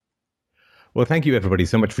Well, thank you, everybody,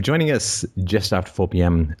 so much for joining us just after 4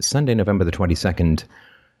 p.m., Sunday, November the 22nd,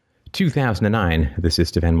 2009. This is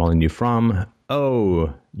Stefan Molyneux from,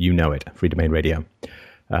 you know it, Free Domain Radio.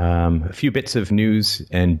 A few bits of news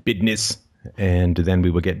and business, and then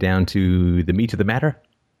we will get down to the meat of the matter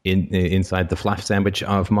inside the fluff sandwich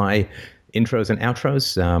of my intros and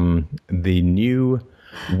outros. The new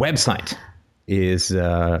website is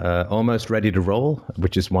almost ready to roll,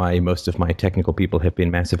 which is why most of my technical people have been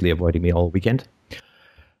massively avoiding me all weekend.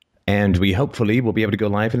 And we hopefully will be able to go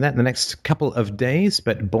live in that in the next couple of days.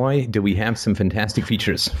 But boy, do we have some fantastic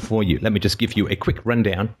features for you. Let me just give you a quick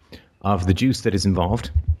rundown of the juice that is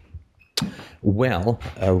involved. Well,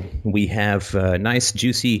 we have nice,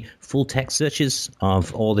 juicy, full-text searches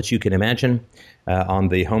of all that you can imagine. On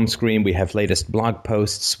the home screen, we have latest blog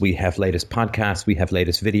posts, we have latest podcasts, we have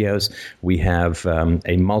latest videos, we have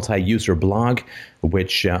a multi-user blog,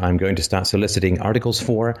 which I'm going to start soliciting articles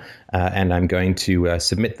for, and I'm going to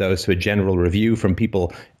submit those to a general review from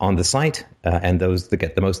people on the site, and those that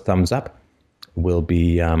get the most thumbs up will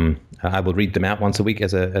be, I will read them out once a week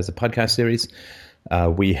as a podcast series.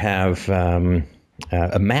 We have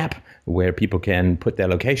a map where people can put their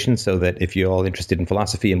location so that if you're all interested in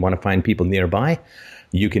philosophy and want to find people nearby,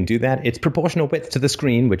 you can do that. It's proportional width to the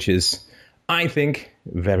screen, which is, I think,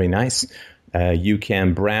 very nice. You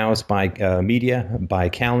can browse by media, by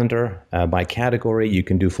calendar, by category. You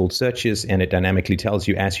can do full searches, and it dynamically tells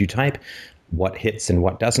you as you type what hits and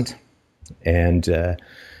what doesn't. And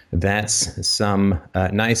that's some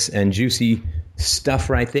nice and juicy stuff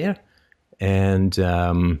right there. And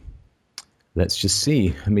let's just see.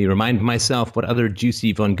 Let me remind myself what other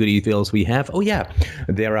juicy Von Goodievilles we have. Oh, yeah.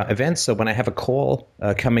 There are events. So when I have a call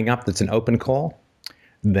coming up that's an open call,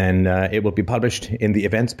 then it will be published in the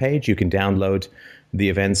events page. You can download the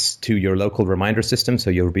events to your local reminder system, so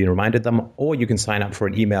you'll be reminded them, or you can sign up for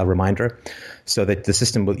an email reminder so that the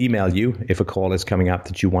system will email you if a call is coming up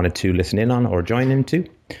that you wanted to listen in on or join into.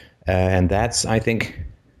 And that's, I think,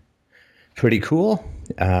 pretty cool.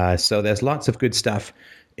 So there's lots of good stuff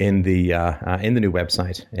in the new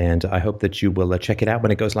website, and I hope that you will check it out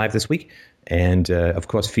when it goes live this week. And of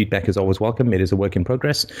course, feedback is always welcome. It is a work in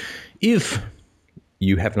progress. If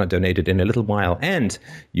you have not donated in a little while and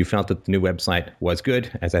you felt that the new website was good,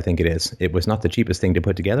 as I think it is, it was not the cheapest thing to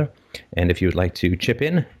put together. And if you would like to chip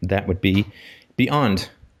in, that would be beyond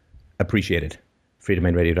appreciated.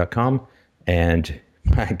 freedomainradio.com, and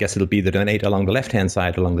I guess it'll be the donate along the left-hand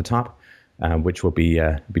side, along the top, which will be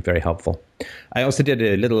very helpful. I also did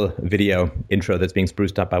a little video intro that's being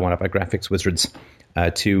spruced up by one of our graphics wizards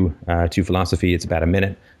to philosophy. It's about a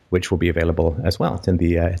minute, which will be available as well. It's in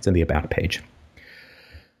the About page.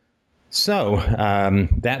 So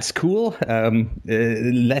that's cool.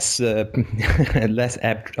 Less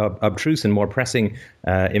obtruse and more pressing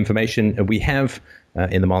information. We have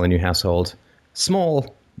in the Molyneux household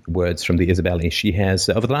small words from the Isabelli. She has,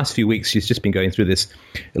 over the last few weeks, she's just been going through this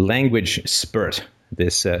language spurt,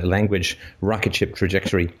 this language rocket ship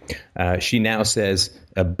trajectory. She now says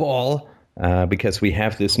a ball because we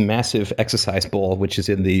have this massive exercise ball, which is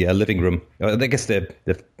in the living room. I guess the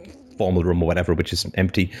formal room or whatever, which is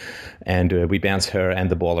empty. And we bounce her and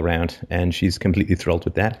the ball around, and she's completely thrilled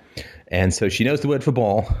with that. And so she knows the word for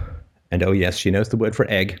ball. And oh, yes, she knows the word for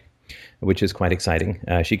egg, which is quite exciting.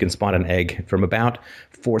 She can spot an egg from about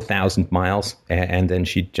 4,000 miles, and then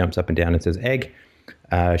she jumps up and down and says egg.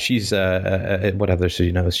 She's, what other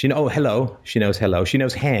she knows? Hello. She knows hello. She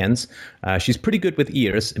knows hands. She's pretty good with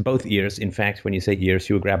ears, both ears. In fact, when you say ears,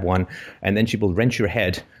 she will grab one, and then she will wrench your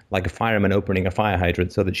head like a fireman opening a fire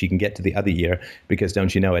hydrant so that she can get to the other ear, because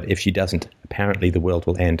don't you know it, if she doesn't, apparently the world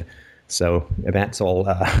will end. So that's all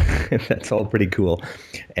that's all pretty cool.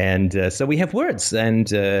 And so we have words,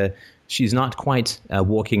 and she's not quite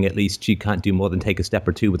walking. At least she can't do more than take a step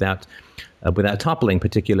or two without toppling,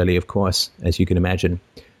 particularly, of course, as you can imagine,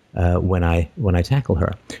 when I tackle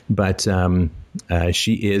her. But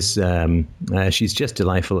she is she's just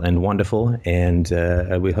delightful and wonderful, and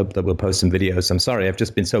we hope that we'll post some videos. I'm sorry, I've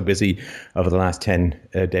just been so busy over the last 10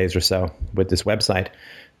 days or so with this website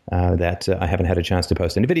that I haven't had a chance to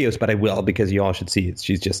post any videos, but I will, because you all should see it.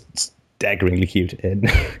 She's just staggeringly cute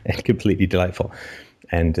and completely delightful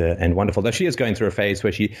and wonderful. Though she is going through a phase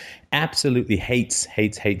where she absolutely hates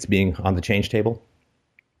being on the change table.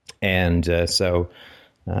 And so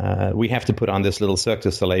we have to put on this little Cirque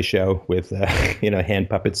du Soleil show with hand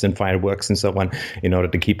puppets and fireworks and so on in order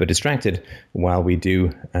to keep her distracted while we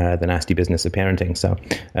do the nasty business of parenting. So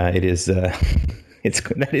it is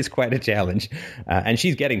that is quite a challenge, and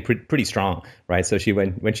she's getting pretty strong, right? So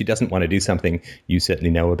when she doesn't want to do something, you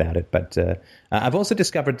certainly know about it. But I've also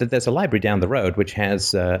discovered that there's a library down the road which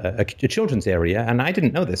has a children's area, and I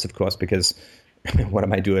didn't know this, of course, because what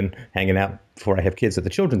am I doing hanging out before I have kids at the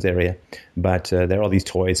children's area? But there are all these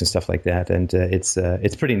toys and stuff like that, and it's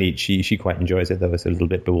pretty neat. She quite enjoys it, though it's a little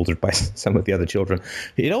bit bewildered by some of the other children.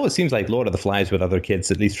 It always seems like Lord of the Flies with other kids,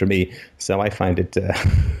 at least for me. So I find it a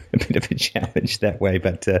bit of a challenge that way.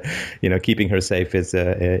 But keeping her safe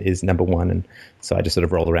is number one, and so I just sort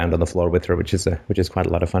of roll around on the floor with her, which is quite a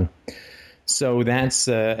lot of fun. So that's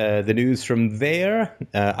the news from there.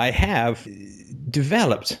 I have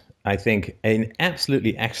developed, I think, an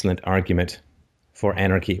absolutely excellent argument for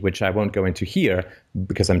anarchy, which I won't go into here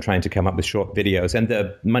because I'm trying to come up with short videos. And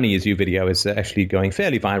the Money Is You video is actually going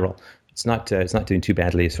fairly viral. It's not doing too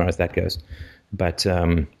badly as far as that goes. But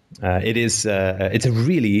it's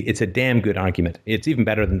a damn good argument. It's even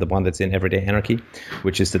better than the one that's in Everyday Anarchy,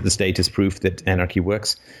 which is that the state is proof that anarchy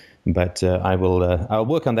works. But I'll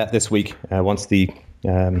work on that this week once the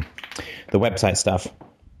website stuff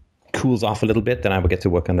cools off a little bit, then I will get to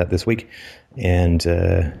work on that this week. And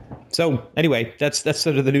so anyway, that's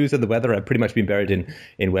sort of the news and the weather. I've pretty much been buried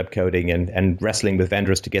in web coding and wrestling with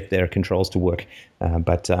vendors to get their controls to work.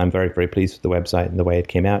 But I'm very, very pleased with the website and the way it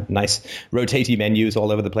came out. Nice rotating menus all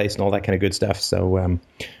over the place and all that kind of good stuff. So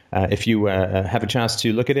if you have a chance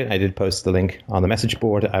to look at it, I did post the link on the message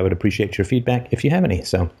board. I would appreciate your feedback if you have any.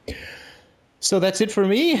 So that's it for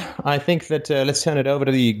me. I think that let's turn it over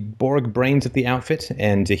to the Borg brains at the outfit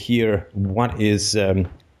and to hear what is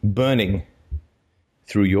burning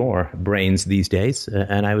through your brains these days.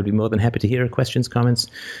 And I would be more than happy to hear questions, comments,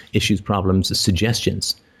 issues, problems,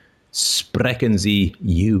 suggestions. Sprechen Sie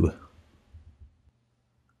you.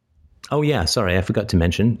 Oh, yeah, sorry, I forgot to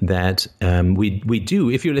mention that we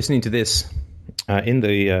do, if you're listening to this in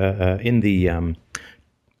the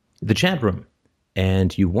chat room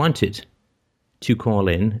and you wanted to call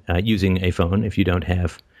in using a phone, if you don't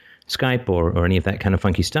have Skype or any of that kind of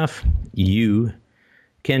funky stuff, you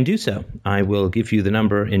can do so. I will give you the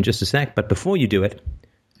number in just a sec, but before you do it,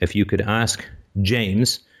 if you could ask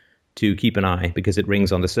James to keep an eye, because it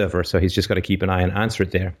rings on the server, so he's just got to keep an eye and answer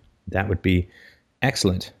it there. That would be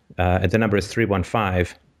excellent. The number is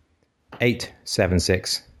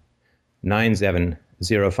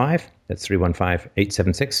 315-876-9705. That's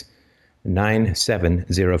 315-876-9705.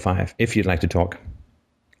 9705. If you'd like to talk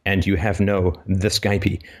and you have the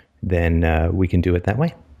Skypey, then we can do it that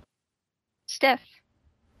way. Steph.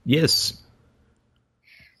 Yes.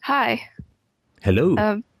 Hi.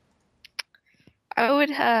 Hello.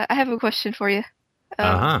 I have a question for you.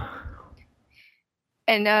 And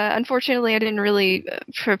unfortunately, I didn't really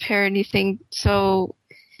prepare anything. So,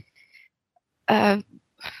 but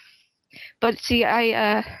see,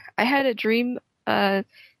 I had a dream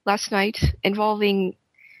last night involving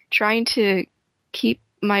trying to keep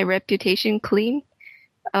my reputation clean.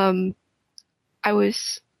 I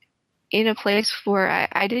was in a place where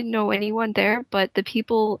I didn't know anyone there, but the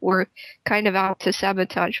people were kind of out to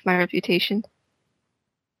sabotage my reputation.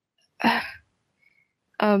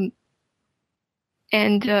 And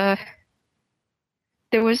there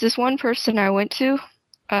was this one person I went to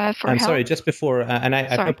for I'm help. sorry, just before, and I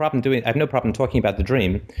have no problem talking about the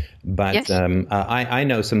dream, but yes. I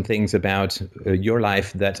know some things about your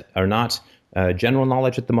life that are not general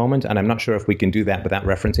knowledge at the moment, and I'm not sure if we can do that without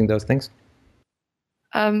referencing those things.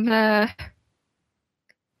 Okay,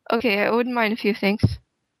 I wouldn't mind a few things.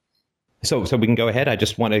 So we can go ahead. I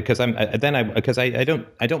just want to, because I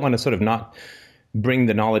don't want to sort of not bring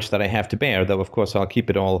the knowledge that I have to bear, though of course I'll keep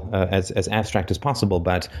it all as abstract as possible,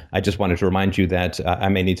 but I just wanted to remind you that I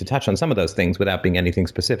may need to touch on some of those things without being anything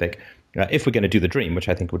specific, if we're going to do the dream, which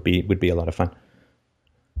I think would be a lot of fun.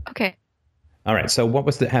 Okay. All right, so what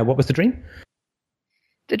was the dream?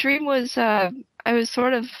 The dream was I was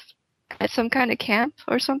sort of at some kind of camp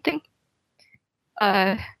or something.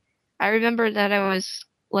 I remember that I was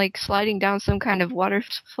like sliding down some kind of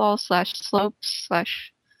waterfall / slope / I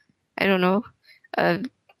don't know.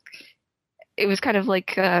 It was kind of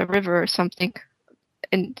like a river or something,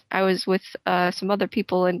 and I was with some other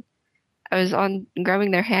people, and I was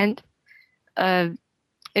grabbing their hand, and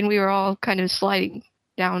we were all kind of sliding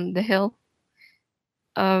down the hill.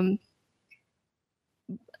 And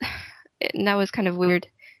that was kind of weird.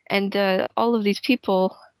 And all of these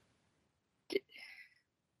people,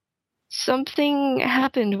 something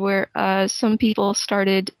happened where some people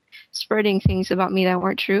started spreading things about me that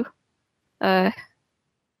weren't true.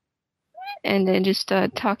 And then just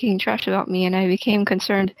talking trash about me, and I became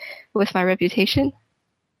concerned with my reputation.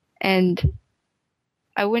 And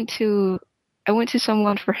I went to I went to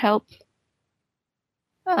someone for help.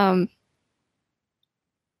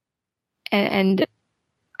 And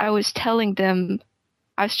I was trying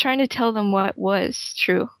to tell them what was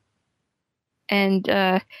true. And,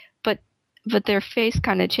 but their face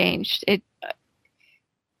kind of changed.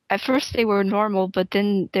 At first they were normal, but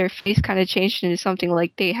then their face kind of changed into something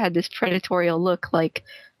like they had this predatorial look, like,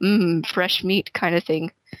 fresh meat kind of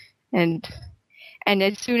thing. And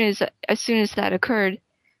as soon as that occurred,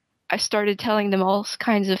 I started telling them all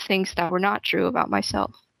kinds of things that were not true about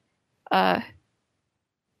myself. All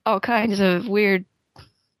kinds of weird,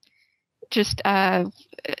 just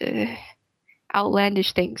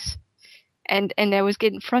outlandish things. And I was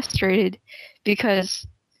getting frustrated because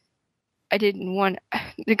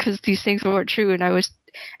because these things weren't true, and I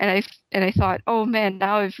thought, oh man,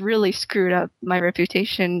 now I've really screwed up my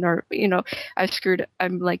reputation, or I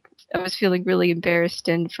was feeling really embarrassed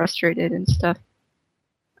and frustrated and stuff.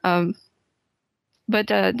 But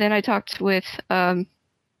then I talked with okay,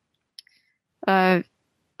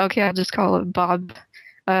 I'll just call it Bob,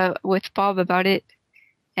 with Bob about it,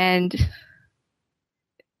 and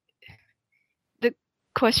the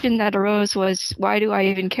question that arose was, why do I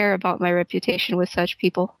even care about my reputation with such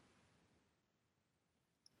people?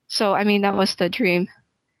 So, I mean, that was the dream.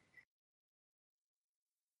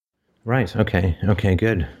 Right. Okay.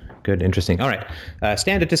 Good. Interesting. All right.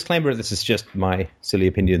 Standard disclaimer. This is just my silly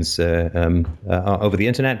opinions over the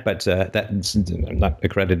internet, but that's not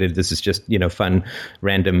accredited. This is just, fun,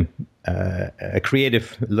 random, a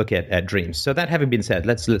creative look at dreams. So that having been said,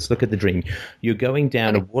 let's look at the dream. You're going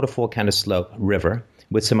down a waterfall kind of slope, river,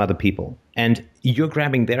 with some other people, and you're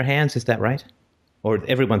grabbing their hands. Is that right? Or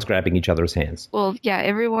everyone's grabbing each other's hands? Well, yeah,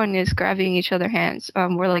 everyone is grabbing each other's hands.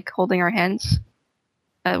 We're like holding our hands.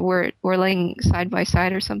 We're laying side by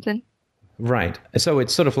side or something. Right. So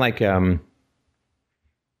it's sort of like I'm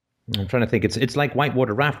trying to think. It's like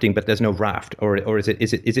whitewater rafting, but there's no raft, or is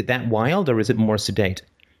it that wild, or is it more sedate?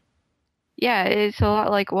 Yeah, it's a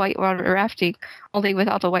lot like whitewater rafting, only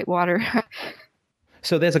without the white water.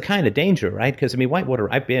 So there's a kind of danger, right? Because whitewater.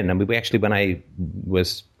 We actually, when I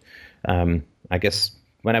was, I guess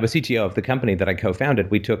when I was CTO of the company that I co-founded,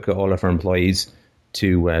 we took all of our employees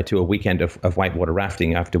to a weekend of whitewater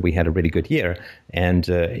rafting after we had a really good year, and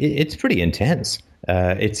it's pretty intense.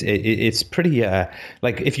 It's pretty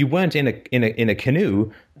like if you weren't in a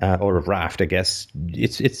canoe or a raft, I guess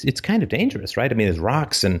it's kind of dangerous, right? I mean, there's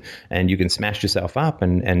rocks and you can smash yourself up,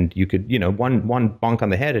 and you could one bonk on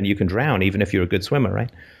the head and you can drown even if you're a good swimmer,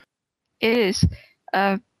 right? It is.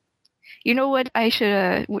 You know what I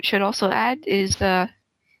should also add is the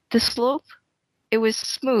slope. It was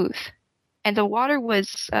smooth. And the water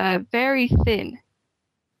was very thin,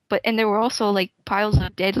 and there were also like piles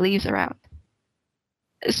of dead leaves around.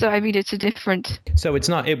 So I mean, it's a different. So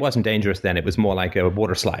it wasn't dangerous then. It was more like a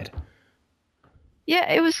water slide.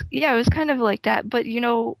 Yeah, it was. Yeah, it was kind of like that. But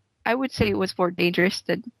I would say it was more dangerous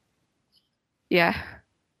than. Yeah.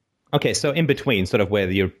 Okay, so in between, sort of where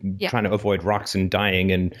you're trying to avoid rocks and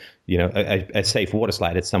dying, and a safe water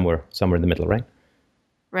slide, it's somewhere in the middle, right?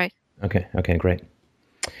 Right. Okay, great.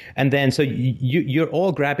 And then, so you're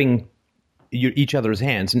all grabbing each other's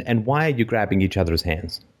hands, and why are you grabbing each other's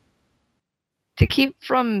hands? To keep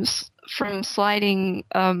from sliding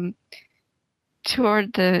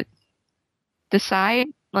toward the side,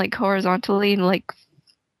 like horizontally, and like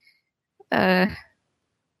I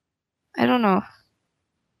don't know.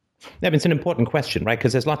 Yeah, it's an important question, right?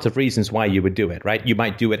 Because there's lots of reasons why you would do it, right? You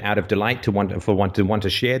might do it out of delight to want to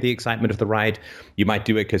share the excitement of the ride. You might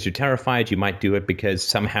do it because you're terrified. You might do it because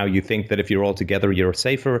somehow you think that if you're all together, you're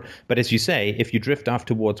safer. But as you say, if you drift off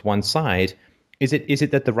towards one side, is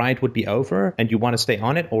it that the ride would be over and you want to stay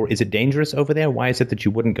on it, or is it dangerous over there? Why is it that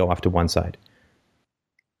you wouldn't go off to one side?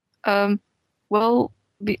 Well,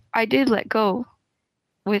 I did let go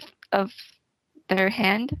of their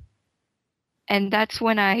hand. And that's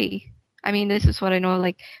when I mean, this is what I know,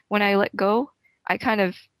 like, when I let go, I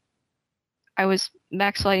was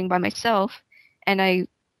backsliding by myself, and I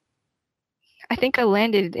think I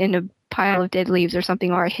landed in a pile of dead leaves or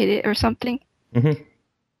something, or I hit it or something.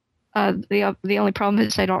 Mm-hmm. The only problem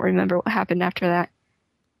is I don't remember what happened after that.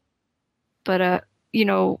 But,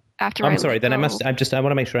 after I'm sorry, then I want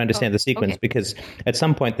to make sure I understand the sequence, okay. Because at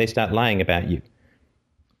some point they start lying about you.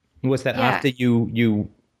 Was that after you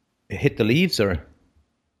hit the leaves, or?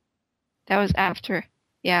 That was after,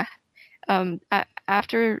 yeah.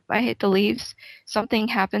 After I hit the leaves, something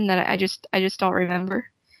happened that I just don't remember.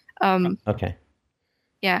 Okay.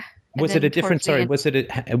 Yeah. Was it a different? Sorry, was it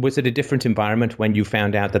a different environment when you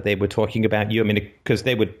found out that they were talking about you? I mean, because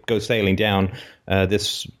they would go sailing down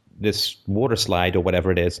this this water slide or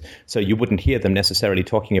whatever it is, so you wouldn't hear them necessarily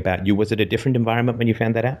talking about you. Was it a different environment when you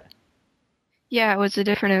found that out? Yeah, it was a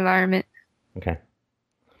different environment. Okay.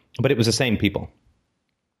 But it was the same people.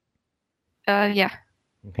 Yeah.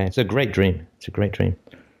 Okay, it's a great dream. It's a great dream.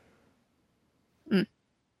 Mm.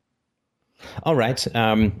 All right.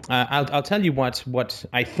 I'll tell you what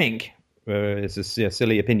I think. It's a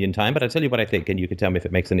silly opinion time, but I'll tell you what I think, and you can tell me if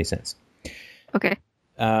it makes any sense. Okay.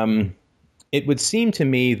 It would seem to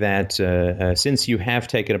me that since you have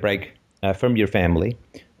taken a break from your family,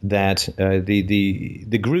 that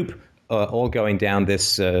the group all going down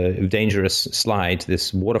this dangerous slide,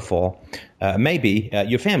 this waterfall, maybe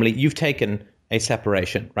your family, you've taken a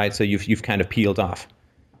separation, right? So you've kind of peeled off.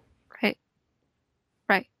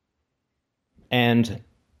 Right. And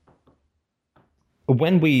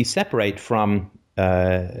when we separate from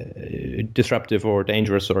disruptive or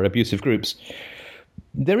dangerous or abusive groups,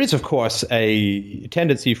 there is, of course, a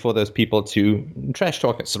tendency for those people to trash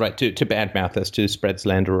talk us, right? To badmouth us, to spread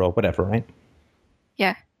slander or whatever, right?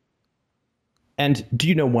 Yeah. And do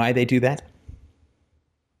you know why they do that?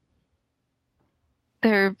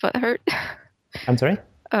 Their butt hurt. I'm sorry?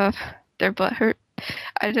 Their butt hurt.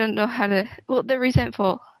 I don't know how to... Well, they're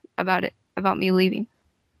resentful about it, about me leaving.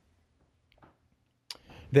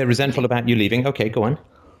 They're resentful about you leaving. Okay, go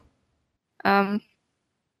on.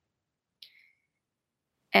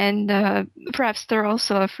 And perhaps they're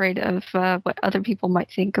also afraid of what other people might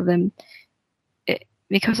think of them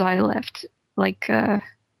because I left, like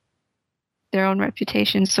their own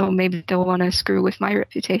reputation. So maybe they'll want to screw with my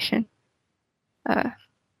reputation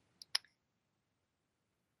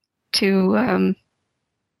to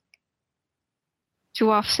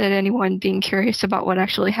offset anyone being curious about what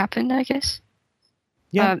actually happened, I guess.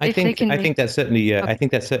 Yeah, I think that's certainly okay. I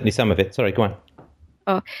think that's certainly some of it. Sorry, go on.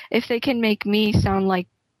 Oh, if they can make me sound like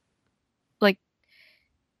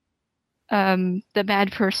the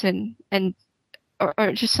bad person and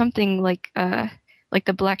or just something like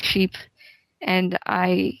the black sheep, and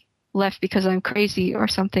I left because I'm crazy or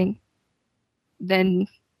something, then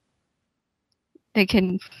they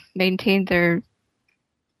can maintain their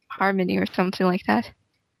harmony or something like that.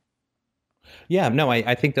 Yeah, no,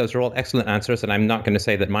 I think those are all excellent answers, and I'm not going to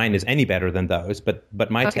say that mine is any better than those, but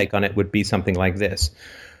my take on it would be something like this.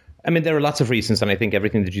 I mean, there are lots of reasons, and I think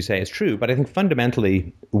everything that you say is true, but I think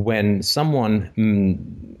fundamentally when someone,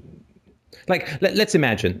 let's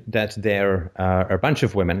imagine that there are a bunch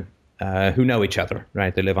of women who know each other,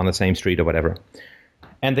 right? They live on the same street or whatever,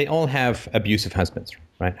 and they all have abusive husbands,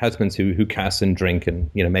 right? Husbands who cuss and drink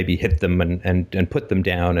and, maybe hit them and put them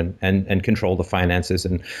down and control the finances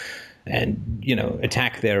and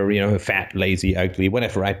attack their, fat, lazy, ugly,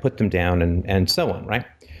 whatever, right? Put them down and so on, right?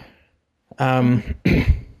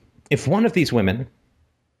 If one of these women,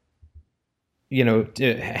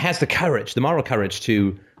 has the courage, the moral courage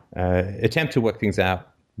to attempt to work things out,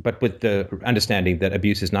 but with the understanding that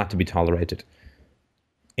abuse is not to be tolerated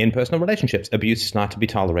in personal relationships, abuse is not to be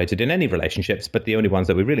tolerated in any relationships, but the only ones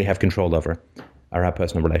that we really have control over are our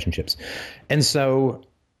personal relationships. And so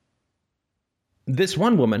this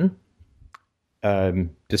one woman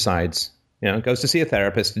decides, goes to see a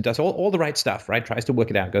therapist, does all the right stuff, right? Tries to work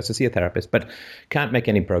it out, goes to see a therapist, but can't make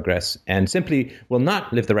any progress and simply will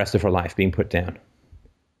not live the rest of her life being put down.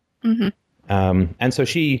 Mm-hmm. And so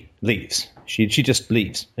she leaves. She just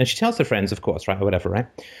leaves. And she tells her friends, of course, right, or whatever, right?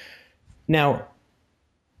 Now,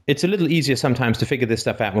 it's a little easier sometimes to figure this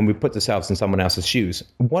stuff out when we put ourselves in someone else's shoes.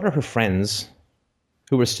 What are her friends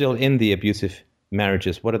who are still in the abusive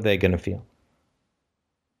marriages? What are they going to feel?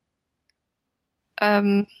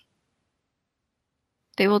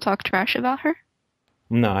 They will talk trash about her?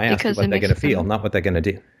 No, I asked what they're going to feel, not what they're going to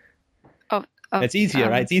do. Oh, it's easier,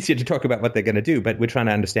 right? It's easier to talk about what they're going to do, but we're trying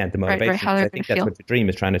to understand the motivation. Right, how I think that's what the dream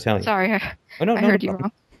is trying to tell you. Sorry, I heard you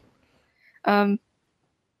wrong.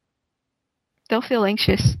 They'll feel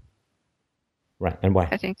anxious. Right, and why?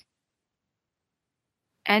 I think.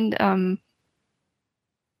 And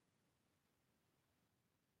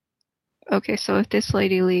okay, so if this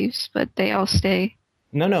lady leaves, but they all stay.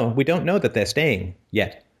 No, we don't know that they're staying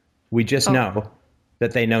yet. We just know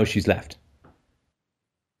that they know she's left.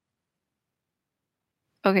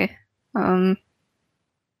 Okay. Can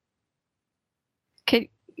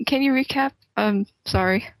you recap?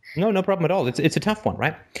 Sorry. No problem at all. It's a tough one,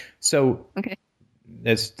 right? So okay.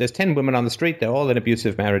 There's 10 women on the street. They're all in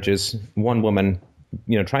abusive marriages. One woman,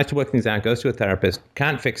 tries to work things out, goes to a therapist,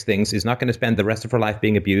 can't fix things, is not going to spend the rest of her life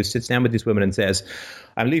being abused, sits down with these women and says,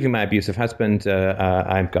 I'm leaving my abusive husband.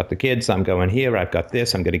 I've got the kids. I'm going here. I've got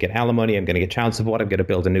this. I'm going to get alimony. I'm going to get child support. I'm going to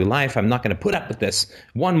build a new life. I'm not going to put up with this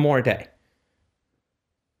one more day.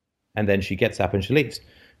 And then she gets up and she leaves.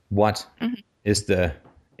 What is the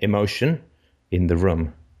emotion in the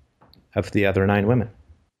room of the other 9 women?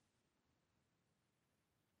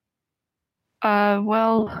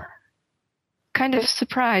 Well, kind of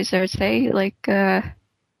surprised, I would say. Like, it's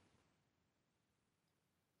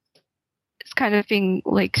kind of being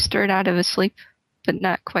like stirred out of a sleep, but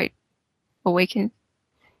not quite awakened.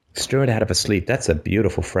 Stirred out of a sleep. That's a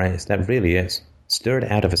beautiful phrase. That really is. Stirred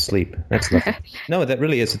out of a sleep. That's lovely. No, that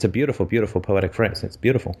really is. It's a beautiful, beautiful poetic phrase. It's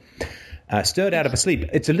beautiful. Stirred out of a sleep.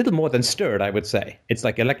 It's a little more than stirred, I would say. It's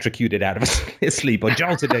like electrocuted out of a sleep, or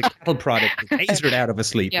jolted a cattle prod, tasered out of a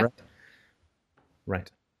sleep, Yeah. right?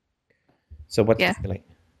 Right. So what's the feeling?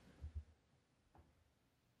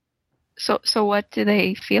 So what do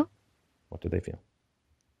they feel? What do they feel?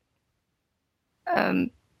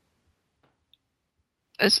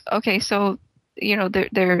 Okay, so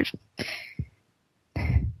they're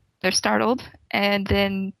startled, and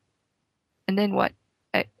then what?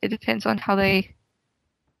 It depends on how they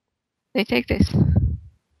take this.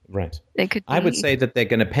 Right. They could. I would say that they're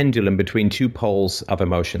going to pendulum between 2 poles of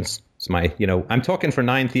emotions. It's I'm talking for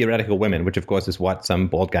 9 theoretical women, which of course is what some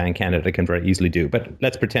bald guy in Canada can very easily do. But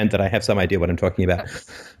let's pretend that I have some idea what I'm talking about.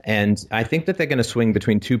 And I think that they're going to swing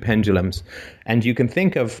between 2 pendulums. And you can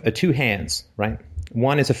think of 2 hands, right?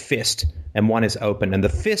 One is a fist and one is open. And the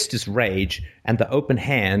fist is rage and the open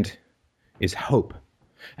hand is hope.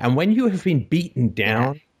 And when you have been beaten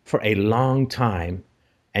down for a long time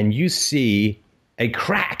and you see a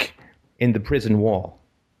crack in the prison wall,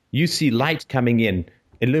 you see light coming in,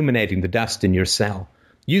 illuminating the dust in your cell.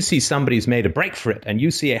 You see somebody's made a break for it, and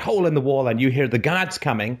you see a hole in the wall, and you hear the guards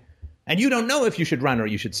coming, and you don't know if you should run or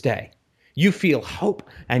you should stay. You feel hope,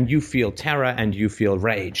 and you feel terror, and you feel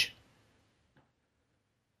rage.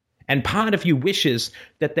 And part of you wishes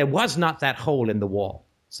that there was not that hole in the wall,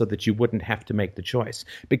 so that you wouldn't have to make the choice.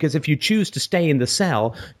 Because if you choose to stay in the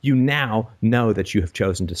cell, you now know that you have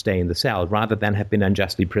chosen to stay in the cell rather than have been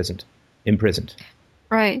unjustly imprisoned.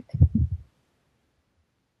 Right.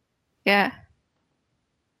 Yeah.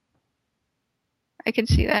 I can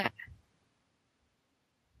see that.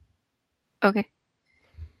 Okay.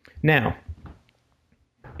 Now,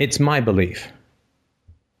 it's my belief.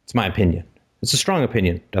 It's my opinion. It's a strong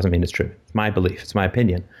opinion. Doesn't mean it's true. It's my belief. It's my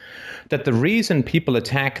opinion that the reason people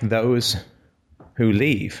attack those who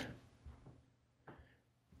leave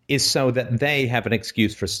is so that they have an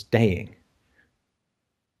excuse for staying.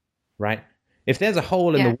 Right? If there's a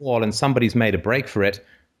hole in the wall and somebody's made a break for it,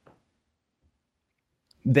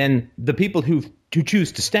 then the people who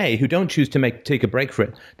choose to stay, who don't choose to take a break for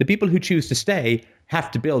it, the people who choose to stay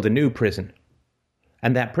have to build a new prison.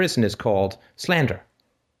 And that prison is called slander,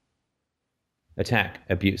 attack,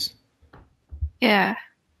 abuse. Yeah.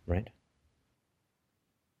 Right?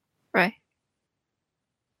 Right.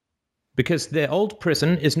 Because the old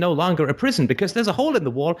prison is no longer a prison because there's a hole in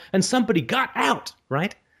the wall and somebody got out,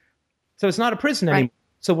 right? So it's not a prison anymore. Right.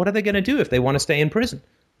 So what are they going to do if they want to stay in prison?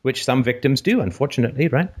 Which some victims do, unfortunately,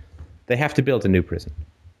 right? They have to build a new prison.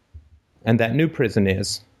 And that new prison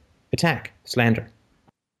is attack, slander.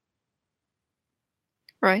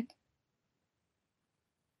 Right.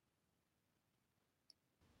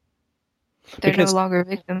 They're no longer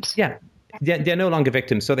victims. Yeah. They're no longer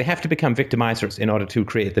victims, so they have to become victimizers in order to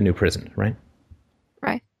create the new prison, right?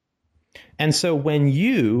 Right. And so when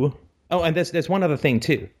you... Oh, and there's one other thing,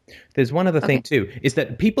 too. There's one other thing, too, is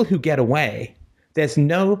that people who get away, there's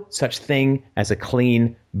no such thing as a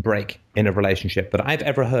clean break in a relationship that I've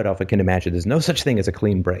ever heard of or can imagine. There's no such thing as a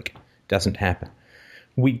clean break. Doesn't happen.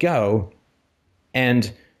 We go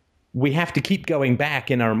and we have to keep going back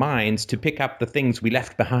in our minds to pick up the things we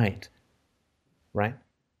left behind. Right?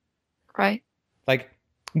 Right. Like,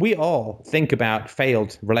 we all think about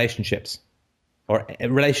failed relationships or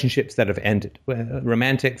relationships that have ended.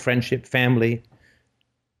 Romantic, friendship, family,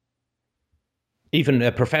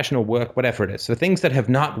 even professional work, whatever it is. So things that have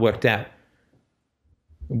not worked out.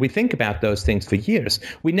 We think about those things for years.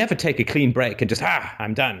 We never take a clean break and just,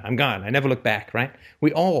 I'm done, I'm gone. I never look back, right?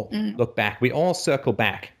 We all look back. We all circle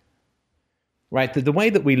back. Right? The way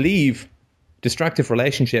that we leave destructive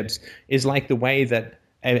relationships is like the way that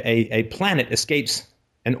a planet escapes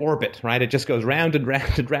an orbit, right? It just goes round and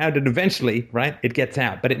round and round, and eventually, right, it gets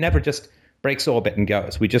out. But it never just breaks orbit and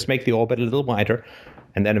goes. We just make the orbit a little wider,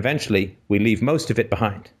 and then eventually we leave most of it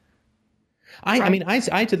behind. I mean,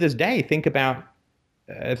 I to this day think about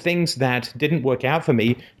things that didn't work out for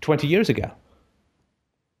me 20 years ago.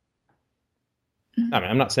 I mean,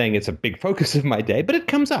 I'm not saying it's a big focus of my day, but it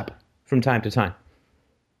comes up from time to time.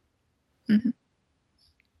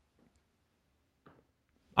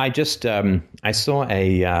 I just I saw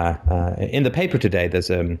in the paper today. There's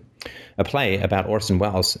a play about Orson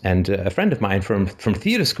Welles, and a friend of mine from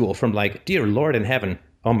theater school, from like, dear Lord in heaven,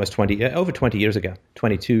 almost over 20 years ago,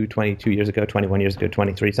 22 years ago, 21 years ago,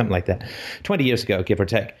 23, something like that, 20 years ago, give or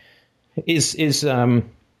take, is in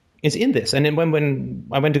this. And then when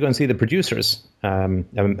I went to go and see the producers, a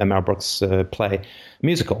Mel Brooks play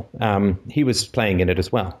musical, he was playing in it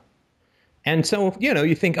as well. And so,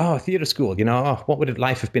 you think, oh, theater school, what would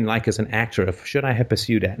life have been like as an actor? Should I have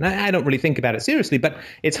pursued it? And I don't really think about it seriously, but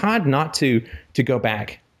it's hard not to go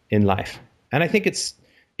back in life. And I think it's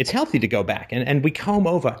healthy to go back. And we comb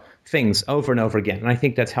over things over and over again. And I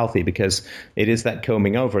think that's healthy, because it is that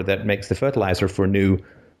combing over that makes the fertilizer for new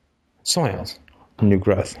soils, new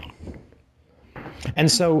growth.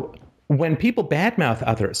 And so when people badmouth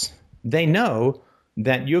others, they know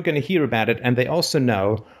that you're going to hear about it, and they also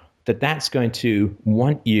know that that's going to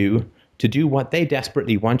want you to do what they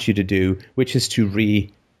desperately want you to do, which is to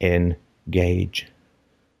re-engage.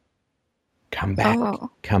 Come back,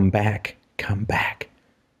 come back, come back.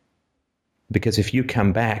 Because if you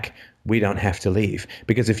come back, we don't have to leave.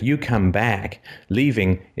 Because if you come back,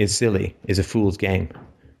 leaving is silly, is a fool's game.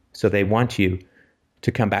 So they want you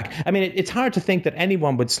to come back. I mean, it's hard to think that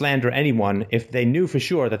anyone would slander anyone if they knew for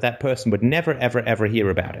sure that that person would never, ever, ever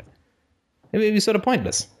hear about it. It would be sort of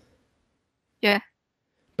pointless. Yeah.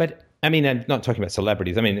 But, I mean, I'm not talking about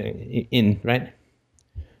celebrities. I mean, right?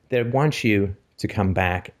 They want you to come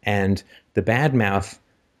back. And the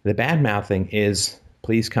bad-mouthing is,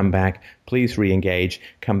 please come back, please re-engage,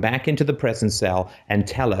 come back into the present cell and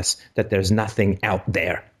tell us that there's nothing out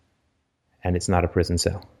there. And it's not a prison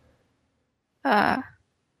cell.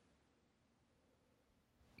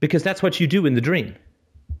 Because that's what you do in the dream.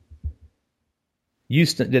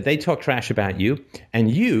 They talk trash about you,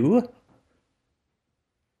 and you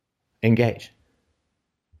engage.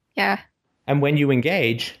 Yeah. And when you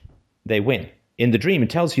engage, they win. In the dream, it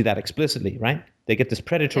tells you that explicitly, right? They get this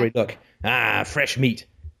predatory look. Fresh meat,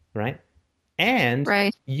 right? And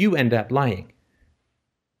you end up lying.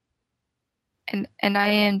 And I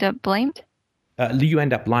end up blamed? You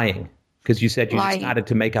end up lying, because you said you started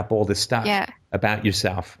to make up all this stuff about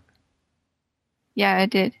yourself. Yeah, I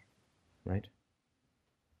did. Right.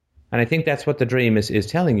 And I think that's what the dream is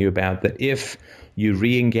telling you about, that if you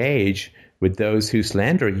re-engage with those who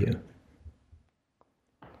slander you,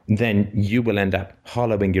 then you will end up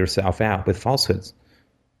hollowing yourself out with falsehoods.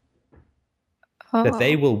 That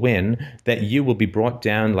they will win, that you will be brought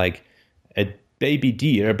down like a baby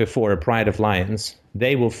deer before a pride of lions.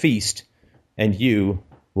 They will feast, and you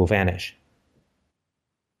will vanish.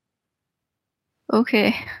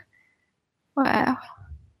 Okay. Wow.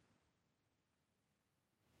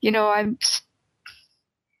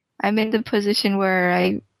 I'm in the position where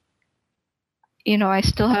I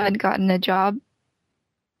still haven't gotten a job,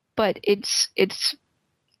 but it's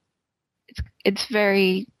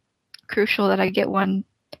very crucial that I get one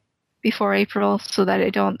before April, so that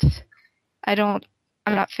I'm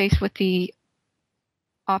not faced with the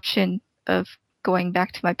option of going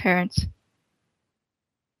back to my parents.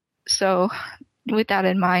 So with that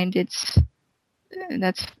in mind,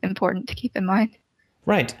 that's important to keep in mind.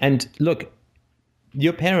 Right. And look,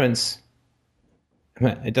 your parents,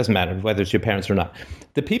 it doesn't matter whether it's your parents or not.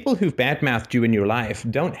 The people who've badmouthed you in your life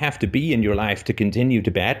don't have to be in your life to continue to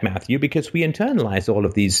badmouth you, because we internalize all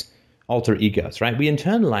of these alter egos, right? We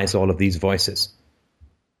internalize all of these voices.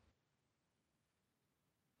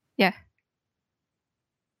 Yeah.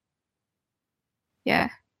 Yeah.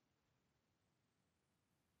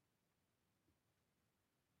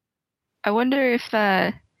 I wonder if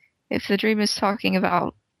the dream is talking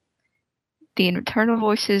about the internal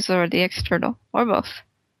voices or the external, or both.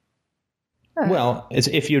 Well,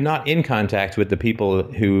 if you're not in contact with the people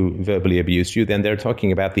who verbally abused you, then they're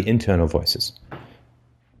talking about the internal voices,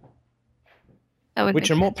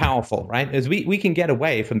 which are more powerful, right? As we can get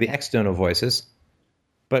away from the external voices,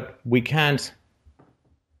 but we can't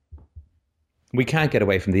get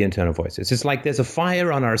away from the internal voices. It's like there's a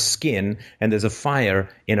fire on our skin and there's a fire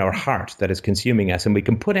in our heart that is consuming us, and we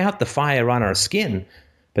can put out the fire on our skin,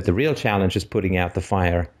 but the real challenge is putting out the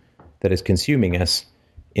fire that is consuming us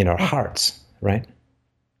in our hearts, right?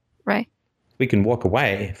 Right. We can walk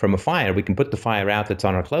away from a fire. We can put the fire out that's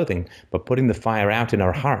on our clothing, but putting the fire out in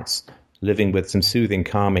our hearts, living with some soothing,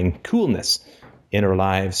 calming coolness in our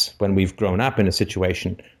lives when we've grown up in a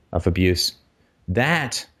situation of abuse,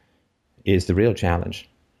 that is the real challenge.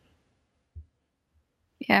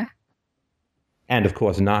 Yeah. And of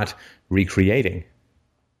course, not recreating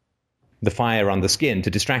the fire on the skin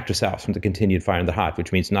to distract yourself from the continued fire in the heart,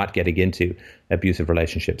 which means not getting into abusive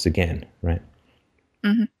relationships again, right?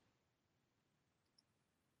 Mm-hmm.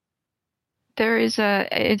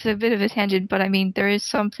 It's a bit of a tangent, but I mean, there is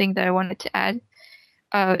something that I wanted to add.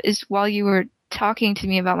 Is while you were talking to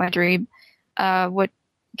me about my dream, what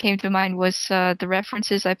came to mind was the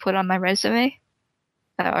references I put on my resume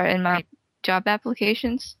or in my job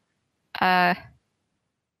applications. I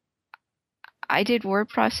did word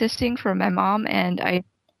processing for my mom, and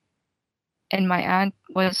my aunt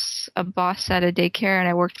was a boss at a daycare, and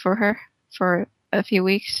I worked for her for a few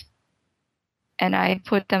weeks, and I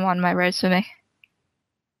put them on my resume.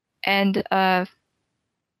 And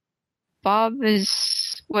Bob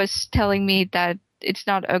was telling me that it's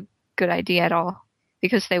not a good idea at all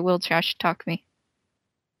because they will trash talk me.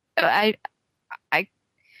 I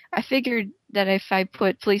figured that if I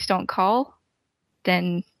put "please don't call,"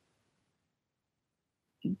 then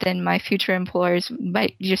my future employers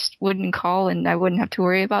might just wouldn't call, and I wouldn't have to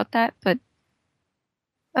worry about that. But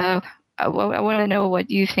I want to know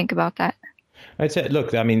what you think about that. I'd say,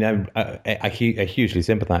 look, I mean, I hugely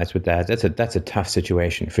sympathize with that. That's a tough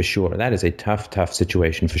situation for sure. That is a tough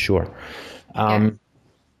situation for sure.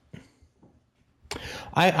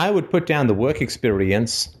 I would put down the work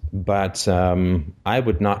experience, but I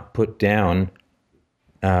would not put down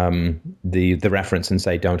the reference and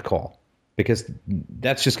say don't call, because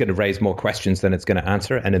that's just going to raise more questions than it's going to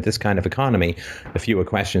answer. And in this kind of economy, the fewer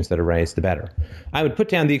questions that are raised, the better. I would put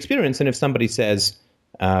down the experience, and if somebody says,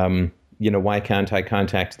 why can't I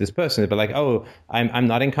contact this person? They'd be like, oh, I'm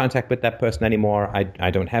not in contact with that person anymore.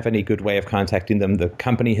 I don't have any good way of contacting them. The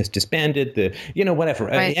company has disbanded, whatever.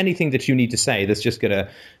 Right. Anything that you need to say that's just going to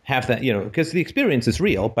have that, because the experience is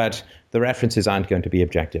real, but the references aren't going to be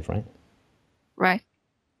objective, right? Right.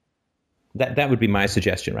 That would be my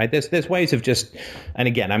suggestion, right? There's ways of just, and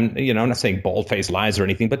again, I'm not saying bald-faced lies or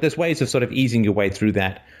anything, but there's ways of sort of easing your way through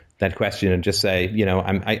that question and just say,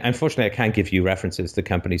 unfortunately, I can't give you references. The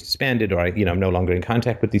company's disbanded, or I'm no longer in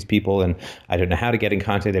contact with these people, and I don't know how to get in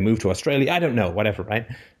contact. They moved to Australia. I don't know, whatever, right?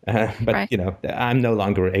 But right. I'm no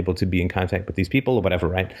longer able to be in contact with these people, or whatever,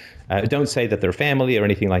 right? Don't say that they're family or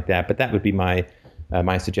anything like that, but that would be my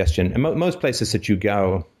suggestion. And most places that you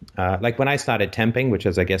go, like when I started temping, which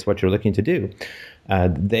is, I guess, what you're looking to do,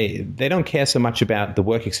 they don't care so much about the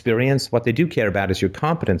work experience. What they do care about is your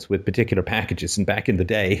competence with particular packages. And back in the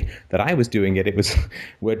day that I was doing it, it was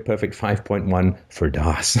WordPerfect 5.1 for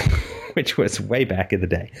DOS, which was way back in the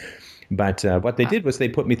day. But what they did was they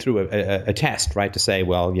put me through a test, right, to say,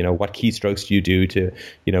 well, what keystrokes do you do to,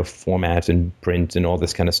 format and print and all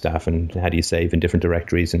this kind of stuff, and how do you save in different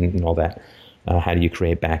directories and all that. How do you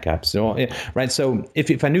create backups? Right. So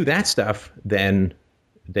if I knew that stuff, then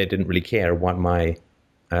they didn't really care what my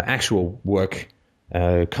actual work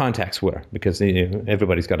contacts were, because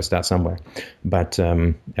everybody's got to start somewhere. But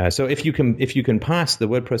so if you can pass the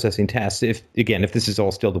word processing test, if this is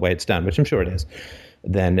all still the way it's done, which I'm sure it is,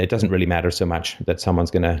 then it doesn't really matter so much that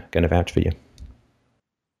someone's gonna vouch for you.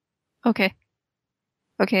 Okay.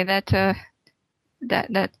 That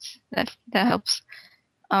helps.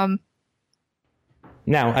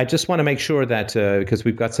 Now, I just want to make sure that, because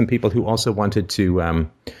we've got some people who also wanted to,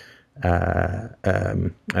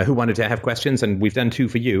 who wanted to have questions, and we've done two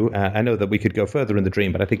for you. I know that we could go further in the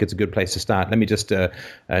dream, but I think it's a good place to start. Let me just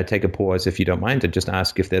take a pause, if you don't mind, and just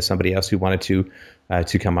ask if there's somebody else who wanted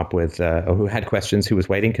to come up with, or who had questions, who was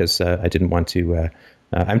waiting, because I didn't want to.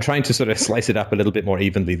 I'm trying to sort of slice it up a little bit more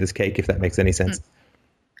evenly, this cake, if that makes any sense.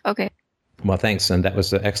 Okay. Well, thanks, and that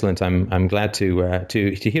was excellent. I'm glad to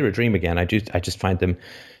hear a dream again. I just find them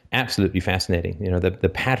absolutely fascinating. The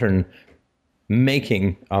pattern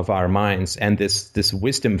making of our minds, and this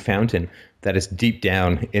wisdom fountain that is deep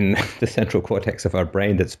down in the central cortex of our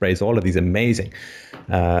brain that sprays all of these amazing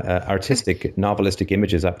artistic, novelistic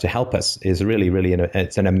images up to help us is really, really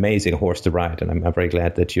it's an amazing horse to ride, and I'm very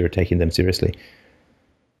glad that you're taking them seriously.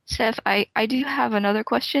 Seth, I do have another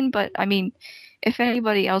question, but I mean, if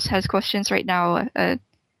anybody else has questions right now,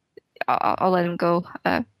 I'll let them go.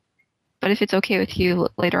 But if it's okay with you,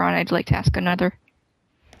 later on, I'd like to ask another.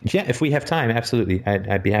 Yeah, if we have time, absolutely.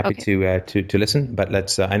 I'd be happy to listen. But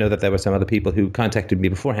let's. I know that there were some other people who contacted me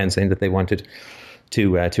beforehand saying that they wanted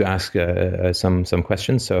to ask some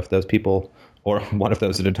questions. So if those people, or one of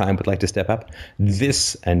those at a time, would like to step up,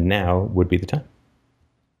 this and now would be the time.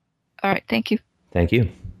 All right. Thank you. Thank you.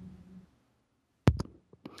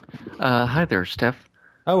 Hi there, Steph.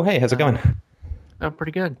 Oh, hey, how's it going? Oh,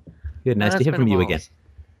 pretty good. Good, nice to hear from you again.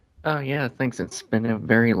 Oh, yeah, thanks. It's been a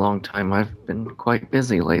very long time. I've been quite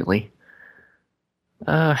busy lately.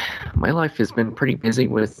 My life has been pretty busy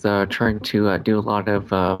with trying to do a lot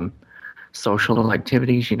of social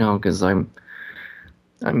activities, because I'm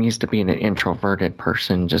I'm used to being an introverted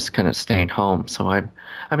person, just kind of staying home. So I've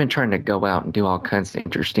been trying to go out and do all kinds of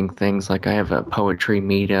interesting things. Like I have a poetry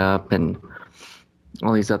meetup and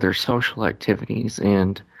all these other social activities.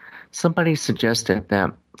 And somebody suggested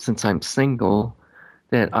that since I'm single,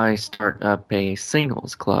 that I start up a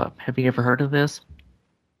singles club. Have you ever heard of this?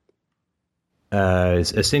 A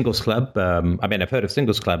singles club. I mean, I've heard of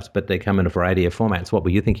singles clubs, but they come in a variety of formats. What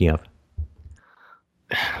were you thinking of?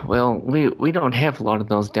 Well, we don't have a lot of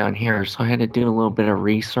those down here, so I had to do a little bit of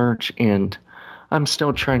research, and I'm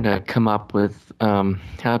still trying to come up with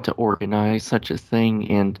how to organize such a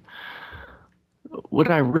thing. And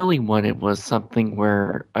what I really wanted was something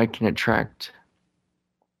where I can attract,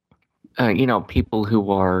 people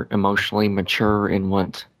who are emotionally mature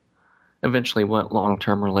and eventually want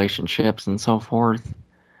long-term relationships and so forth.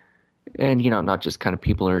 And, not just kind of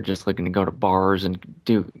people who are just looking to go to bars and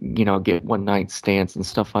do, get one-night stands and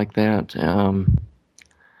stuff like that.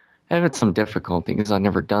 I've had some difficulty because I've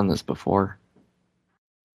never done this before.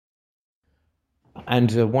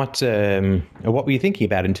 And what were you thinking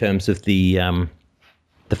about in terms of the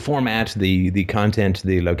format, the content,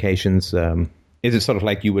 the locations? Is it sort of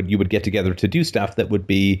like you would get together to do stuff that would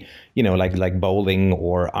be, like bowling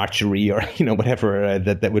or archery or whatever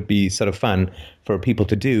that would be sort of fun for people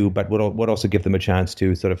to do, but would also give them a chance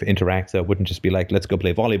to sort of interact. So it wouldn't just be like, let's go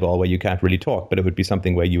play volleyball where you can't really talk, but it would be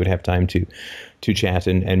something where you would have time to chat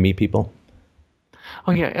and meet people.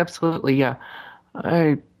 Oh yeah, absolutely. Yeah,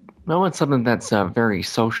 I want something that's very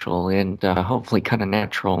social and hopefully kind of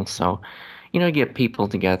natural. So, get people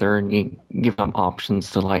together and you give them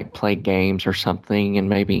options to like play games or something, and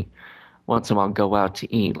maybe once in a while go out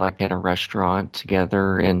to eat like at a restaurant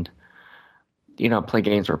together and, play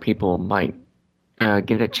games where people might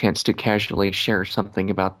get a chance to casually share something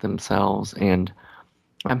about themselves. And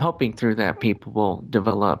I'm hoping through that people will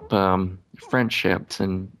develop friendships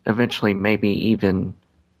and eventually maybe even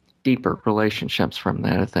deeper relationships from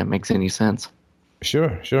that, if that makes any sense.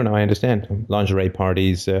 Sure. No, I understand. Lingerie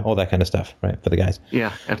parties, all that kind of stuff, right, for the guys.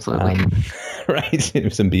 Yeah, absolutely.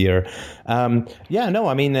 Right, some beer. I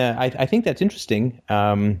think that's interesting.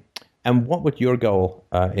 And what would your goal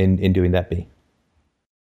in doing that be?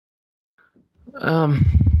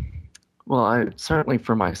 Well, certainly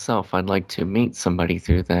for myself, I'd like to meet somebody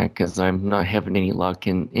through that because I'm not having any luck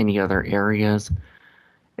in any other areas.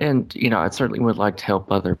 And, I certainly would like to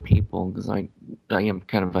help other people because I am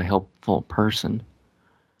kind of a helpful person.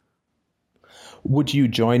 Would you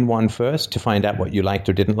join one first to find out what you liked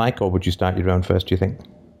or didn't like, or would you start your own first, do you think?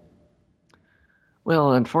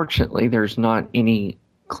 Well, unfortunately, there's not any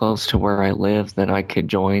close to where I live that I could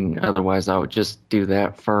join. Otherwise, I would just do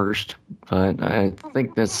that first. But I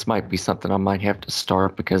think this might be something I might have to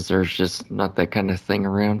start because there's just not that kind of thing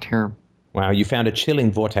around here. Wow, you found a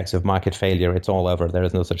chilling vortex of market failure. It's all over. There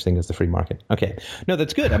is no such thing as the free market. Okay. No,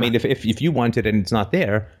 that's good. I mean, if you want it and it's not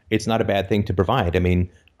there, it's not a bad thing to provide. I mean,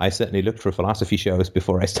 I certainly looked for philosophy shows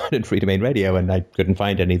before I started Free Domain Radio, and I couldn't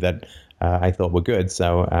find any that I thought were good.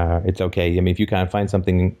 So it's okay. I mean, if you can't find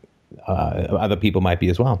something, other people might be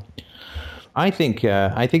as well. I think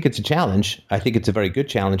it's a challenge. I think it's a very good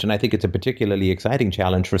challenge, and I think it's a particularly exciting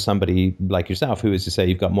challenge for somebody like yourself, who is to say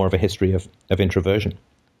you've got more of a history of introversion.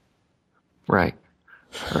 Right.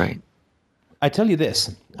 I tell you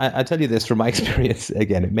this. I tell you this from my experience.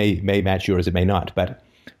 Again, it may match yours, it may not. But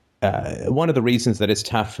one of the reasons that it's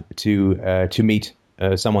tough to meet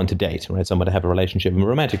someone to date, right, someone to have a relationship, a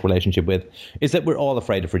romantic relationship with, is that we're all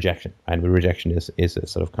afraid of rejection. And rejection is a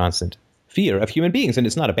sort of constant fear of human beings, and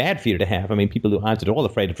it's not a bad fear to have. I mean, people who aren't at all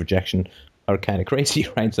afraid of rejection are kind of crazy,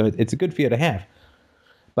 right? So it's a good fear to have.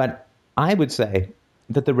 But I would say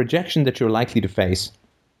that the rejection that you're likely to face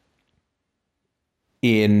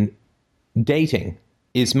in dating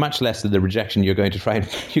is much less than the rejection you're going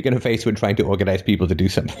to face when trying to organize people to do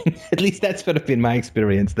something. At least that's sort of been my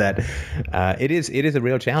experience, that it is a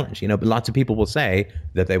real challenge. But lots of people will say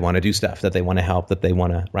that they want to do stuff, that they want to help, that they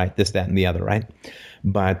want to write this, that, and the other, right?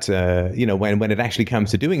 But when it actually comes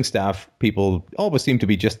to doing stuff, people always seem to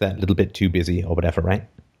be just that little bit too busy or whatever, right?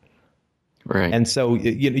 Right. And so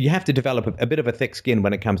you have to develop a bit of a thick skin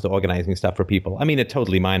when it comes to organizing stuff for people. I mean, a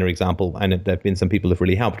totally minor example, and there have been some people who've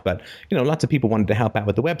really helped, but lots of people wanted to help out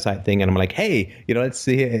with the website thing, and I'm like, hey, let's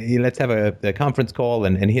have a conference call,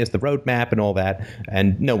 and here's the roadmap and all that,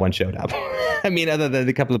 and no one showed up. I mean, other than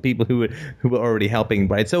a couple of people who were already helping,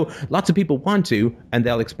 right? So lots of people want to, and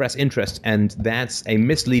they'll express interest, and that's a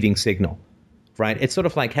misleading signal. Right? It's sort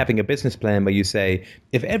of like having a business plan where you say,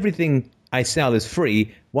 if everything I sell is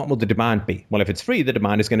free, what will the demand be? Well, if it's free, the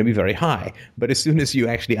demand is going to be very high. But as soon as you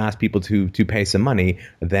actually ask people to pay some money,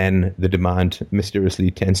 then the demand mysteriously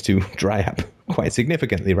tends to dry up quite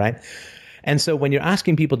significantly, right? And so when you're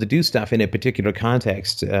asking people to do stuff in a particular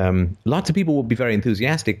context, lots of people will be very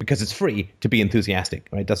enthusiastic because it's free to be enthusiastic,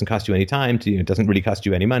 right? It doesn't cost you any time, it doesn't really cost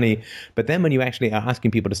you any money. But then when you actually are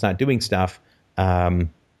asking people to start doing stuff,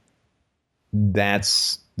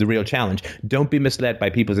 that's the real challenge. Don't be misled by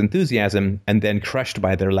people's enthusiasm and then crushed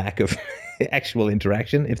by their lack of actual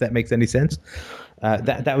interaction, if that makes any sense.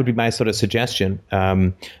 That would be my sort of suggestion.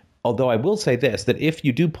 Although I will say this, that if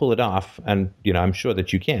you do pull it off, and I'm sure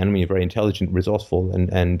that you can, I mean, you're very intelligent, resourceful,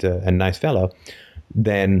 and nice fellow,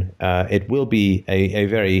 then it will be a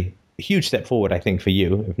very huge step forward, I think, for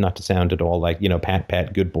you, if not to sound at all like,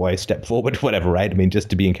 pat, good boy, step forward, whatever, right? I mean, just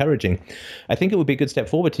to be encouraging. I think it would be a good step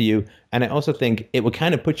forward to you. And I also think it would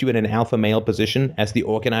kind of put you in an alpha male position as the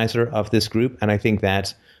organizer of this group. And I think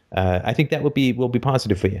that will be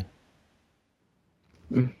positive for you.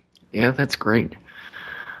 Yeah, that's great.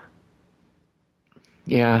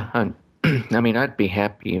 Yeah, I mean, I'd be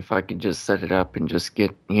happy if I could just set it up and just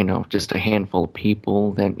get, just a handful of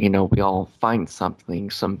people that, we all find some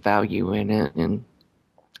value in it. And,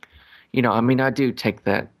 I mean, I do take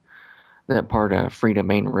that part of Free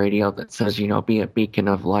Domain Radio that says, be a beacon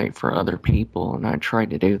of light for other people. And I try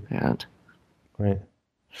to do that. Right.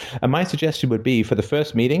 And my suggestion would be for the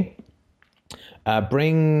first meeting,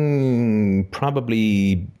 bring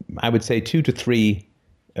probably, I would say, 2 to 3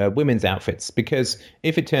 women's outfits, because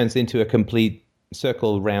if it turns into a complete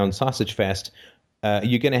circle round sausage fest,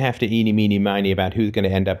 you're going to have to eeny, meeny, miny about who's going to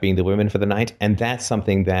end up being the women for the night, and that's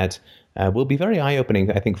something that will be very eye-opening,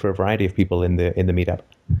 I think, for a variety of people in the meetup.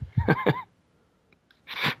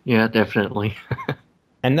 Yeah, definitely.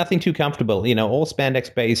 And nothing too comfortable, all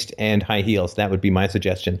spandex-based and high heels. That would be my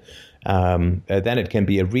suggestion. Then it can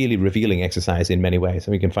be a really revealing exercise in many ways,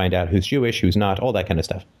 and we can find out who's Jewish, who's not, all that kind of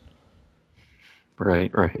stuff.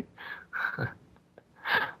 Right.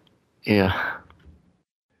 Yeah.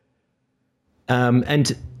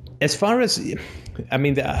 And as far as, I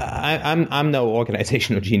mean, I'm no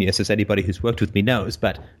organizational genius, as anybody who's worked with me knows,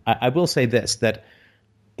 but I will say this, that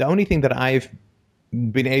the only thing that I've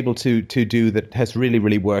been able to do that has really,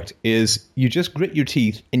 really worked is you just grit your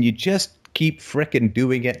teeth and you just keep frickin'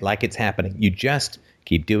 doing it like it's happening. You just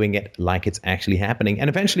keep doing it like it's actually happening. And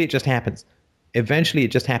eventually it just happens.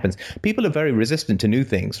 People are very resistant to new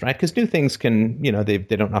things, right? Because new things can, they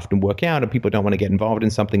don't often work out, and people don't want to get involved in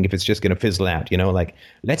something if it's just going to fizzle out, like,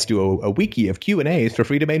 let's do a wiki of Q&As for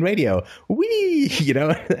Free Domain Radio.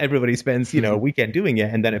 Everybody spends, a weekend doing it,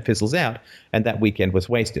 and then it fizzles out, and that weekend was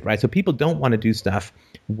wasted, right? So people don't want to do stuff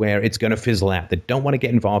where it's going to fizzle out. They don't want to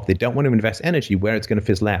get involved. They don't want to invest energy where it's going to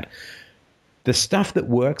fizzle out. The stuff that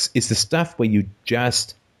works is the stuff where you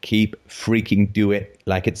just keep freaking do it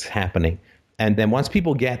like it's happening. And then once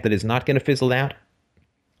people get that it's not going to fizzle out,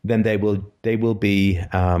 then they will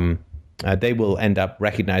end up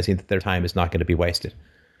recognizing that their time is not going to be wasted.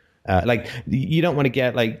 Like, you don't want to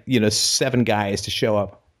get 7 guys to show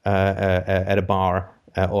up at a bar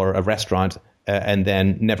or a restaurant and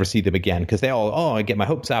then never see them again, because they all, I get my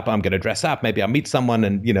hopes up, I'm going to dress up, maybe I'll meet someone,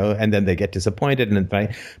 and and then they get disappointed,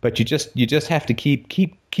 but you just have to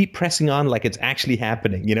keep pressing on like it's actually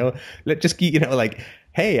happening. Just keep,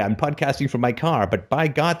 hey, I'm podcasting from my car, but by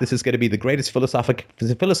God, this is going to be the greatest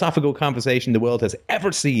philosophical conversation the world has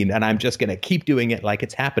ever seen, and I'm just going to keep doing it like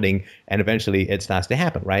it's happening, and eventually it starts to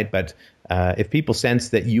happen, right? But if people sense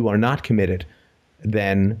that you are not committed,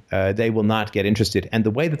 then they will not get interested. And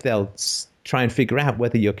the way that they'll try and figure out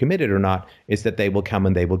whether you're committed or not is that they will come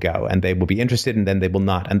and they will go, and they will be interested and then they will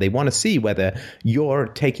not. And they want to see whether you're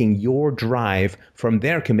taking your drive from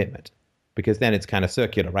their commitment, because then it's kind of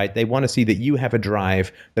circular, right? They want to see that you have a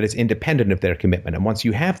drive that is independent of their commitment. And once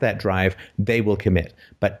you have that drive, they will commit.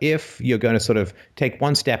 But if you're going to sort of take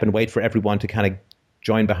one step and wait for everyone to kind of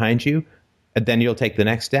join behind you, then you'll take the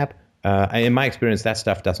next step. In my experience, that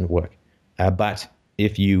stuff doesn't work. But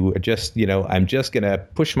if you just, I'm just going to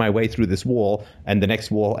push my way through this wall and the next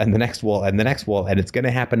wall and the next wall and the next wall, and it's going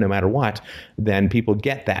to happen no matter what, then people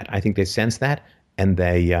get that. I think they sense that, and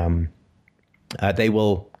they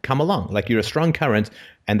will come along. Like, you're a strong current,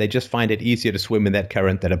 and they just find it easier to swim in that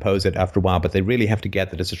current than oppose it after a while, but they really have to get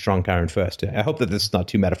that it's a strong current first. I hope that this is not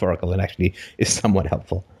too metaphorical and actually is somewhat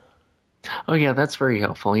helpful. Oh, yeah, that's very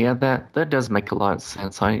helpful. Yeah, that does make a lot of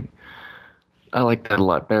sense. I like that a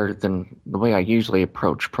lot better than the way I usually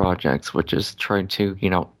approach projects, which is trying to,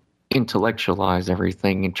 intellectualize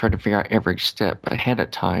everything and try to figure out every step ahead of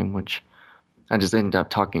time, which I just end up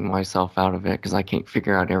talking myself out of it because I can't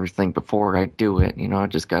figure out everything before I do it. I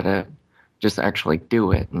just got to just actually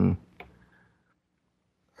do it. And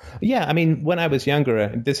yeah, I mean, when I was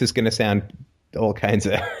younger, this is going to sound all kinds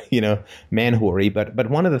of, man-whory, but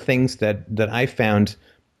one of the things that I found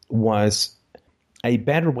was a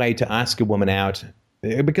better way to ask a woman out,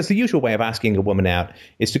 because the usual way of asking a woman out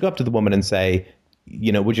is to go up to the woman and say,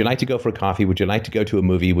 would you like to go for a coffee? Would you like to go to a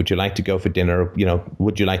movie? Would you like to go for dinner?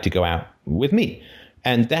 Would you like to go out with me?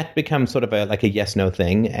 And that becomes sort of like a yes-no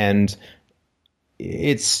thing. And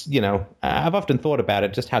it's, I've often thought about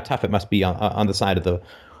it, just how tough it must be on the side of the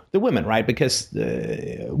women, right? Because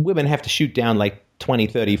women have to shoot down like 20,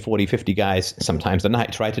 30, 40, 50 guys sometimes a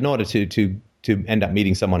night, right? In order to end up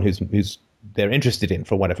meeting someone who's they're interested in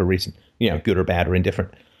for whatever reason, good or bad or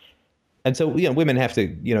indifferent. And so, women have to,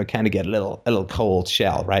 kind of get a little cold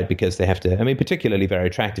shell, right? Because they have to, particularly very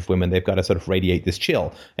attractive women, they've got to sort of radiate this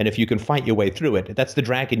chill. And if you can fight your way through it, that's the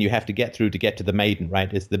dragon you have to get through to get to the maiden,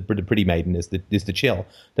 right? It's the pretty maiden is the chill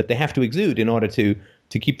that they have to exude in order to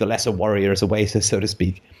keep the lesser warriors away, so to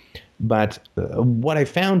speak. But what I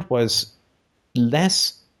found was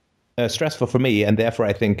less stressful for me, and therefore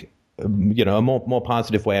I think, a more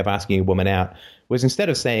positive way of asking a woman out was, instead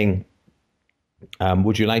of saying,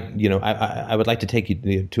 would you like, I would like to take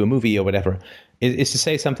you to a movie or whatever, is to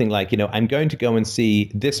say something like, I'm going to go and see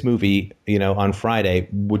this movie, on Friday.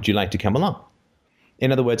 Would you like to come along?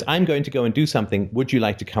 In other words, I'm going to go and do something. Would you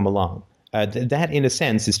like to come along? That, in a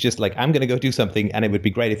sense, is just like, I'm going to go do something, and it would be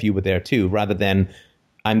great if you were there too, rather than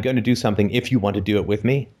I'm going to do something if you want to do it with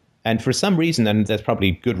me. And for some reason, and there's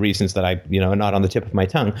probably good reasons that I, are not on the tip of my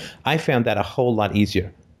tongue, I found that a whole lot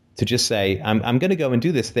easier. To just say, I'm going to go and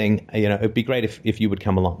do this thing. It'd be great if you would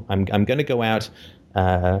come along. I'm going to go out.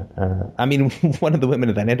 One of the women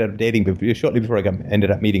that I ended up dating shortly before I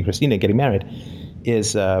ended up meeting Christina and getting married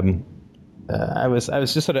is I was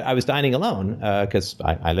dining alone because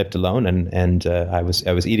I lived alone and I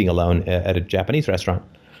was eating alone at a Japanese restaurant.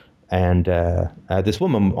 And this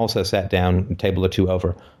woman also sat down a table or two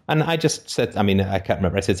over. And I just said, I can't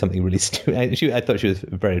remember. I said something really stupid. I thought she was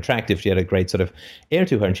very attractive. She had a great sort of air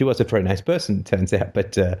to her. And she was a very nice person, it turns out.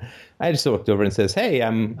 But I just walked over and says, hey,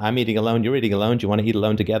 I'm eating alone. You're eating alone. Do you want to eat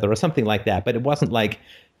alone together? Or something like that. But it wasn't like,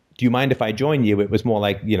 do you mind if I join you? It was more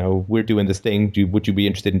like, we're doing this thing. Would you be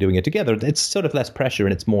interested in doing it together? It's sort of less pressure,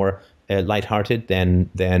 and it's more lighthearted than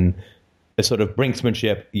a sort of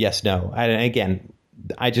brinksmanship, yes, no. And again,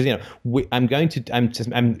 I just, I'm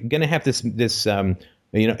going to have this,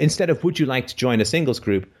 instead of would you like to join a singles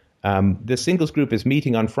group, the singles group is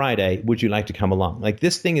meeting on Friday. Would you like to come along? Like,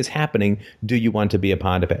 this thing is happening. Do you want to be a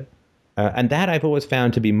part of it? And that I've always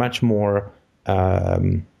found to be much more,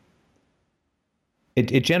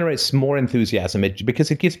 it generates more enthusiasm because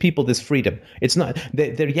it gives people this freedom. It's not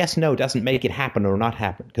their yes, no doesn't make it happen or not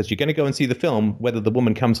happen, because you're going to go and see the film whether the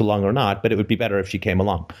woman comes along or not, but it would be better if she came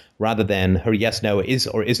along, rather than her yes, no is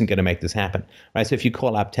or isn't going to make this happen, right? So if you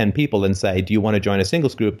call up 10 people and say, do you want to join a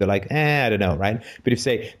singles group? They're like, I don't know, right? But if you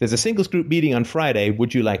say, there's a singles group meeting on Friday,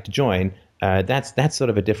 would you like to join? That's sort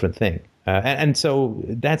of a different thing. And so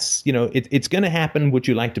that's, it's going to happen. Would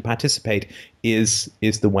you like to participate is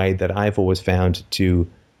the way that I've always found to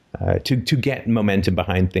get momentum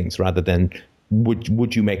behind things, rather than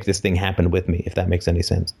would you make this thing happen with me, if that makes any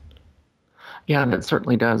sense. Yeah, that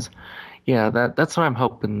certainly does. Yeah, that's what I'm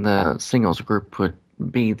hoping the singles group would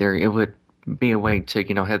be there. It would be a way to,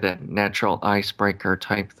 have that natural icebreaker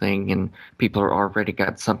type thing, and people are already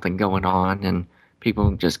got something going on, and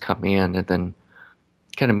people just come in and then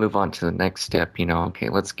kind of move on to the next step. Okay,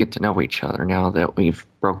 let's get to know each other now that we've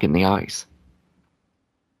broken the ice.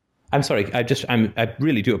 I'm sorry. I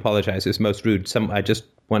really do apologize. It's most rude. I just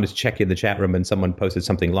wanted to check in the chat room and someone posted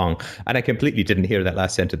something long, and I completely didn't hear that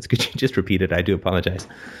last sentence. Could you just repeat it? I do apologize.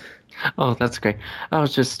 Oh, that's great. I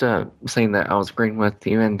was just saying that I was agreeing with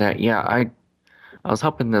you, and that, yeah, I was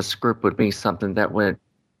hoping this group would be something that would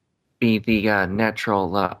be the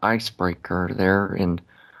natural icebreaker there and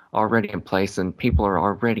already in place, and people are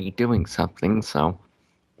already doing something. So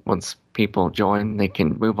once people join, they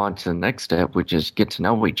can move on to the next step, which is get to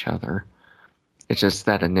know each other. It's just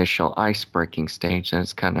that initial ice-breaking stage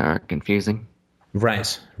that's kind of confusing.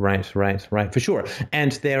 Right, for sure.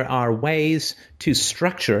 And there are ways to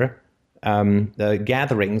structure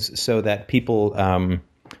gatherings so that people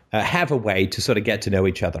have a way to sort of get to know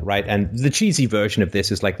each other, right? And the cheesy version of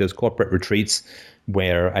this is like those corporate retreats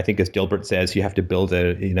where, I think, as Dilbert says, you have to build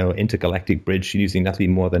a intergalactic bridge using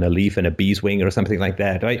nothing more than a leaf and a bee's wing or something like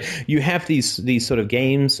that, right? You have these sort of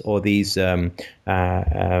games or these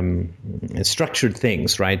structured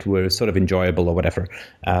things, right, were sort of enjoyable or whatever,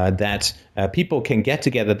 that people can get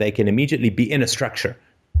together. They can immediately be in a structure.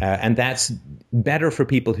 And that's better for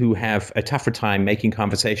people who have a tougher time making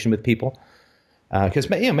conversation with people. Because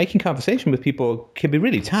making conversation with people can be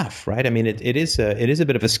really tough, right? I mean, it is a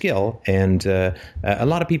bit of a skill, and a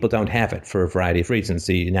lot of people don't have it for a variety of reasons,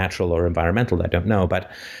 the natural or environmental, I don't know.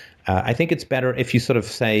 But I think it's better if you sort of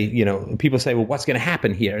say, people say, well, what's going to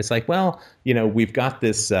happen here? It's like, well, we've got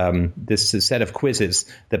this set of quizzes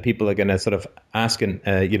that people are going to sort of ask, and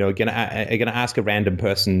going to ask a random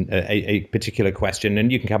person a particular question,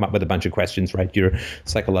 and you can come up with a bunch of questions, right? You're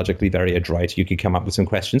psychologically very adroit. You could come up with some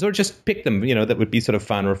questions, or just pick them, that would be sort of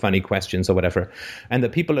fun or funny questions or whatever, and the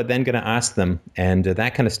people are then going to ask them, and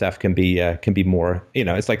that kind of stuff can be more,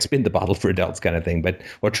 it's like spin the bottle for adults kind of thing,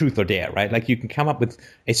 or truth or dare, right? Like you can come up with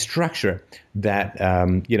a structure that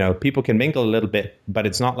people can mingle a little bit, but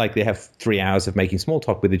it's not like they have 3 hours of making small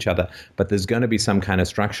talk with each other. But there's going to be some kind of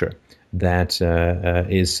structure that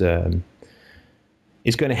is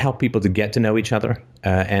going to help people to get to know each other.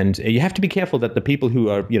 And you have to be careful that the people who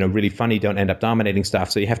are really funny don't end up dominating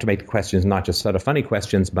stuff. So you have to make the questions not just sort of funny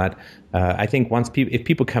questions, but I think if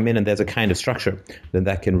people come in and there's a kind of structure, then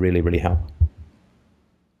that can really, really help.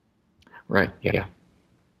 Right. Yeah.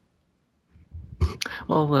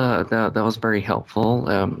 Well, that was very helpful.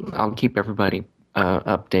 I'll keep everybody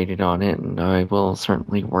updated on it, and I will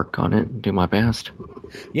certainly work on it and do my best.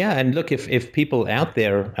 Yeah, and look, if people out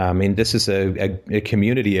there, I mean, this is a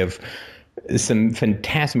community of some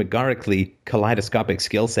phantasmagorically kaleidoscopic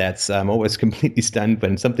skill sets. I'm always completely stunned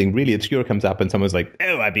when something really obscure comes up and someone's like,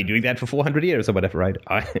 "Oh, I've been doing that for 400 years or whatever." Right?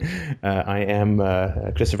 I am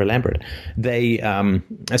Christopher Lambert. They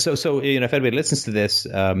so if anybody listens to this,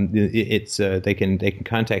 they can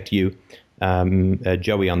contact you.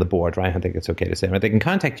 Joey on the board, right? I think it's okay to say, right? They can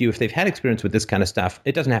contact you if they've had experience with this kind of stuff.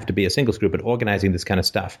 It doesn't have to be a singles group, but organizing this kind of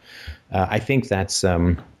stuff. I think that's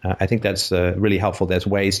really helpful. There's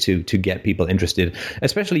ways to get people interested,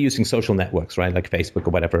 especially using social networks, right? Like Facebook or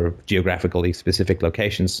whatever, geographically specific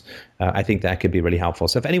locations. I think that could be really helpful.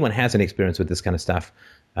 So if anyone has any experience with this kind of stuff,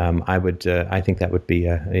 I think that would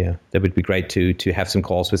be great to have some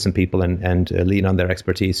calls with some people and lean on their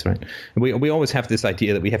expertise, right? We always have this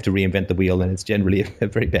idea that we have to reinvent the wheel, and it's generally a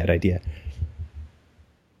very bad idea.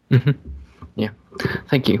 Mm-hmm. Yeah.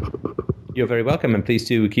 Thank you. You're very welcome, and please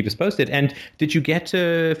do keep us posted. And did you get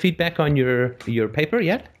feedback on your paper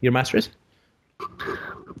yet? Your master's?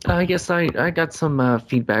 Yes, I got some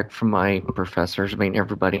feedback from my professors. I mean,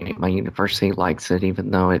 everybody at my university likes it,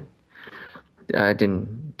 even though it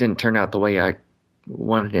didn't turn out the way I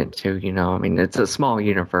wanted it to. I mean, it's a small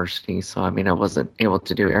university, so I mean, I wasn't able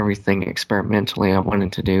to do everything experimentally I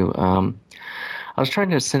wanted to do. I was trying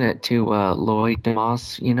to send it to Lloyd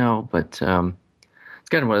DeMoss, but it's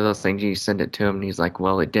kind of one of those things. You send it to him, and he's like,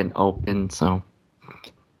 "Well, it didn't open," so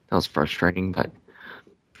that was frustrating. But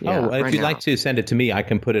yeah, if you'd like to send it to me, I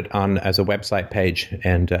can put it on as a website page,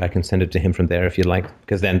 and I can send it to him from there if you'd like,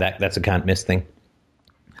 because then that's a can't miss thing.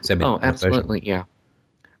 Absolutely, yeah.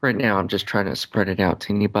 Right now, I'm just trying to spread it out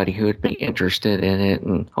to anybody who would be interested in it,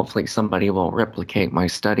 and hopefully somebody will replicate my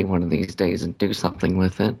study one of these days and do something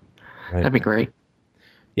with it. Right. That'd be great.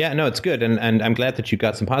 Yeah, no, it's good, and I'm glad that you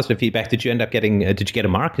got some positive feedback. Did you end up getting? Did you get a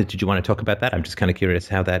mark? Did you want to talk about that? I'm just kind of curious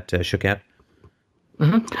how that shook out.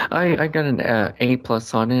 Mm-hmm. I got an A+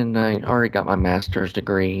 on it, and I already got my master's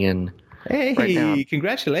degree. And hey, right now,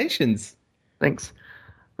 congratulations! Thanks.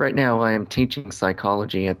 Right now, I am teaching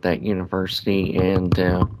psychology at that university, and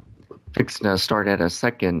fixing to start at a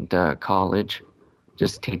second college,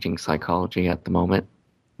 just teaching psychology at the moment.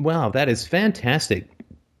 Wow, that is fantastic.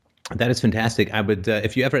 That is fantastic. I would,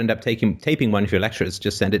 if you ever end up taping one of your lectures,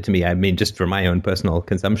 just send it to me. I mean, just for my own personal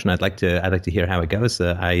consumption, I'd like to hear how it goes.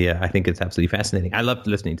 I think it's absolutely fascinating. I love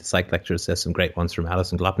listening to psych lectures. There's some great ones from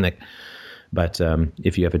Alison Glopnik. But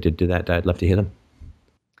if you ever did do that, I'd love to hear them.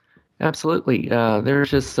 Absolutely. There's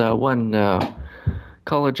just one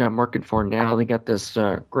college I'm working for now. They got this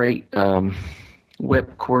great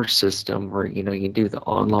web course system where, you do the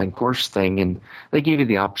online course thing, and they give you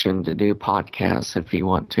the option to do podcasts if you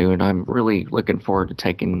want to. And I'm really looking forward to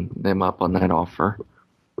taking them up on that offer.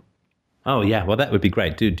 Oh, yeah. Well, that would be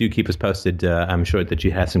great. Do keep us posted. I'm sure that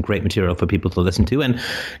you have some great material for people to listen to. And,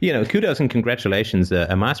 kudos and congratulations.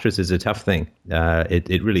 A master's is a tough thing.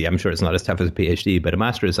 It really, I'm sure it's not as tough as a PhD, but a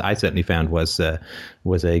master's I certainly found was a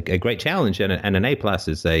great challenge. And an A+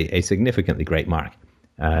 is a significantly great mark.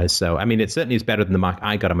 So, I mean, it certainly is better than the mark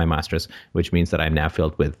I got on my master's, which means that I'm now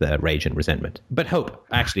filled with rage and resentment. But hope.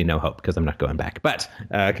 Actually, no hope, because I'm not going back. But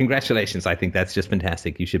congratulations. I think that's just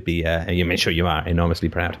fantastic. You should be, I'm sure you are, enormously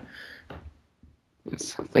proud.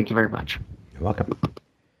 Yes, thank you very much. You're welcome.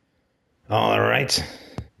 All right.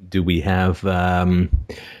 Do you have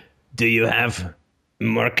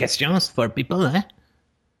More questions for people, eh?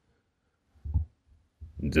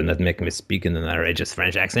 Do not make me speak in an outrageous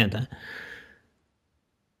French accent, eh?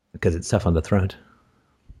 Because it's tough on the throat.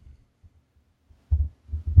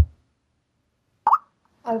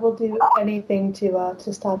 I will do anything to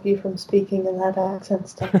stop you from speaking in that accent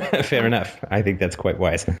stuff. Fair enough. I think that's quite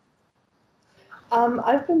wise.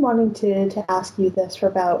 I've been wanting to ask you this for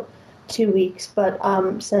about 2 weeks, but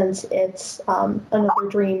since it's another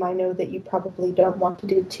dream, I know that you probably don't want to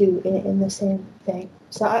do two in the same thing.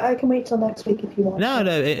 So I can wait till next week if you want.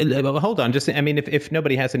 No, hold on. Just, I mean, if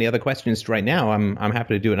nobody has any other questions right now, I'm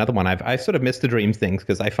happy to do another one. I sort of miss the dream things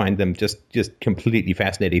because I find them just completely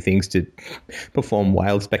fascinating things to perform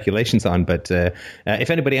wild speculations on. But if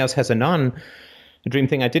anybody else has a non-dream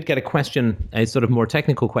thing, I did get a question, a sort of more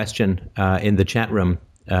technical question in the chat room.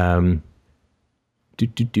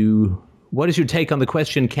 What is your take on the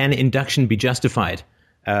question, can induction be justified?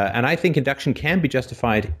 And I think induction can be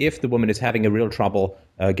justified if the woman is having a real trouble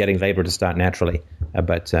getting labor to start naturally.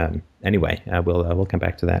 But anyway, we'll come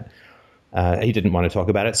back to that. He didn't want to talk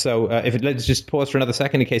about it. So let's just pause for another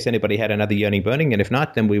second in case anybody had another yearning burning. And if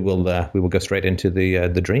not, then we will go straight into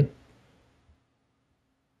the dream.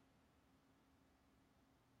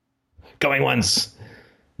 Going once.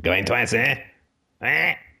 Going twice, eh?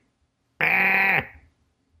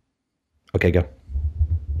 Okay, go.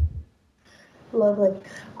 Lovely.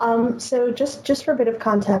 So just for a bit of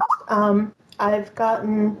context, I've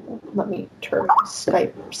gotten, let me turn my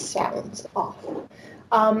Skype sounds off.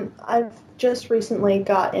 I've just recently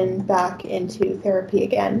gotten back into therapy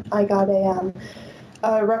again. I got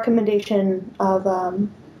a recommendation of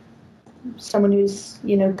someone who's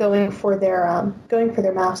going for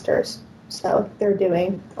their master's. So they're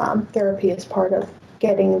doing therapy as part of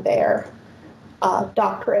getting their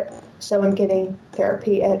doctorate. So I'm getting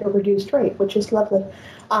therapy at a reduced rate, which is lovely.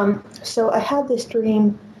 So I had this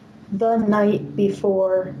dream the night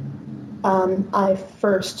before I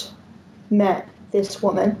first met this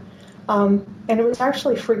woman. And it was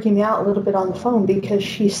actually freaking me out a little bit on the phone because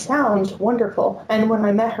she sounds wonderful. And when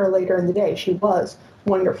I met her later in the day, she was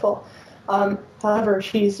wonderful. However,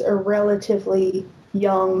 she's a relatively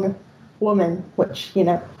young woman, which,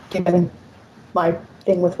 given my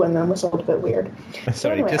thing with women was a little bit weird.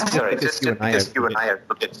 Sorry, anyway, just you and I are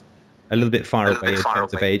a little bit far away in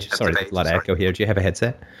terms of age. Sorry, there's a lot of echo here. Do you have a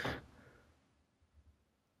headset?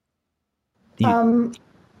 I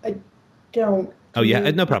don't. Oh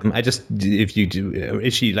yeah, no problem. I just, if you do,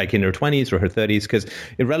 is she like in her 20s or her 30s? Because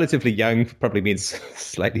relatively young probably means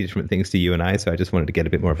slightly different things to you and I. So I just wanted to get a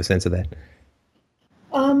bit more of a sense of that.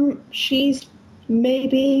 She's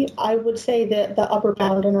maybe, I would say that the upper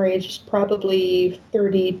bound in her age is probably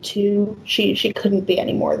 32. She couldn't be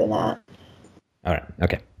any more than that. All right.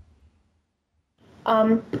 Okay.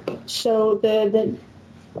 So the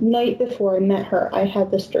night before I met her, I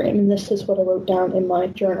had this dream, and this is what I wrote down in my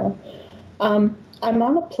journal. I'm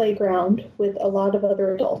on a playground with a lot of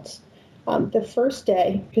other adults. The first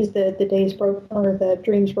day, because the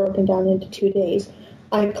dream's broken down into 2 days,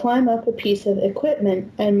 I climb up a piece of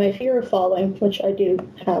equipment, and my fear of falling, which I do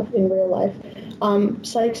have in real life,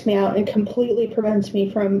 psychs me out and completely prevents me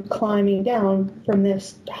from climbing down from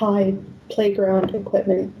this high playground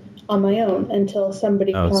equipment on my own until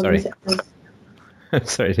somebody comes. Sorry. I'm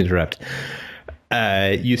sorry to interrupt.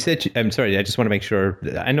 You said, I'm sorry, I just want to make sure,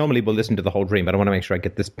 I normally will listen to the whole dream, but I want to make sure I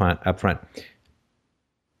get this part up front.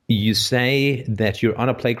 You say that you're on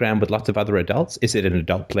a playground with lots of other adults. Is it an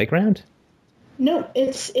adult playground? No,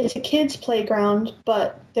 it's a kid's playground,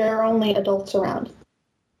 but there are only adults around.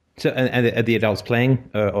 So, and are the adults playing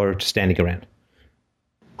or just standing around?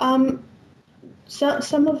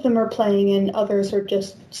 Some of them are playing, and others are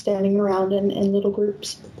just standing around in little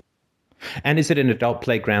groups. And is it an adult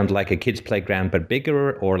playground like a kid's playground but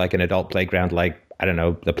bigger, or like an adult playground like, I don't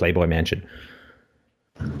know, the Playboy Mansion?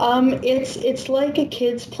 It's like a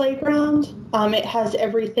kid's playground. It has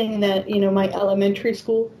everything that, my elementary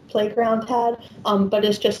school playground had, but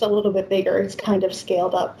it's just a little bit bigger. It's kind of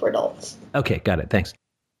scaled up for adults. Okay, got it. Thanks.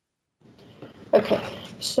 Okay,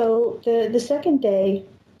 so the second day,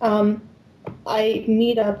 I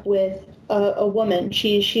meet up with a woman.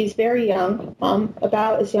 She's very young,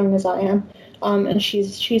 about as young as I am, and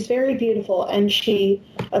she's very beautiful, and she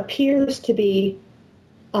appears to be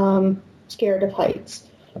scared of heights.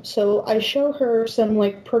 So I show her some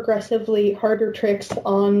progressively harder tricks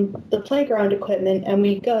on the playground equipment, and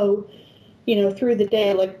we go, through the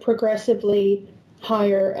day progressively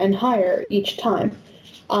higher and higher each time.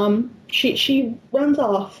 She runs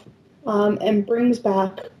off and brings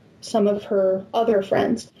back some of her other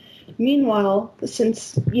friends. Meanwhile,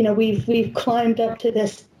 since, we've climbed up to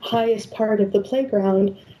this highest part of the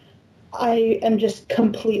playground, I am just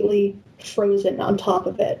completely frozen on top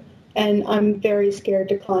of it, and I'm very scared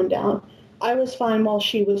to climb down. I was fine while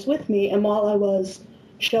she was with me, and while I was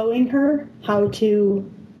showing her how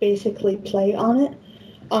to basically play on it,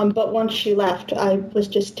 but once she left, I was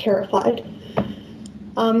just terrified.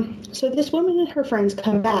 So this woman and her friends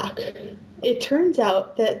come back. It turns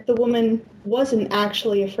out that the woman wasn't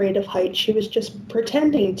actually afraid of heights. She was just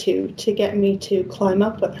pretending to get me to climb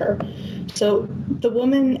up with her. So the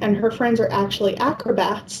woman and her friends are actually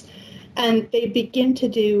acrobats, and they begin to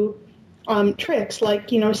do tricks like,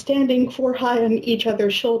 standing 4 high on each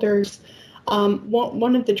other's shoulders.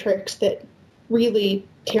 One of the tricks that really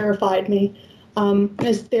terrified me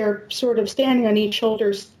is they're sort of standing on each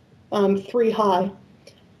shoulder's 3 high.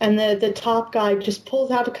 And the top guy just pulls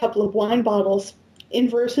out a couple of wine bottles,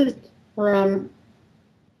 reverses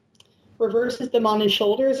them on his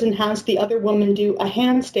shoulders, and has the other woman do a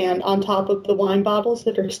handstand on top of the wine bottles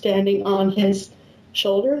that are standing on his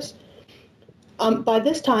shoulders. By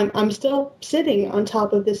this time, I'm still sitting on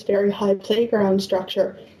top of this very high playground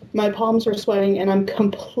structure. My palms are sweating, and I'm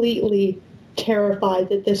completely terrified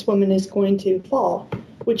that this woman is going to fall,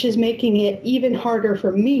 which is making it even harder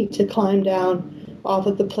for me to climb down off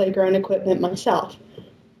of the playground equipment myself.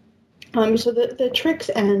 So the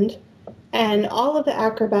tricks end, and all of the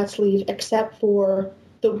acrobats leave except for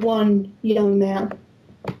the one young man.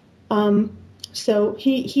 So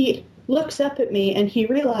he looks up at me, and he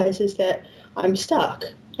realizes that I'm stuck.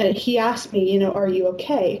 And he asks me, are you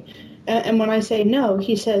okay? And when I say no,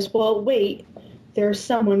 he says, well, wait, there's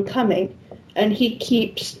someone coming. And he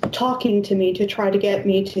keeps talking to me to try to get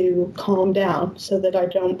me to calm down so that I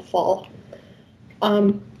don't fall.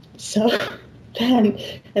 So then,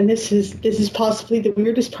 and this is possibly the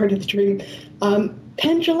weirdest part of the dream,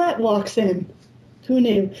 Penn Jillette walks in. Who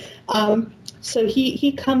knew? So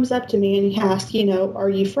he comes up to me and he asks, are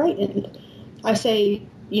you frightened? I say,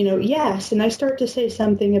 yes. And I start to say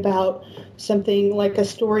something about something like a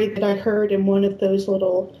story that I heard in one of those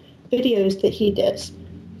little videos that he does.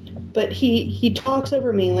 But he talks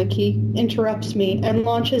over me, like he interrupts me and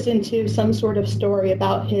launches into some sort of story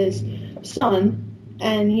about his son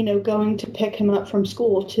and, going to pick him up from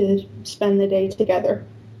school to spend the day together.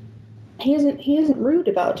 He isn't rude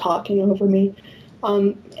about talking over me.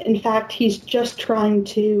 In fact, he's just trying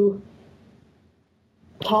to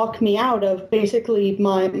talk me out of basically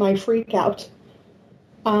my freak out.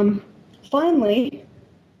 Finally,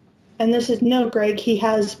 and this is no Greg, he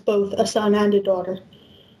has both a son and a daughter.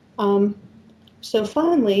 So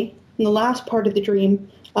finally, in the last part of the dream,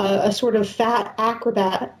 a sort of fat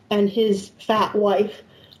acrobat and his fat wife,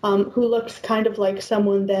 who looks kind of like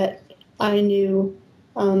someone that I knew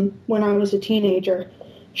when I was a teenager,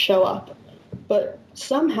 show up. But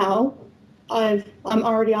somehow I'm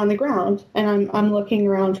already on the ground, and I'm looking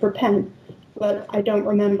around for Penn, but I don't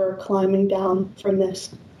remember climbing down from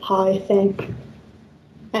this high thing.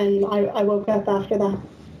 And I woke up after that.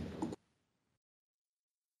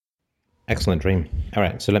 Excellent dream. All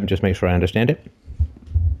right, so let me just make sure I understand it.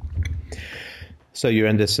 So you're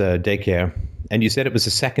in this daycare, and you said it was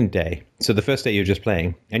the second day. So the first day you're just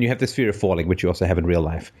playing, and you have this fear of falling, which you also have in real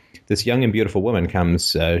life. This young and beautiful woman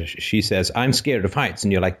comes, she says, I'm scared of heights.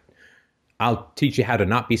 And you're like, I'll teach you how to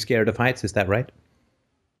not be scared of heights. Is that right?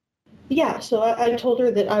 Yeah, so I told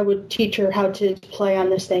her that I would teach her how to play on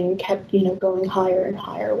this thing and kept, going higher and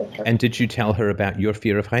higher with her. And did you tell her about your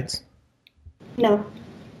fear of heights? No.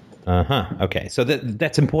 Uh-huh. Okay. So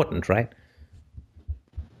that's important, right?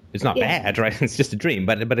 It's not bad, right? It's just a dream,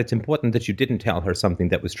 but it's important that you didn't tell her something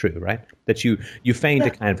that was true, right? That you feigned a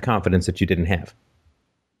kind of confidence that you didn't have.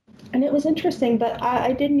 And it was interesting, but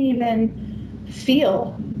I didn't even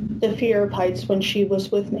feel the fear of heights when she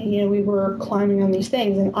was with me. We were climbing on these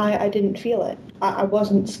things, and I didn't feel it. I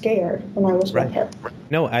wasn't scared when I was with her.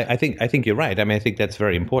 No, I think you're right. I mean, I think that's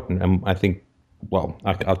very important. I think, well,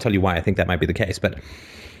 I'll tell you why I think that might be the case. But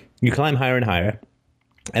you climb higher and higher,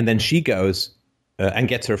 and then she goes and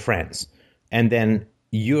gets her friends. And then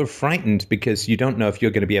you're frightened because you don't know if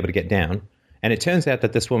you're going to be able to get down. And it turns out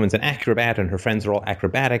that this woman's an acrobat and her friends are all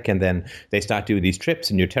acrobatic. And then they start doing these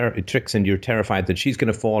tricks and you're terrified that she's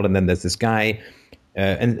going to fall. And then there's this guy.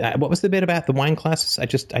 And what was the bit about the wine glasses? I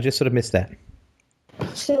just sort of missed that.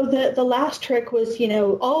 So the last trick was,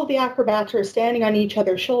 all of the acrobats are standing on each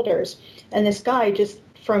other's shoulders. And this guy just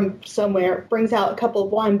from somewhere brings out a couple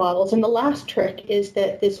of wine bottles. And the last trick is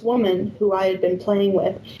that this woman who I had been playing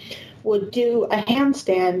with would do a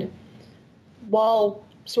handstand while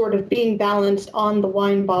sort of being balanced on the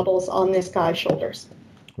wine bottles on this guy's shoulders.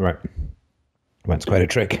 Right. Well, it's quite a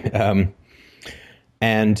trick.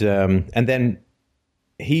 And then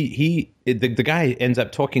the guy ends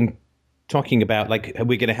up talking about, like,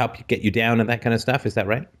 we're going to help you get you down and that kind of stuff. Is that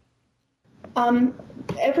right?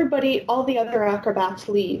 Everybody, all the other acrobats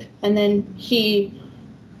leave, and then he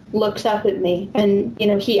looks up at me, and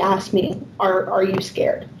he asks me, "Are you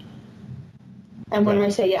scared?" And when I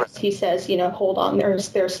say yes, he says, "Hold on,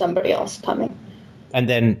 there's somebody else coming." And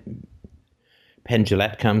then Penn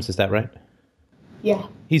Jillette comes. Is that right? Yeah.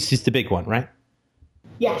 He's just the big one, right?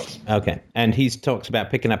 Yes. Okay. And he talks about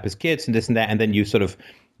picking up his kids and this and that, and then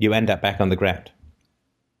you end up back on the ground.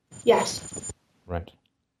 Yes. Right.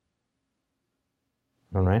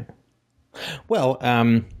 All right. Well,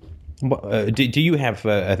 do you have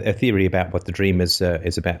a theory about what the dream is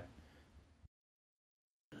about?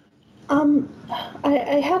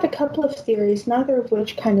 I had a couple of theories, neither of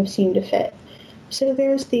which kind of seem to fit. So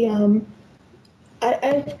there's the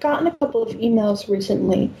I've gotten a couple of emails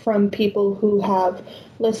recently from people who have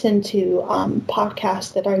listened to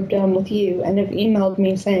podcasts that I've done with you and have emailed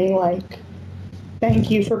me saying, like,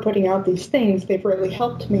 "Thank you for putting out these things. They've really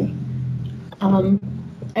helped me."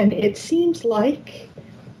 And it seems like,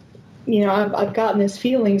 I've gotten this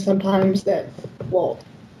feeling sometimes that, well,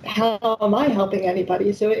 how am I helping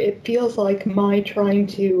anybody? So it feels like my trying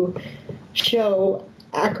to show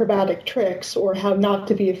acrobatic tricks or how not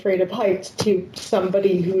to be afraid of heights to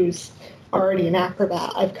somebody who's already an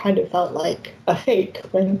acrobat. I've kind of felt like a fake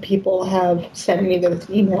when people have sent me those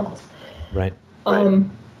emails. Right.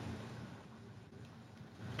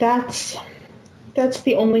 That's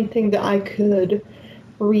the only thing that I could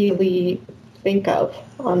really think of,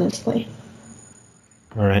 honestly.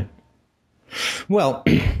 All right. Well,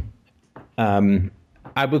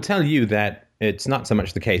 I will tell you that it's not so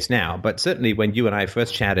much the case now, but certainly when you and I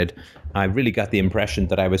first chatted, I really got the impression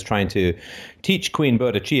that I was trying to teach Queen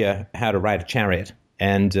Boadicea how to ride a chariot.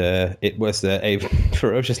 And it was a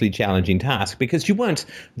ferociously challenging task because you weren't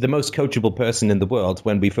the most coachable person in the world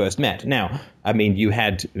when we first met. Now, I mean, you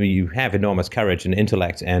have enormous courage and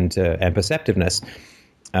intellect and perceptiveness,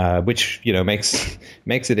 which makes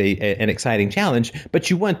it an exciting challenge. But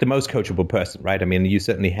you weren't the most coachable person, right? I mean, you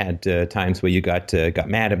certainly had times where you got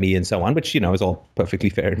mad at me and so on, which is all perfectly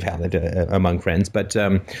fair and valid among friends. But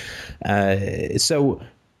so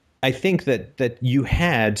I think that you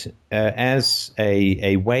had, as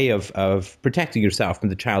a way of protecting yourself from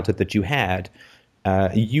the childhood that you had,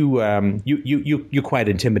 you're quite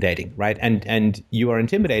intimidating, right? And you are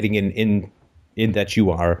intimidating in that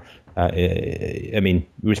you are. I mean,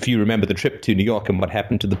 if you remember the trip to New York and what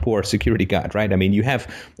happened to the poor security guard, right? I mean, you had,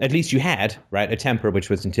 right, a temper which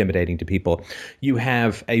was intimidating to people. You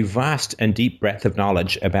have a vast and deep breadth of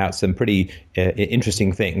knowledge about some pretty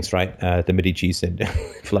interesting things, right? The Medicis and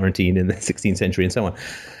Florentine in the 16th century and so on.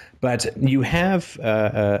 But you have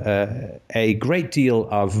a great deal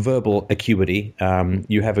of verbal acuity.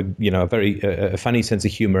 You have a very funny sense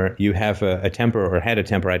of humor. You have a temper, or had a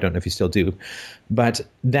temper. I don't know if you still do, but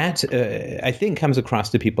that I think comes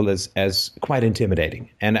across to people as quite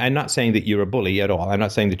intimidating. And I'm not saying that you're a bully at all. I'm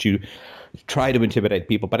not saying that you try to intimidate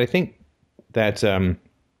people, but I think that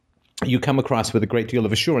you come across with a great deal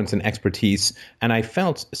of assurance and expertise. And I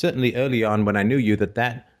felt certainly early on when I knew you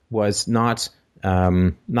that was not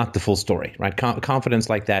the full story, right? Confidence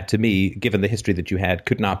like that, to me, given the history that you had,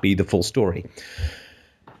 could not be the full story.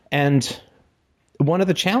 And one of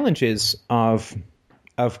the challenges of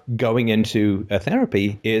going into a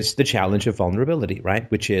therapy is the challenge of vulnerability, right?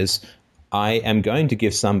 Which is, I am going to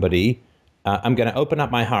give somebody, I'm going to open up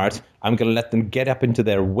my heart. I'm going to let them get up into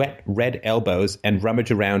their wet red elbows and rummage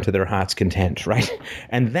around to their heart's content, right?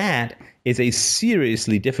 And that is a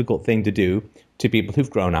seriously difficult thing to do to people who've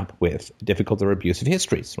grown up with difficult or abusive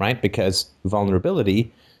histories, right? Because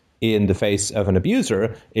vulnerability in the face of an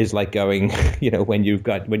abuser is like going, when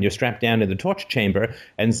you're strapped down in the torture chamber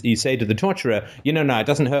and you say to the torturer, no, it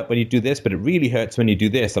doesn't hurt when you do this, but it really hurts when you do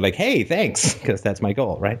this. They're like, hey, thanks, because that's my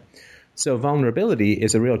goal, right? So vulnerability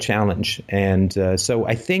is a real challenge. And so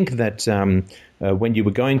I think that when you were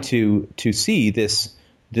going to see this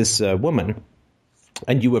woman,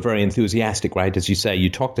 and you were very enthusiastic, right? As you say, you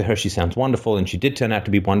talked to her, she sounds wonderful, and she did turn out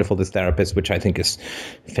to be wonderful, this therapist, which I think is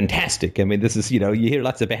fantastic. I mean, this is, you hear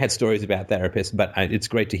lots of bad stories about therapists, but it's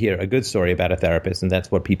great to hear a good story about a therapist, and that's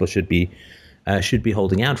what people should be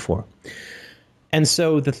holding out for. And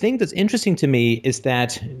so the thing that's interesting to me is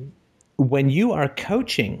that when you are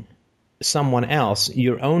coaching someone else,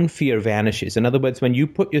 your own fear vanishes. In other words, when you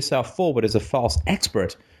put yourself forward as a false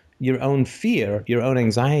expert, your own fear, your own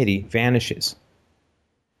anxiety vanishes.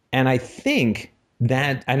 And I think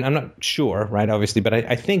that, and I'm not sure, right, obviously, but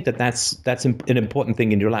I think that's an important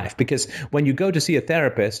thing in your life, because when you go to see a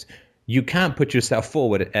therapist, you can't put yourself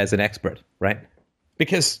forward as an expert, right?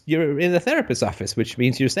 Because you're in the therapist's office, which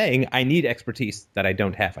means you're saying, I need expertise that I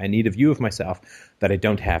don't have. I need a view of myself that I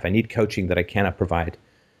don't have. I need coaching that I cannot provide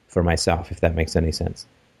for myself, if that makes any sense.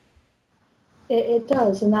 It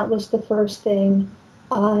does, and that was the first thing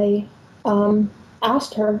I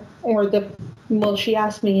asked her, she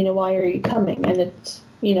asked me, why are you coming? And it's,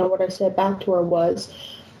 what I said back to her was,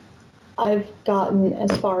 I've gotten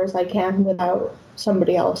as far as I can without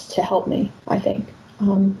somebody else to help me, I think.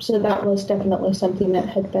 So that was definitely something that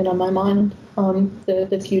had been on my mind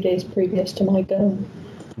the few days previous to my going.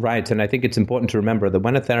 Right, and I think it's important to remember that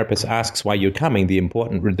when a therapist asks why you're coming,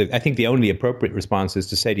 I think the only appropriate response is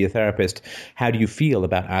to say to your therapist, how do you feel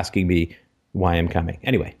about asking me why I'm coming?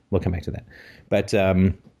 Anyway, we'll come back to that. But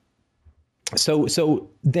so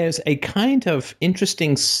there's a kind of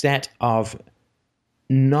interesting set of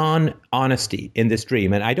non-honesty in this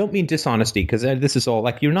dream, and I don't mean dishonesty, because this is all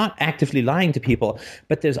like, you're not actively lying to people,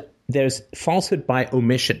 but there's falsehood by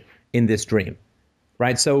omission in this dream,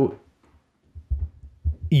 right? So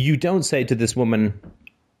you don't say to this woman,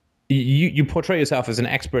 you portray yourself as an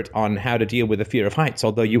expert on how to deal with the fear of heights,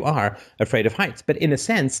 although you are afraid of heights. But in a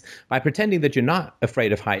sense, by pretending that you're not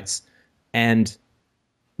afraid of heights, and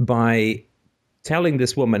by telling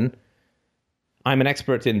this woman, I'm an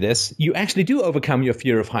expert in this, you actually do overcome your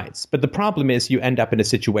fear of heights. But the problem is you end up in a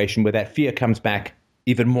situation where that fear comes back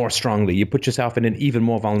even more strongly. You put yourself in an even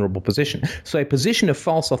more vulnerable position. So a position of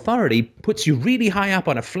false authority puts you really high up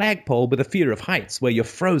on a flagpole with a fear of heights where you're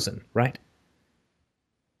frozen, right?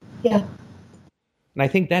 Yeah. And I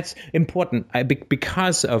think that's important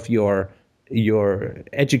because of your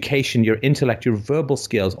education, your intellect, your verbal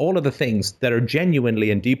skills, all of the things that are genuinely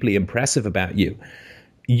and deeply impressive about you.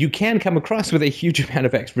 You can come across with a huge amount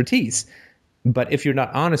of expertise, but if you're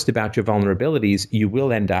not honest about your vulnerabilities, you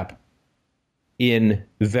will end up in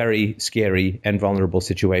very scary and vulnerable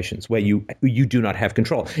situations where you do not have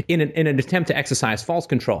control. In an attempt to exercise false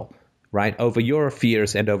control, right, over your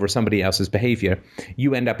fears and over somebody else's behavior,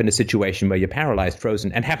 you end up in a situation where you're paralyzed,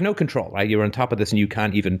 frozen, and have no control, right? You're on top of this and you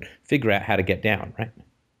can't even figure out how to get down, right?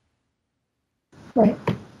 Right.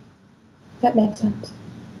 That makes sense.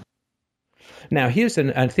 Now,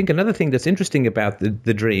 I think another thing that's interesting about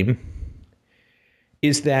the dream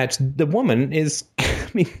is that the woman is,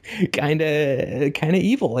 kind of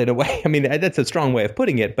evil in a way. I mean, that's a strong way of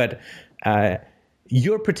putting it, but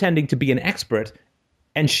you're pretending to be an expert,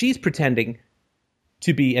 and she's pretending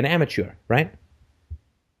to be an amateur, right?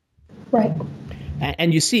 Right.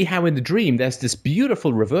 And you see how in the dream there's this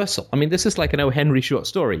beautiful reversal. I mean, this is like an O. Henry short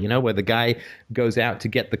story, where the guy goes out to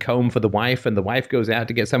get the comb for the wife, and the wife goes out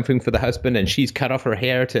to get something for the husband, and she's cut off her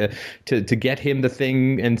hair to get him the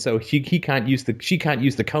thing, and so she can't use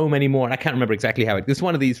the comb anymore. I can't remember exactly how it's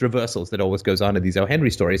one of these reversals that always goes on in these O.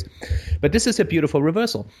 Henry stories. But this is a beautiful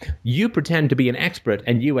reversal. You pretend to be an expert,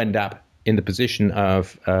 and you end up in the position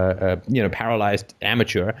of paralyzed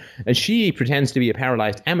amateur, and she pretends to be a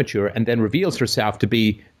paralyzed amateur and then reveals herself to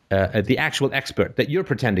be the actual expert that you're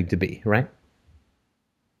pretending to be, right?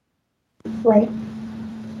 Right.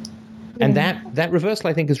 And that reversal,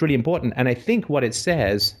 I think, is really important. And I think what it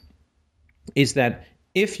says is that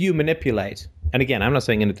if you manipulate, and again, I'm not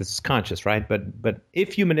saying that this is conscious, right? But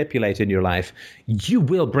if you manipulate in your life, you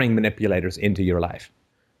will bring manipulators into your life.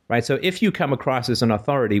 Right, so if you come across as an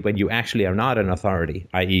authority when you actually are not an authority,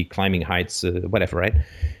 i.e. climbing heights, whatever, right?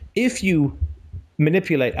 If you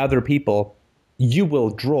manipulate other people, you will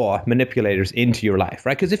draw manipulators into your life,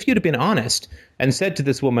 right? Because if you'd have been honest and said to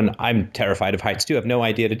this woman, I'm terrified of heights too, I have no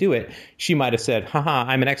idea to do it, she might have said, haha,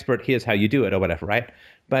 I'm an expert, here's how you do it, or whatever, right?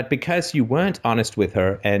 But because you weren't honest with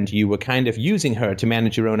her and you were kind of using her to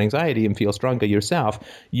manage your own anxiety and feel stronger yourself,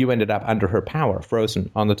 you ended up under her power,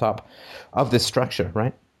 frozen on the top of this structure,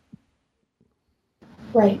 right?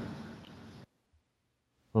 Right.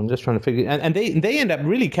 I'm just trying to figure, and they end up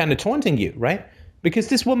really kind of taunting you, right? Because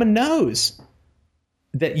this woman knows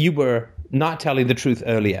that you were not telling the truth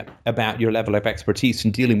earlier about your level of expertise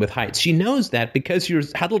in dealing with heights. She knows that because you're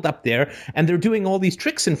huddled up there and they're doing all these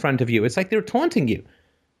tricks in front of you. It's like they're taunting you.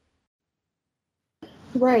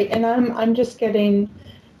 Right, and I'm just getting,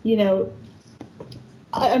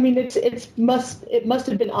 I mean, it must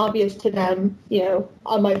have been obvious to them,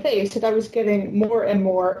 on my face that I was getting more and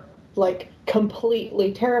more like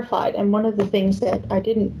completely terrified. And one of the things that I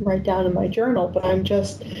didn't write down in my journal, but I'm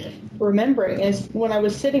just remembering, is when I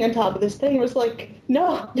was sitting on top of this thing, it was like,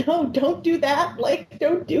 no, don't do that. Like,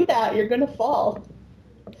 don't do that. You're going to fall.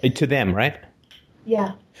 To them, right?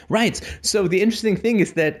 Yeah. Right. So the interesting thing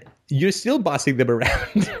is that you're still bossing them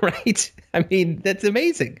around, right? I mean, that's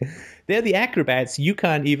amazing. They're the acrobats. You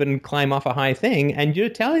can't even climb off a high thing, and you're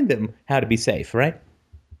telling them how to be safe, right?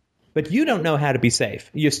 But you don't know how to be safe.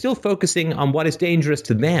 You're still focusing on what is dangerous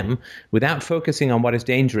to them without focusing on what is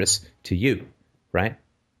dangerous to you, right?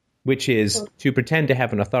 Which is to pretend to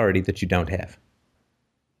have an authority that you don't have.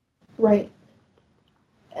 Right.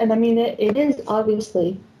 And I mean, it is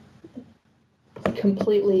obviously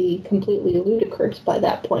completely ludicrous by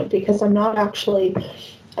that point, because I'm not actually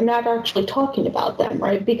talking about them,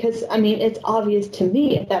 right? Because I mean, it's obvious to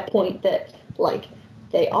me at that point that like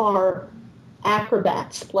they are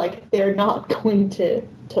acrobats, like they're not going to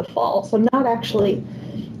fall. So I'm not actually,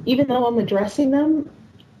 even though I'm addressing them,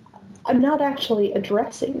 I'm not actually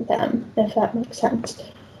addressing them, if that makes sense.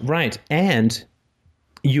 Right. And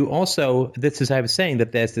you also, this is, I was saying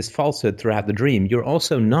that there's this falsehood throughout the dream. You're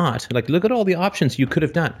also not, like, look at all the options you could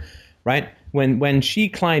have done, right? When she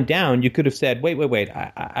climbed down, you could have said, wait,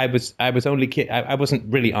 I was only kidding. I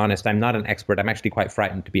wasn't really honest. I'm not an expert. I'm actually quite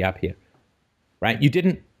frightened to be up here, right? You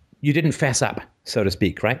didn't fess up, so to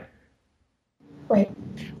speak, right? Right.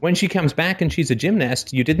 When she comes back and she's a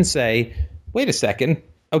gymnast, you didn't say, wait a second,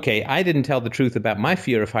 okay, I didn't tell the truth about my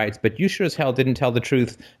fear of heights, but you sure as hell didn't tell the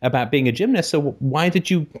truth about being a gymnast, so why did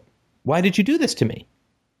you do this to me?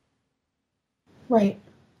 Right.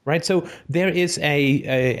 Right, so there is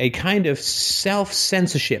a kind of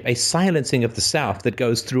self-censorship, a silencing of the self that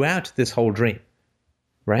goes throughout this whole dream,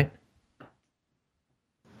 right?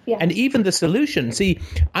 Yeah. And even the solution, see,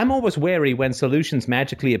 I'm always wary when solutions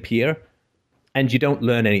magically appear and you don't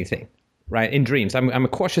learn anything, right? In dreams, I'm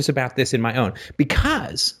cautious about this in my own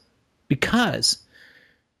because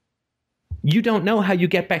you don't know how you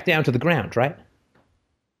get back down to the ground, right?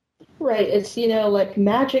 Right. It's, like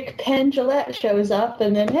magic pen Gillette shows up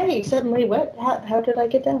and then, hey, suddenly what? How did I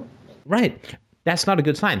get down? Right. That's not a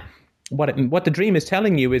good sign. What the dream is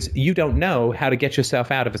telling you is you don't know how to get yourself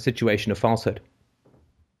out of a situation of falsehood.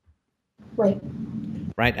 Right.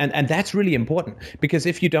 Right. And that's really important, because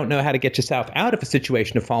if you don't know how to get yourself out of a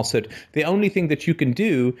situation of falsehood, the only thing that you can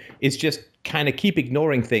do is just kind of keep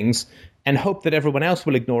ignoring things and hope that everyone else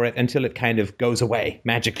will ignore it until it kind of goes away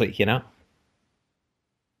magically,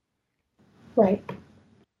 Right.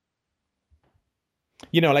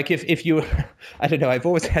 Like if you, I don't know, I've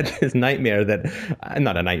always had this nightmare that,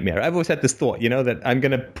 not a nightmare, I've always had this thought, that I'm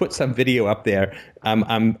going to put some video up there.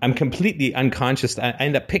 I'm completely unconscious. I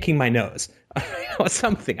end up picking my nose or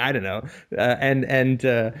something. I don't know.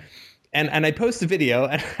 And I post a video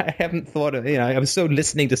and I haven't thought of, I was so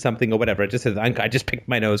listening to something or whatever. It just says, I just picked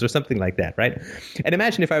my nose or something like that, right? And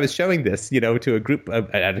imagine if I was showing this, to a group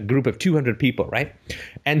of 200 people, right?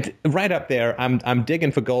 And right up there, I'm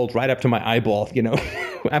digging for gold right up to my eyeball,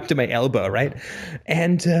 up to my elbow, right?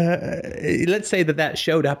 And let's say that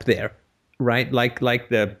showed up there, right? Like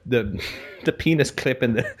the penis clip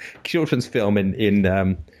in the children's film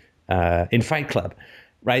in Fight Club,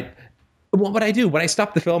 right? What would I do? Would I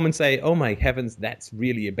stop the film and say, oh my heavens, that's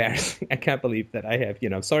really embarrassing. I can't believe that I have,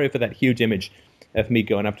 sorry for that huge image of me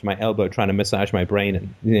going up to my elbow trying to massage my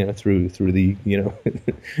brain and, through the,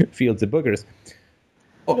 fields of boogers.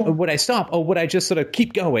 Or would I stop? Or would I just sort of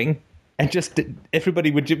keep going and just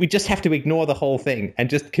we just have to ignore the whole thing and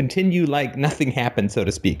just continue like nothing happened, so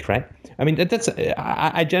to speak, right? I mean,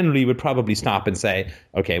 I generally would probably stop and say,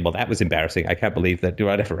 okay, well, that was embarrassing. I can't believe that,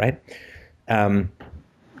 whatever, right?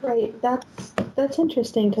 Right. That's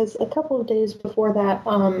interesting, because a couple of days before that,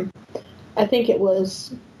 I think it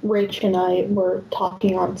was Rich and I were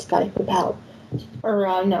talking on Skype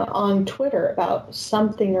on Twitter about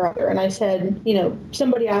something or other. And I said,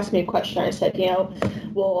 somebody asked me a question. I said,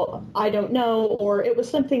 well, I don't know. Or it was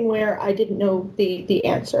something where I didn't know the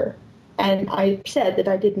answer. And I said that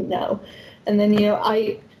I didn't know. And then,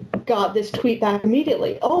 I got this tweet back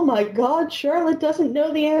immediately. Oh my God, Charlotte doesn't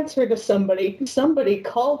know the answer to somebody. Somebody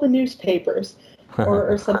call the newspapers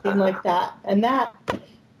or something like that. And that,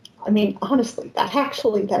 I mean, honestly,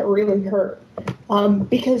 that really hurt.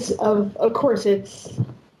 Because of course, it's,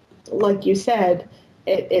 like you said,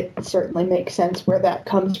 it certainly makes sense where that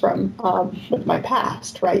comes from with my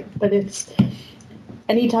past, right? But it's,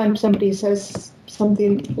 anytime somebody says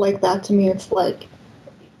something like that to me, it's like,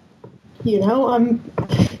 I'm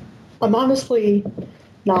honestly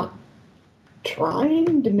not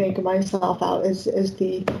trying to make myself out as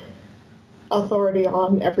the authority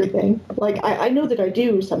on everything. Like, I know that I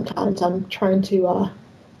do sometimes. I'm trying to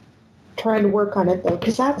work on it, though,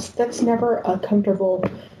 because that's never a comfortable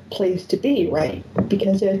place to be, right?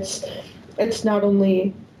 Because it's not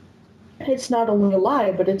only a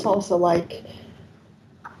lie, but it's also like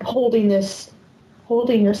holding this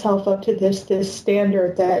holding yourself up to this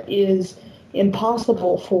standard that is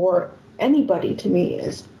impossible for anybody to meet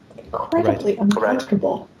is incredibly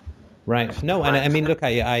uncomfortable. Right. No, and I mean, look,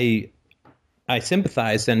 I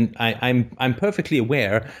sympathize, and I'm perfectly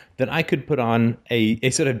aware that I could put on a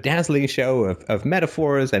sort of dazzling show of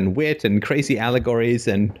metaphors and wit and crazy allegories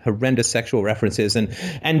and horrendous sexual references,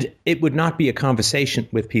 and it would not be a conversation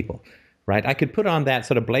with people, right? I could put on that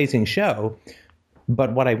sort of blazing show,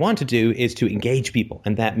 but what I want to do is to engage people,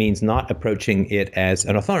 and that means not approaching it as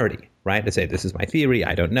an authority, right? To say, this is my theory,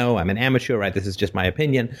 I don't know, I'm an amateur, right? This is just my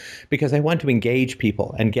opinion, because I want to engage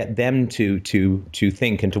people and get them to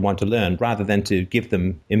think and to want to learn, rather than to give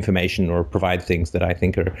them information or provide things that I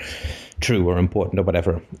think are true or important or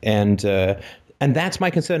whatever. And that's my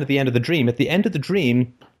concern at the end of the dream. At the end of the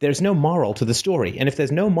dream, there's no moral to the story. And if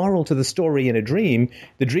there's no moral to the story in a dream,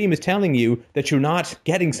 the dream is telling you that you're not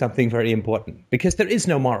getting something very important, because there is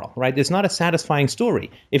no moral, right? There's not a satisfying story.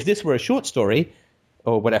 If this were a short story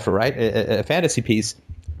or whatever, right, a fantasy piece,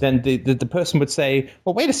 then the person would say,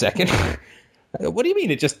 well, wait a second. What do you mean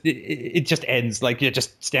it just ends like you're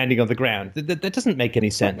just standing on the ground? That doesn't make any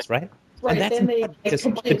sense, right? Right. And that's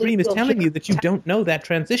because the dream is telling you that you don't know that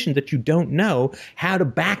transition, that you don't know how to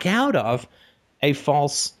back out of a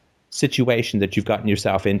false situation that you've gotten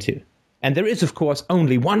yourself into. And there is, of course,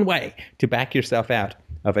 only one way to back yourself out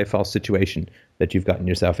of a false situation that you've gotten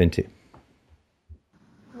yourself into.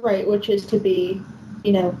 Right, which is to be,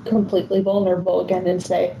 completely vulnerable again and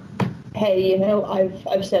say, hey,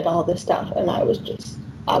 I've said all this stuff and I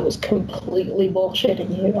was completely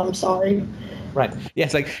bullshitting you. I'm sorry. Right. Yeah,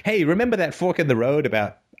 it's like, hey, remember that fork in the road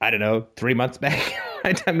about, I don't know, 3 months back?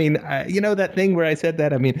 I mean, that thing where I said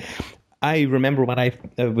that? I mean, I remember when I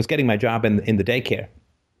was getting my job in the daycare.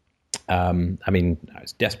 I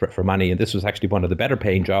was desperate for money, and this was actually one of the better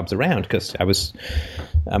paying jobs around, because I was,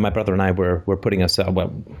 my brother and I were putting us,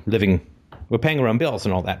 we're paying our own bills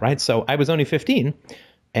and all that, right? So I was only 15.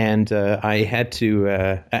 And I had to,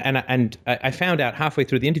 and I found out halfway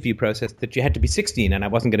through the interview process that you had to be 16, and I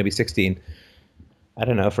wasn't going to be 16, I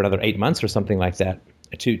don't know, for another 8 months or something like that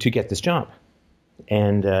to get this job.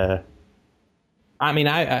 And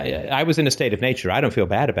I was in a state of nature. I don't feel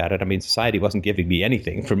bad about it. I mean, society wasn't giving me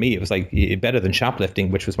anything. For me, it was like better than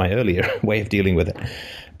shoplifting, which was my earlier way of dealing with it.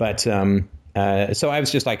 But so I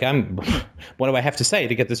was just like, what do I have to say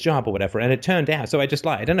to get this job or whatever? And it turned out, so I just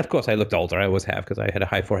lied. And of course I looked older. I always have, because I had a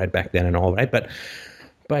high forehead back then and all, right? But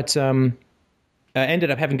I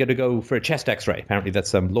ended up having to go for a chest x-ray. Apparently that's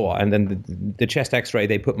some law. And then the chest x-ray,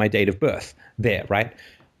 they put my date of birth there, right?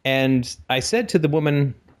 And I said to the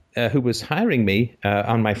woman who was hiring me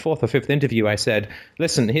on my 4th or 5th interview, I said,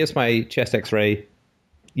 listen, here's my chest x-ray.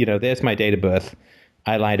 There's my date of birth.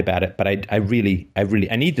 I lied about it, but I really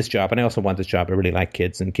need this job, and I also want this job. I really like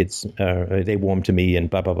kids, and kids, they warm to me, and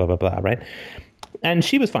blah, blah, blah, blah, blah, right? And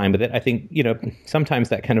she was fine with it. I think, sometimes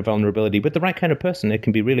that kind of vulnerability with the right kind of person, it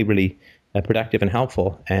can be really, really productive and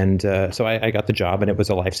helpful. And so I got the job, and it was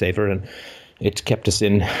a lifesaver, and it kept us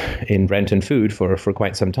in rent and food for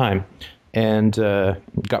quite some time, and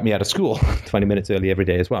got me out of school 20 minutes early every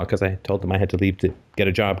day as well, because I told them I had to leave to get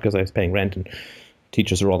a job because I was paying rent, and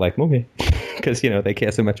teachers are all like, okay, because, they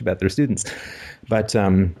care so much about their students. But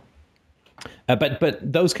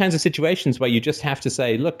those kinds of situations where you just have to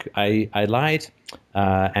say, look, I lied,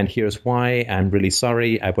 and here's why. I'm really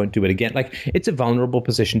sorry. I won't do it again. Like, it's a vulnerable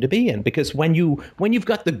position to be in, because when you've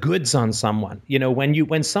got the goods on someone,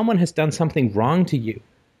 when someone has done something wrong to you,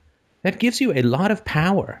 that gives you a lot of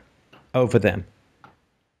power over them,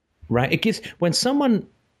 right? When someone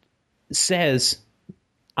says,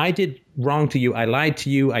 I did wrong to you, I lied to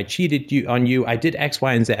you, I cheated on you, I did X,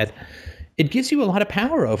 Y, and Z, it gives you a lot of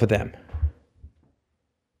power over them.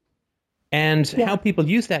 And how people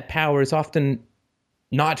use that power is often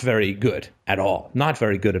not very good at all. Not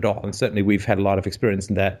very good at all. And certainly we've had a lot of experience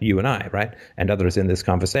in that, you and I, right? And others in this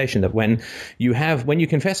conversation, that when you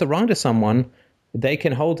confess a wrong to someone, they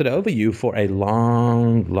can hold it over you for a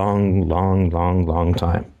long, long, long, long, long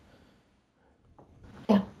time.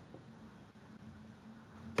 Yeah.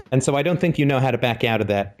 And so I don't think you know how to back out of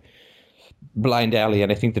that blind alley.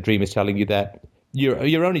 And I think the dream is telling you that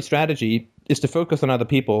your only strategy is to focus on other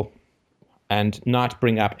people and not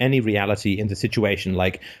bring up any reality in the situation.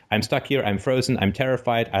 Like, I'm stuck here, I'm frozen, I'm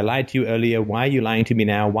terrified, I lied to you earlier, why are you lying to me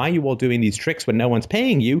now? Why are you all doing these tricks when no one's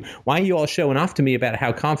paying you? Why are you all showing off to me about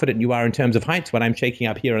how confident you are in terms of heights when I'm shaking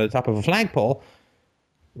up here on the top of a flagpole?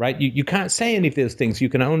 Right? You can't say any of those things. You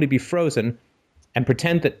can only be frozen and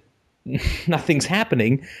pretend that nothing's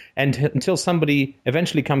happening until somebody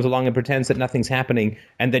eventually comes along and pretends that nothing's happening,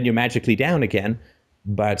 and then you're magically down again.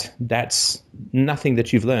 but that's nothing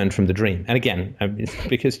that you've learned from the dream. And again, I mean,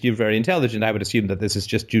 because you're very intelligent, I would assume that this is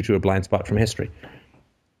just due to a blind spot from history.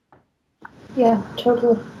 Yeah,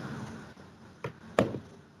 totally.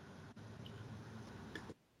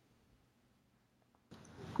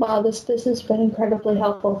 Wow, this has been incredibly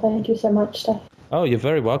helpful. Thank you so much, Steph. Oh, you're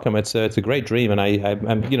very welcome. It's a great dream, and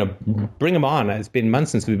I'm bring them on. It's been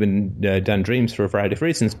months since we've been done dreams for a variety of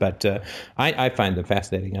reasons, but I find them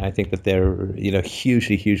fascinating, and I think that they're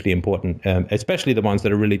hugely important, especially the ones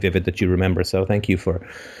that are really vivid that you remember. So thank you for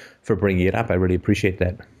bringing it up. I really appreciate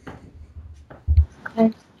that.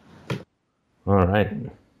 Thanks. All right,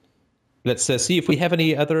 let's see if we have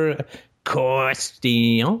any other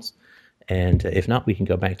questions, and if not, we can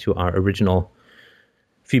go back to our original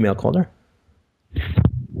female caller.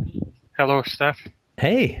 Hello, Steph.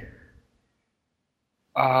 Hey.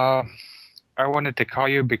 I wanted to call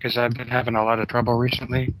you because I've been having a lot of trouble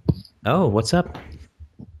recently. Oh, what's up?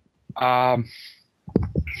 I've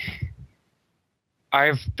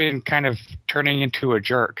been kind of turning into a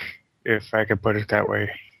jerk, if I could put it that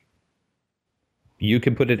way. You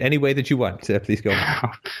can put it any way that you want. So please go.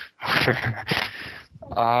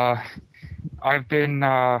 I've been,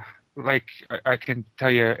 I can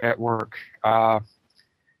tell you at work,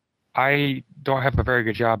 I don't have a very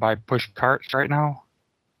good job. I push carts right now,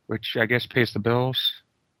 which I guess pays the bills.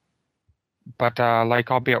 But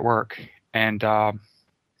I'll be at work, and the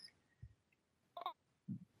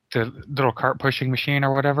little cart pushing machine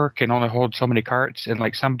or whatever can only hold so many carts, and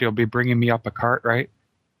somebody will be bringing me up a cart, right?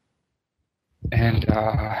 And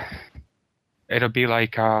it'll be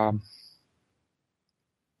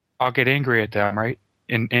I'll get angry at them, right?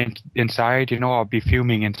 Inside, I'll be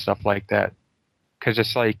fuming and stuff like that. Because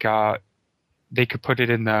it's they could put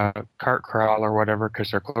it in the cart corral or whatever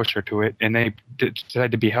because they're closer to it, and they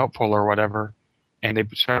decide to be helpful or whatever, and they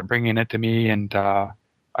start bringing it to me, and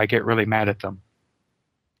I get really mad at them.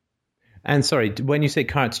 And sorry, when you say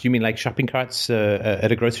carts, do you mean like shopping carts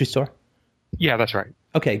at a grocery store? Yeah, that's right.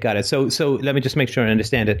 Okay, got it. So let me just make sure I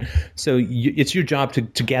understand it. So it's your job to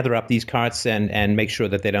gather up these carts and make sure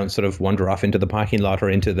that they don't sort of wander off into the parking lot or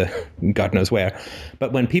into the God knows where.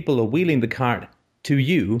 But when people are wheeling the cart to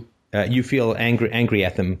you, you feel angry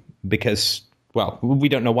at them because, well, we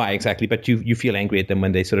don't know why exactly, but you feel angry at them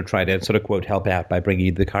when they sort of try to sort of quote help out by bringing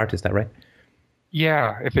you the cart. Is that right?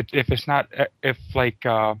 Yeah, if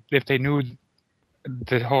they knew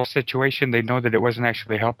the whole situation, they know that it wasn't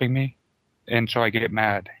actually helping me, and so I get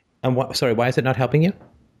mad. And why is it not helping you?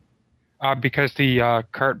 Because the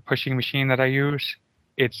cart pushing machine that I use,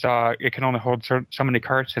 it can only hold so many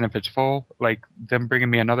carts, and if it's full, like them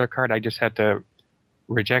bringing me another cart, I just had to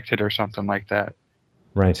reject it or something like that.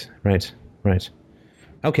 Right.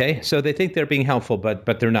 Okay, so they think they're being helpful,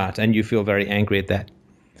 but they're not, and you feel very angry at that.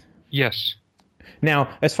 Yes.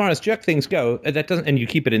 Now, as far as jerk things go, that doesn't, and you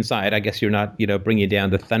keep it inside. I guess you're not, bringing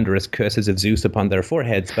down the thunderous curses of Zeus upon their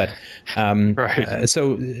foreheads. But right.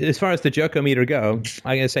 So, as far as the jerkometer go,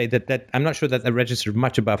 I'm going to say that I'm not sure that registered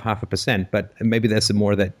much above 0.5%, but maybe there's some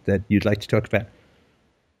more that you'd like to talk about.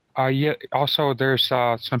 Yeah. Also, there's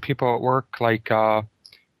some people at work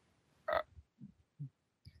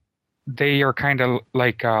they are kind of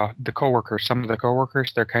like the coworkers. Some of the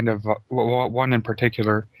coworkers, they're kind of one in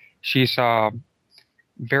particular. She's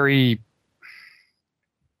very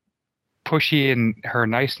pushy in her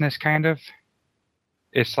niceness, kind of.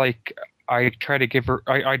 It's like I try to give her.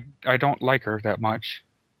 I don't like her that much,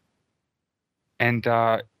 and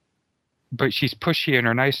but she's pushy in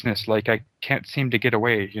her niceness. Like I can't seem to get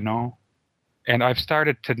away, And I've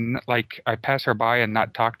started to I pass her by and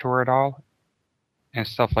not talk to her at all, and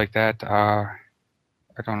stuff like that. I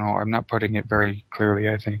don't know. I'm not putting it very clearly,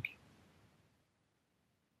 I think.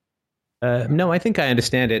 No, I think I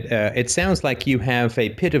understand it. It sounds like you have a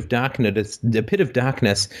pit of darkness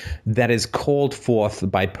that is called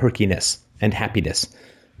forth by perkiness and happiness,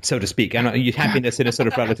 so to speak. And happiness in a sort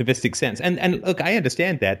of relativistic sense. And look, I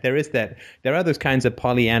understand that. There are those kinds of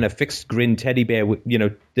Pollyanna fixed grin teddy bear.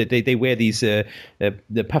 They wear these the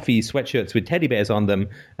puffy sweatshirts with teddy bears on them,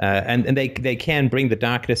 and they can bring the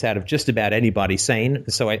darkness out of just about anybody sane.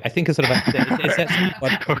 So I think it's sort of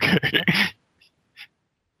okay.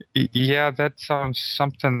 Yeah, that sounds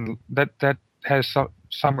something that has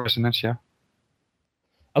some resonance. Yeah.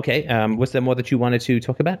 Okay. Was there more that you wanted to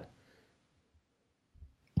talk about?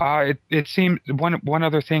 It seems one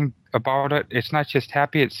other thing about it. It's not just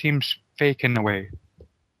happy. It seems fake in a way.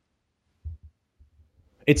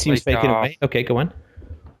 It seems fake in a way. Okay, go on.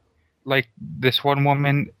 Like this one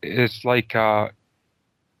woman is like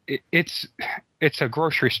it's a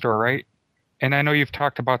grocery store, right? And I know you've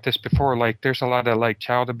talked about this before. Like, there's a lot of like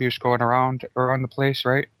child abuse going around the place,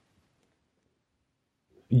 right?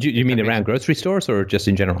 You mean around grocery stores or just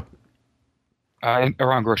in general?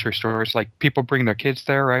 Around grocery stores, like people bring their kids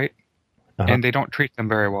there, right? Uh-huh. And they don't treat them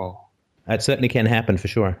very well. That certainly can happen for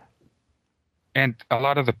sure. And a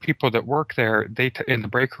lot of the people that work there, in the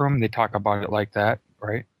break room, they talk about it like that,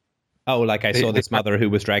 right? Oh, like I saw this mother who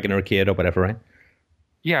was dragging her kid or whatever, right?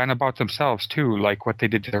 Yeah, and about themselves too, like what they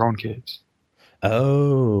did to their own kids.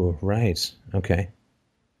 Oh, right. Okay.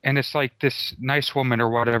 And it's like this nice woman or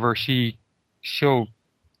whatever, she'll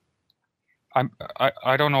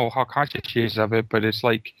I don't know how conscious she is of it, but it's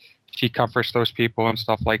like she comforts those people and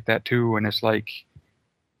stuff like that too. And it's like,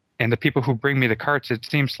 and the people who bring me the carts, it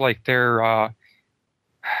seems like they're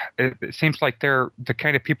the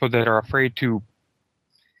kind of people that are afraid to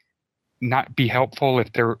not be helpful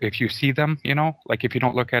if you see them, you know, like if you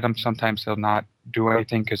don't look at them, sometimes they'll not do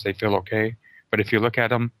anything because they feel okay. But if you look at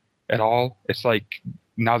them at all, it's like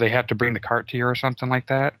now they have to bring the cart to you or something like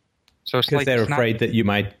that. So it's because they're afraid that you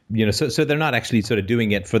might, you know, so they're not actually sort of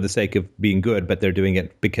doing it for the sake of being good, but they're doing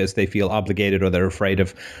it because they feel obligated or they're afraid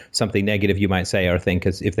of something negative you might say or think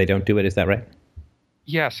if they don't do it. Is that right?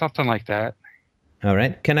 Yeah, something like that. All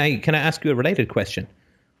right. Can I ask you a related question?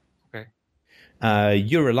 Okay.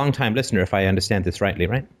 You're a long-time listener, if I understand this rightly,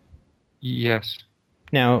 right? Yes.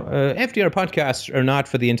 Now, FDR podcasts are not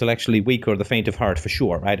for the intellectually weak or the faint of heart, for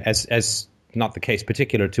sure, right? As not the case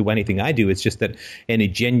particular to anything I do. It's just that any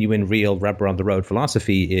genuine, real rubber on the road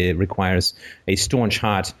philosophy requires a staunch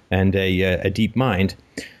heart and a deep mind.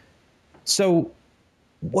 So,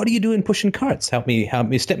 what are you doing pushing carts? Help me,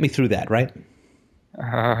 step me through that, right?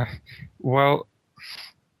 Well,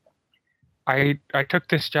 I took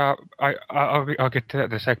this job. I'll get to that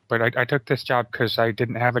in a sec. But I took this job because I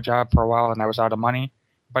didn't have a job for a while and I was out of money.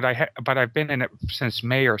 But I've been in it since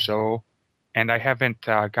May or so, and I haven't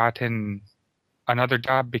gotten another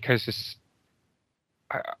job because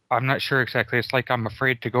I'm not sure exactly. It's like I'm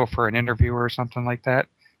afraid to go for an interview or something like that.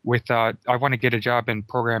 I want to get a job in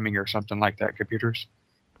programming or something like that, computers,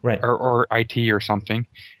 right, or IT or something,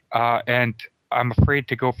 and I'm afraid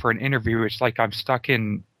to go for an interview. It's like I'm stuck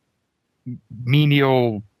in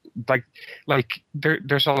menial, like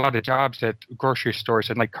there's a lot of jobs at grocery stores,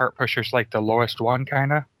 and like cart pushers like the lowest one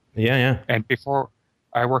kind of. Yeah. And before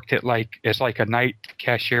I worked at as a night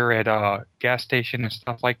cashier at a gas station and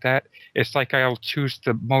stuff like that. It's like I'll choose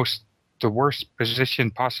the worst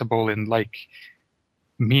position possible in like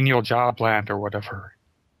menial job land or whatever.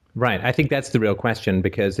 Right. I think that's the real question,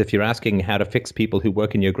 because if you're asking how to fix people who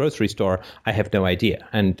work in your grocery store, I have no idea.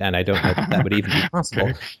 And I don't know that would even be possible.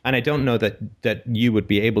 Okay. And I don't know that you would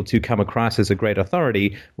be able to come across as a great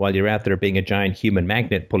authority while you're out there being a giant human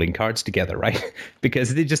magnet pulling carts together, right?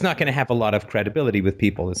 Because they're just not going to have a lot of credibility with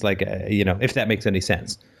people. It's like, if that makes any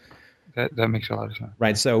sense. That makes a lot of sense.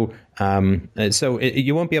 Right. So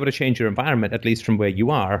you won't be able to change your environment, at least from where you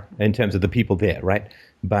are, in terms of the people there, right?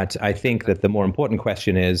 But I think that the more important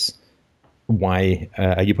question is, why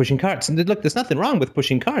are you pushing carts? And look, there's nothing wrong with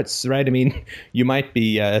pushing carts, right? I mean, you might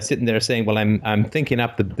be sitting there saying, well, I'm thinking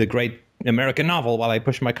up the great American novel while I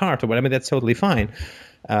push my cart or whatever. That's totally fine.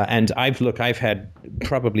 And I've had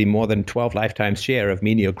probably more than 12 lifetimes share of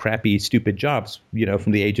menial, crappy, stupid jobs,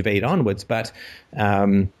 from the age of 8 onwards. But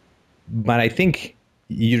I think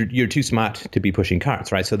you're too smart to be pushing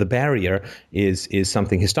carts, right? So the barrier is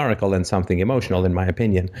something historical and something emotional, in my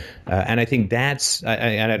opinion. And I think that's,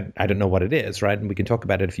 I don't know what it is, right? And we can talk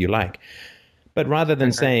about it if you like. But rather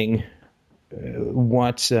than saying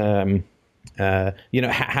how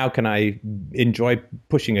can I enjoy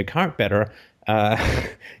pushing a cart better,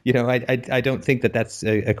 I don't think that's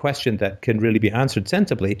a question that can really be answered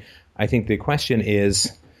sensibly. I think the question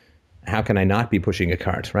is, how can I not be pushing a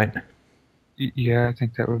cart, right? Yeah, I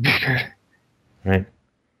think that would be good. Right.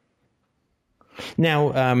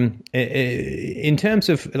 Now, in terms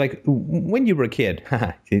of like when you were a kid,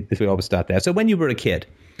 we always start there. So when you were a kid,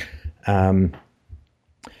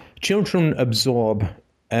 children absorb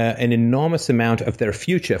an enormous amount of their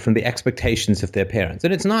future from the expectations of their parents.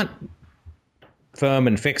 And it's not firm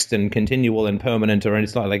and fixed and continual and permanent, or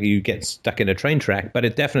it's not like you get stuck in a train track, but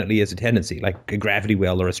it definitely is a tendency, like a gravity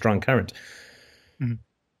well or a strong current. Mm-hmm.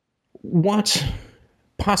 What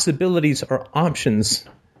possibilities or options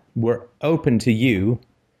were open to you?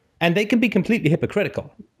 And they can be completely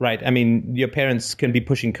hypocritical, right? I mean, your parents can be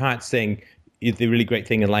pushing carts saying the really great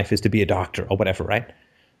thing in life is to be a doctor or whatever, right?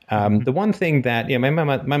 The one thing that,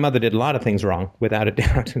 my mother did a lot of things wrong, without a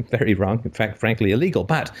doubt, very wrong, in fact, frankly, illegal.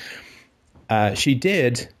 But she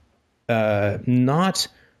did not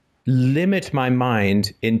limit my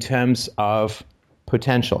mind in terms of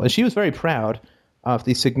potential. And she was very proud of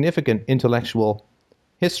the significant intellectual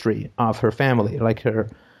history of her family. Like her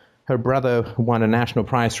brother won a national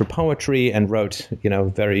prize for poetry and wrote,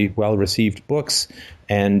 very well-received books.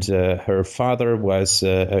 And her father was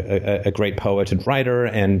a great poet and writer,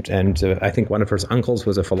 and I think one of her uncles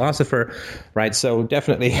was a philosopher, right? So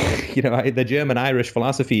definitely, the German-Irish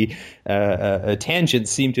philosophy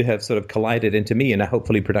tangents seem to have sort of collided into me in a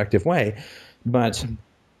hopefully productive way. But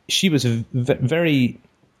she was very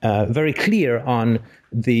clear on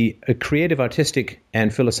the creative, artistic,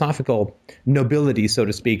 and philosophical nobility, so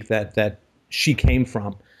to speak, that she came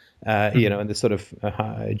from, in this sort of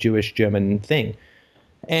Jewish German thing.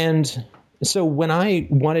 And so when I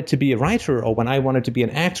wanted to be a writer, or when I wanted to be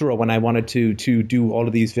an actor, or when I wanted to do all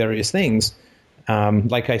of these various things,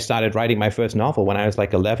 like I started writing my first novel when I was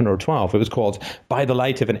like 11 or 12. It was called By the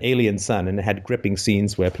Light of an Alien Sun, and it had gripping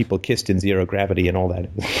scenes where people kissed in zero gravity and all that.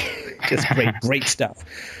 Just great stuff.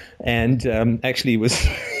 And actually,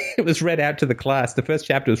 it was read out to the class. The first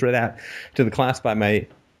chapter was read out to the class by my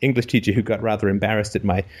English teacher, who got rather embarrassed at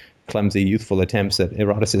my clumsy, youthful attempts at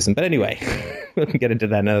eroticism. But anyway, we can get into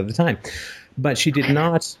that another time. But she did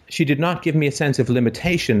not give me a sense of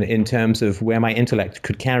limitation in terms of where my intellect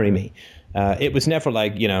could carry me. It was never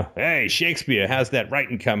like, hey, Shakespeare, how's that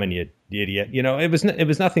writing coming, you idiot? It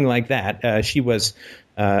was nothing like that. She was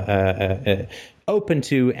open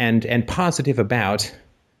to and positive about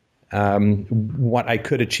what I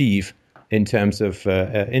could achieve in terms of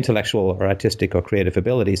intellectual or artistic or creative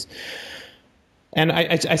abilities. And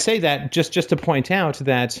I say that just to point out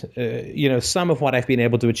that, some of what I've been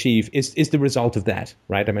able to achieve is the result of that,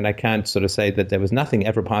 right? I mean, I can't sort of say that there was nothing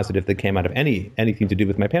ever positive that came out of anything to do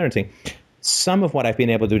with my parenting. Some of what I've been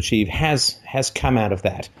able to achieve has come out of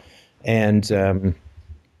that. And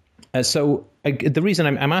so the reason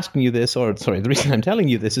I'm asking you this, the reason I'm telling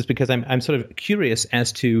you this is because I'm sort of curious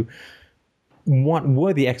as to what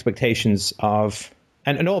were the expectations of,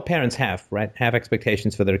 and all parents have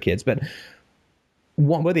expectations for their kids, but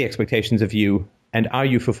what were the expectations of you, and are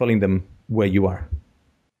you fulfilling them where you are?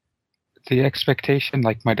 The expectation,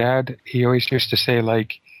 like my dad, he always used to say,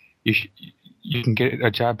 like, you can get a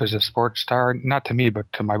job as a sports star, not to me,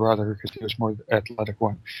 but to my brother, because he was more athletic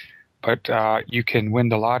one. But you can win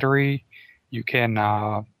the lottery, you can,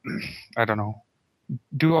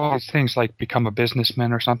 do all these things like become a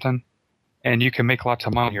businessman or something, and you can make lots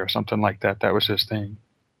of money or something like that. That was his thing.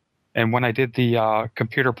 And when I did the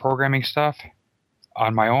computer programming stuff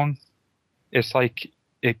on my own, it's like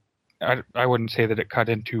I wouldn't say that it cut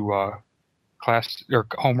into class or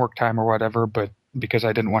homework time or whatever, but because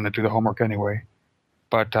I didn't want to do the homework anyway.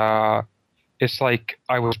 But it's like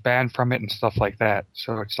I was banned from it and stuff like that.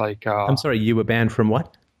 So it's like... I'm sorry, you were banned from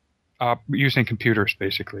what? Using computers,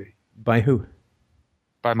 basically. By who?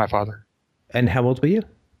 By my father. And how old were you?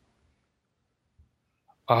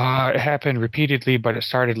 It happened repeatedly, but it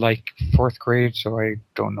started like 4th grade, so I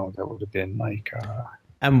don't know. That would have been like...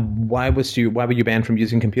 And why were you banned from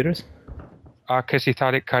using computers? Because he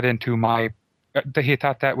thought it cut into my... he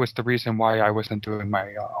thought that was the reason why I wasn't doing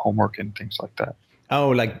my homework and things like that. Oh,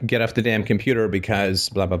 like get off the damn computer because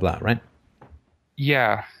blah, blah, blah, right?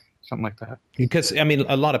 Yeah, something like that. Because, I mean,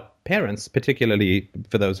 a lot of parents, particularly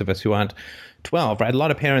for those of us who aren't 12, right? A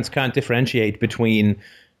lot of parents can't differentiate between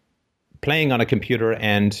playing on a computer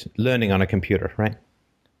and learning on a computer, right?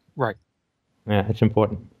 Right. Yeah, it's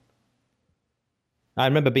important. I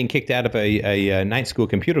remember being kicked out of a night school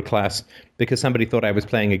computer class because somebody thought I was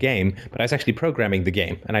playing a game, but I was actually programming the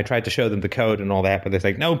game. And I tried to show them the code and all that, but they're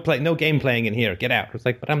like, no game playing in here, get out. I was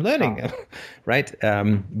like, but I'm learning, right?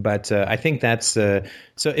 But I think that's, so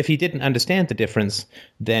if he didn't understand the difference,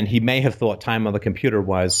 then he may have thought time on the computer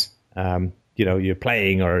was, you're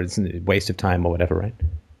playing or it's a waste of time or whatever, right?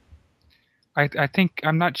 I think,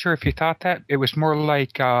 I'm not sure if he thought that. It was more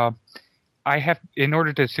like... in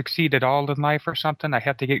order to succeed at all in life or something, I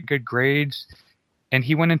have to get good grades. And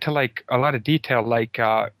he went into like a lot of detail. Like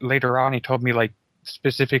later on, he told me like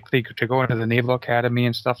specifically to go into the Naval Academy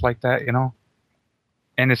and stuff like that,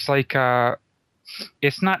 And it's like,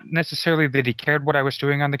 it's not necessarily that he cared what I was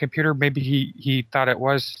doing on the computer. Maybe he thought it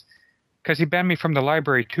was, because he banned me from the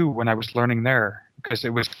library too when I was learning there. Because it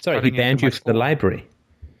was... Sorry, he banned you from the library?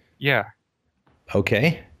 Yeah.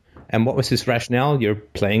 Okay. And what was his rationale? You're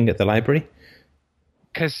playing at the library?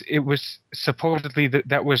 Because it was supposedly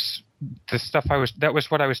that was the stuff that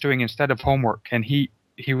was what I was doing instead of homework. And he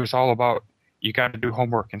was all about, you got to do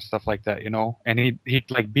homework and stuff like that, And he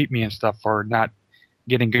like beat me and stuff for not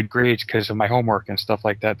getting good grades because of my homework and stuff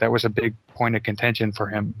like that. That was a big point of contention for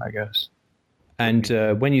him, I guess. And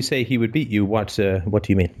when you say he would beat you, what do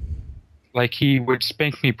you mean? Like he would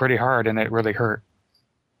spank me pretty hard and it really hurt.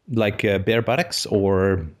 like bare buttocks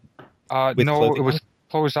or with no, clothing it was on?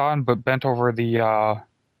 clothes on, but bent over the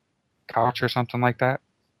couch or something like that.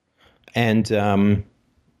 And how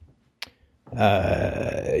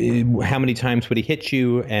many times would he hit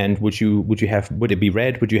you? And would it be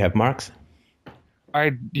red? Would you have marks? I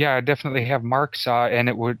definitely have marks, and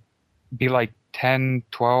it would be like 10,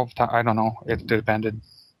 12, I don't know. It depended.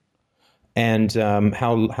 And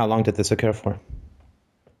how long did this occur for?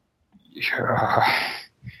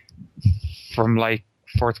 From like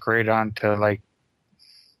 4th grade on to like,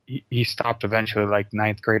 he stopped eventually like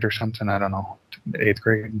 9th grade or something. I don't know, 8th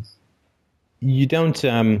grade. You don't,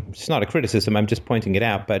 it's not a criticism, I'm just pointing it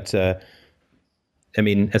out, but I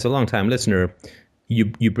mean, as a long-time listener,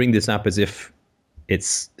 you bring this up as if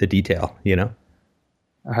it's a detail, you know?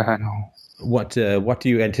 No. What do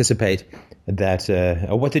you anticipate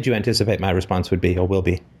or what did you anticipate my response would be or will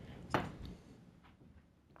be?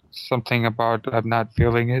 Something about I'm not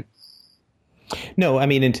feeling it. No, I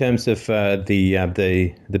mean in terms of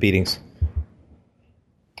the beatings.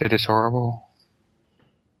 That is horrible.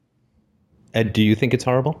 And do you think it's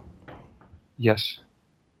horrible? Yes.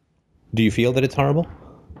 Do you feel that it's horrible?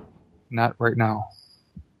 Not right now.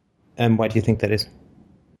 And why do you think that is?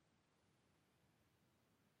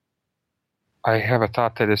 I have a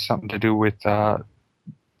thought that is something to do with the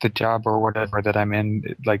job or whatever that I'm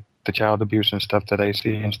in, like the child abuse and stuff that I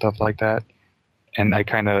see and stuff like that. And I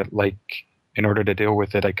kind of like, in order to deal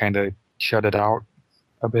with it, I kind of shut it out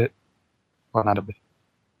a bit. Well, not a bit.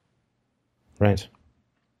 Right.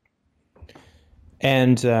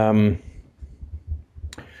 And let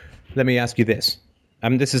me ask you this.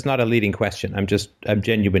 This is not a leading question. I'm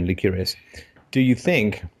genuinely curious. Do you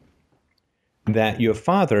think that your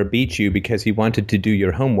father beat you because he wanted to do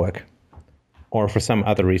your homework or for some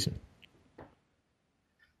other reason?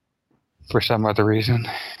 For some other reason.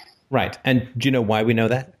 Right. And do you know why we know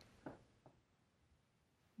that?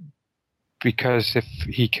 Because if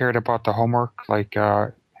he cared about the homework, like,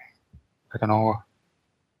 I don't know,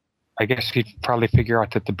 I guess he'd probably figure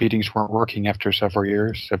out that the beatings weren't working after several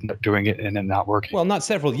years of not doing it and then not working. Well, not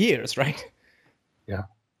several years, right? Yeah.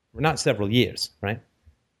 Not several years, right?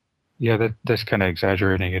 Yeah, that's kind of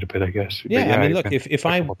exaggerating it a bit, I guess. Yeah, But I mean, look, if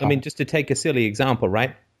I mean, just to take a silly example,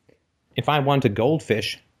 right? If I want a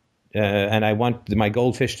goldfish and I want my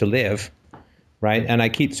goldfish to live, right? And I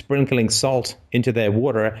keep sprinkling salt into their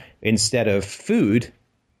water instead of food,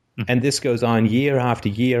 and this goes on year after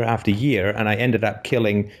year after year, and I ended up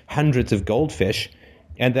killing hundreds of goldfish.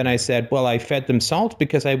 And then I said, well, I fed them salt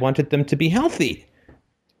because I wanted them to be healthy.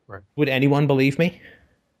 Right. Would anyone believe me?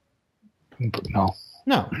 No.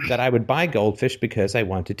 No, that I would buy goldfish because I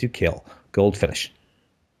wanted to kill goldfish.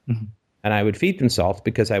 Mm-hmm. And I would feed them salt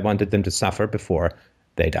because I wanted them to suffer before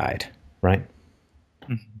they died, right?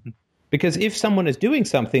 Mm-hmm. Because if someone is doing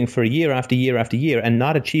something for year after year after year and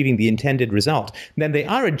not achieving the intended result, then they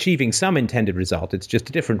are achieving some intended result. It's just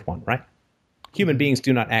a different one, right? Human beings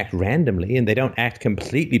do not act randomly, and they don't act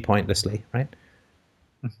completely pointlessly, right?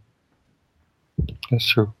 That's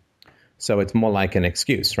true. So it's more like an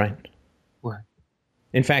excuse, right? Right.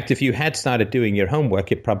 In fact, if you had started doing your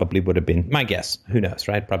homework, it probably would have been, my guess, who knows,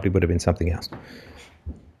 right? Probably would have been something else.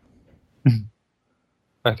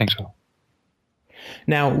 I think so.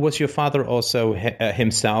 Now, was your father also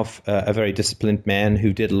himself a very disciplined man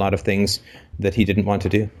who did a lot of things that he didn't want to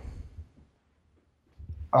do?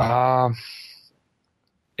 As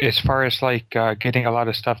far as like getting a lot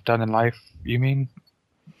of stuff done in life, you mean?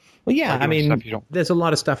 Well, yeah, Like I mean, stuff you don't... there's a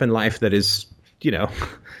lot of stuff in life that is, you know,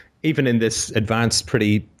 even in this advanced,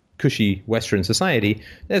 pretty cushy Western society,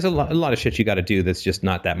 there's a lot of shit you got to do that's just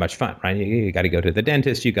not that much fun, right? You got to go to the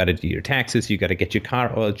dentist, you got to do your taxes, you got to get your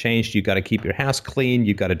car oil changed, you got to keep your house clean,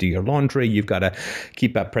 you got to do your laundry, you've got to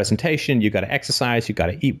keep up presentation, you got to exercise, you got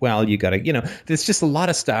to eat well, you got to, you know, there's just a lot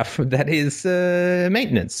of stuff that is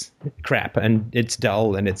maintenance crap, and it's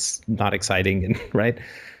dull and it's not exciting, and right?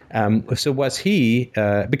 So was he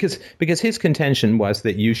because his contention was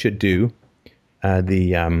that you should do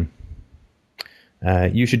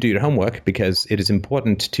you should do your homework because it is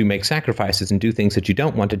important to make sacrifices and do things that you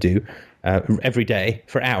don't want to do every day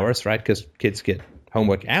for hours, right? Because kids get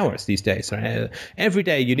homework hours these days. Right? Every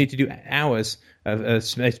day you need to do hours,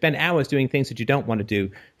 spend hours doing things that you don't want to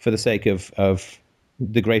do for the sake of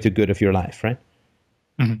the greater good of your life, right?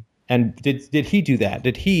 Mm-hmm. And did he do that?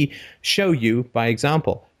 Did he show you by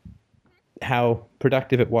example how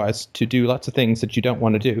productive it was to do lots of things that you don't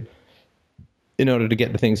want to do in order to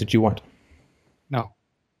get the things that you want? No.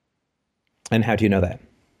 And how do you know that?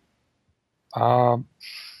 The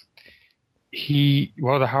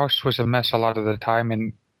house was a mess a lot of the time,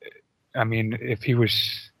 and I mean, if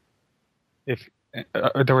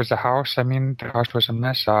There was a house. I mean, the house was a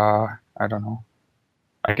mess. I don't know.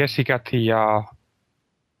 I guess he got the. I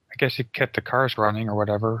guess he kept the cars running or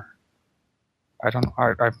whatever. I don't know.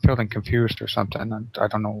 I'm feeling confused or something. And I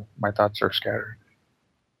don't know. My thoughts are scattered.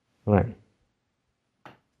 Right.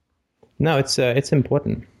 No, it's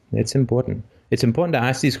important. It's important. It's important to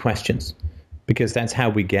ask these questions because that's how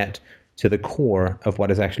we get to the core of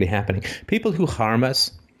what is actually happening. People who harm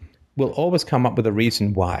us will always come up with a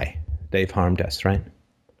reason why they've harmed us, right?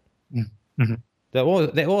 Mm-hmm. They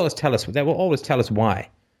will always tell us why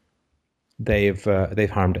they've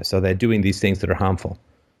harmed us. So they're doing these things that are harmful,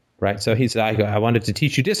 right? So he's like, I wanted to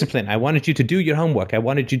teach you discipline. I wanted you to do your homework. I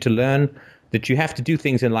wanted you to learn that you have to do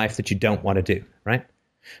things in life that you don't want to do, right?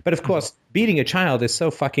 But of course, beating a child is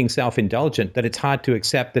so fucking self-indulgent that it's hard to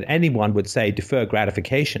accept that anyone would say defer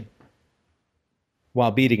gratification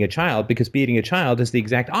while beating a child, because beating a child is the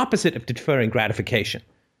exact opposite of deferring gratification.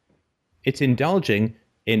 It's indulging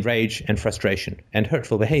in rage and frustration and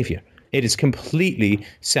hurtful behavior. It is completely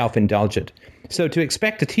self-indulgent. So to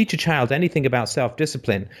expect to teach a child anything about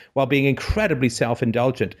self-discipline while being incredibly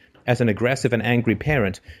self-indulgent as an aggressive and angry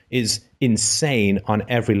parent is insane on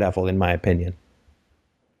every level, in my opinion.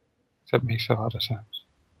 That makes a lot of sense.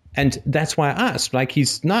 And that's why I asked, like,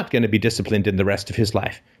 he's not going to be disciplined in the rest of his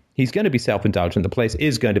life. He's going to be self-indulgent. The place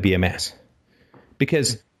is going to be a mess.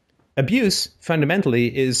 Because abuse,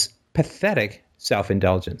 fundamentally, is pathetic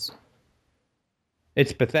self-indulgence.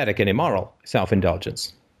 It's pathetic and immoral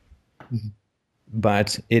self-indulgence. Mm-hmm.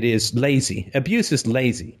 But it is lazy. Abuse is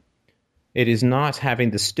lazy. It is not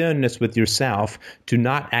having the sternness with yourself to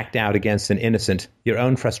not act out against an innocent, your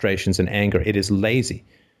own frustrations and anger. It is lazy.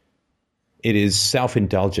 It is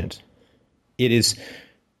self-indulgent. It is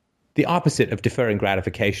the opposite of deferring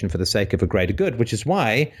gratification for the sake of a greater good, which is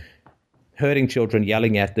why hurting children,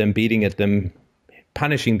 yelling at them, beating at them,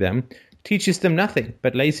 punishing them, teaches them nothing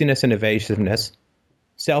but laziness and evasiveness,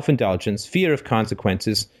 self-indulgence, fear of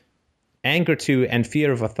consequences, anger to and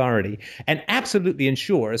fear of authority, and absolutely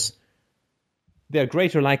ensures their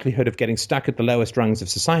greater likelihood of getting stuck at the lowest rungs of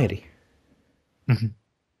society. Mm-hmm.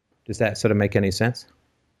 Does that sort of make any sense?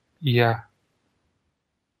 Yeah.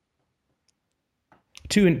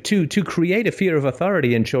 To create a fear of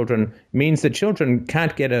authority in children means that children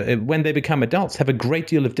can't when they become adults, have a great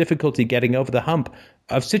deal of difficulty getting over the hump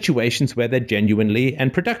of situations where they're genuinely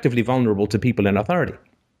and productively vulnerable to people in authority.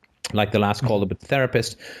 Like the last call with the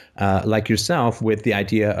therapist, like yourself with the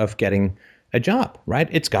idea of getting a job, right?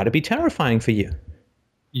 It's got to be terrifying for you.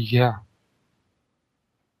 Yeah.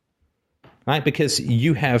 Right? Because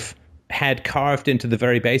you have had carved into the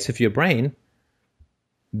very base of your brain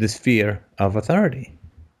this fear of authority.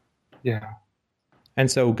 Yeah. And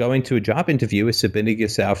so going to a job interview is submitting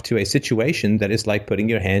yourself to a situation that is like putting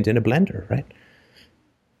your hand in a blender, right?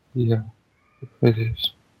 Yeah, it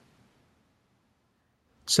is.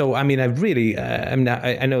 So, I mean, I really, I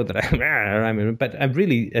know that but I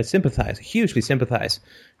really hugely sympathize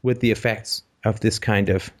with the effects of this kind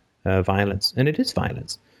of violence. And it is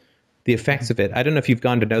violence. The effects of it. I don't know if you've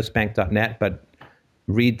gone to nospank.net, but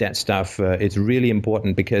read that stuff. It's really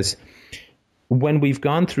important because when we've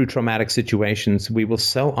gone through traumatic situations, we will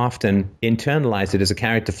so often internalize it as a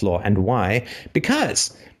character flaw. And why?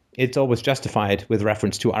 Because it's always justified with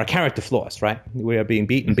reference to our character flaws, right? We are being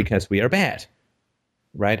beaten because we are bad,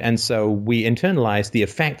 right? And so we internalize the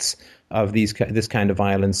effects of this kind of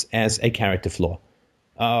violence as a character flaw.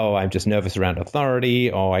 Oh, I'm just nervous around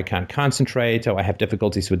authority, or I can't concentrate, or I have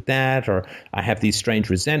difficulties with that, or I have these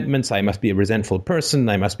strange resentments, I must be a resentful person,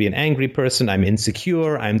 I must be an angry person, I'm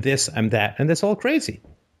insecure, I'm this, I'm that, and that's all crazy.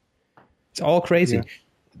 It's all crazy. Yeah.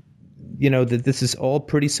 You know, that this is all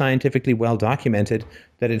pretty scientifically well documented,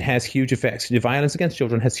 that it has huge effects. The violence against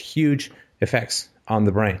children has huge effects on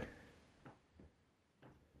the brain.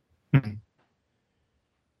 Mm-hmm.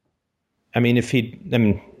 I mean,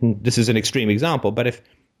 this is an extreme example, but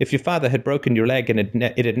if your father had broken your leg and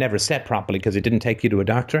it had never set properly because it didn't take you to a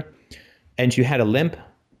doctor, and you had a limp,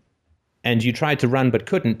 and you tried to run but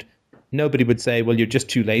couldn't, nobody would say, well, you're just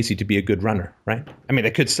too lazy to be a good runner, right? I mean,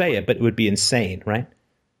 they could say it, but it would be insane, right?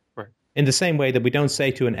 Right. In the same way that we don't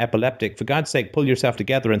say to an epileptic, for God's sake, pull yourself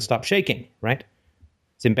together and stop shaking, right?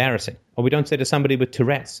 It's embarrassing. Or we don't say to somebody with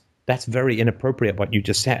Tourette's, that's very inappropriate what you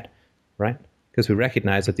just said, right? Because we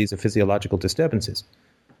recognize that these are physiological disturbances.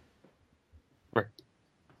 Right.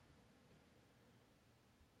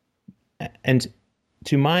 And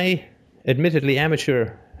to my admittedly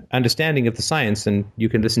amateur understanding of the science, and you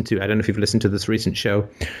can listen to, I don't know if you've listened to this recent show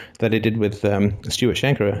that I did with Stuart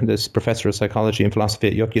Shanker, this professor of psychology and philosophy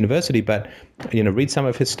at York University, but, read some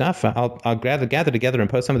of his stuff. I'll gather together and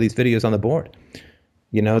post some of these videos on the board.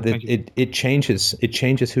 You know, that it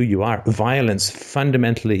changes who you are. Violence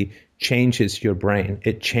fundamentally changes your brain.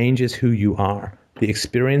 It changes who you are. The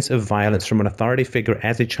experience of violence from an authority figure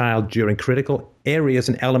as a child during critical areas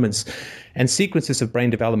and elements and sequences of brain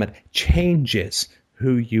development changes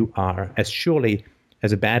who you are, as surely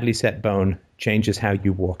as a badly set bone changes how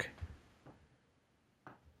you walk.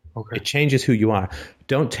 Okay. It changes who you are.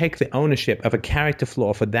 Don't take the ownership of a character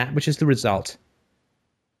flaw for that which is the result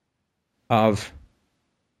of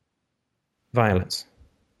violence.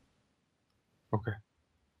 Okay.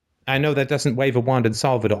 I know that doesn't wave a wand and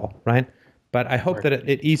solve it all, right? But I hope that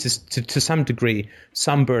it eases to some degree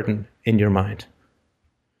some burden in your mind.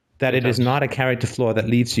 That it is not a character flaw that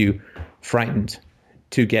leaves you frightened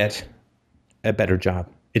to get a better job.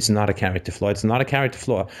 It's not a character flaw. It's not a character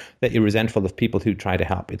flaw that you're resentful of people who try to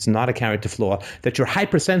help. It's not a character flaw that you're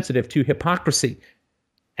hypersensitive to hypocrisy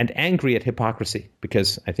and angry at hypocrisy,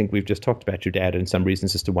 because I think we've just talked about your dad and some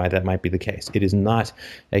reasons as to why that might be the case. It is not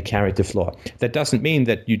a character flaw. That doesn't mean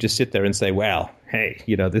that you just sit there and say, well, hey,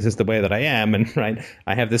 you know, this is the way that I am, and right,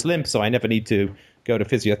 I have this limp, so I never need to go to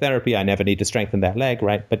physiotherapy. I never need to strengthen that leg,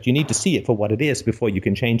 right? But you need to see it for what it is before you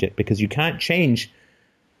can change it, because you can't change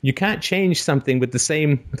something with the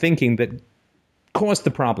same thinking that caused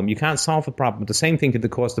the problem. You can't solve the problem with the same thinking that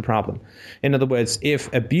caused the problem. In other words,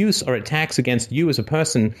 if abuse or attacks against you as a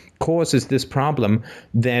person causes this problem,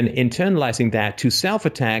 then internalizing that to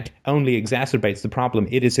self-attack only exacerbates the problem.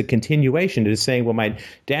 It is a continuation. It is saying, well, my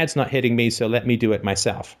dad's not hitting me, so let me do it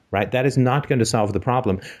myself, right? That is not going to solve the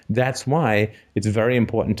problem. That's why it's very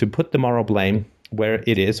important to put the moral blame where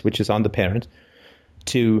it is, which is on the parent,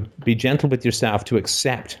 to be gentle with yourself, to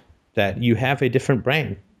accept that you have a different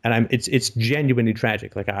brain. And it's genuinely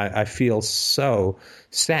tragic. Like I feel so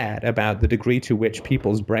sad about the degree to which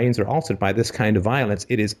people's brains are altered by this kind of violence.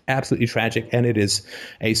 It is absolutely tragic, and it is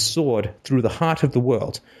a sword through the heart of the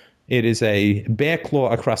world. It is a bear claw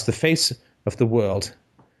across the face of the world.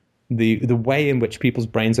 The way in which people's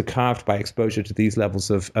brains are carved by exposure to these levels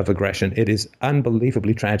of aggression. It is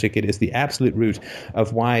unbelievably tragic. It is the absolute root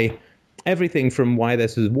of why everything from why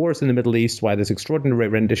there's wars in the Middle East, why there's extraordinary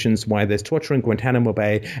renditions, why there's torture in Guantanamo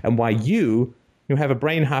Bay, and why you, who have a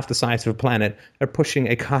brain half the size of a planet, are pushing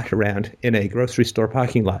a cart around in a grocery store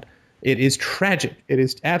parking lot. It is tragic. It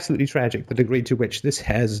is absolutely tragic, the degree to which this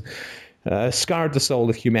has scarred the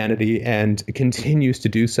soul of humanity and continues to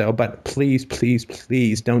do so. But please, please,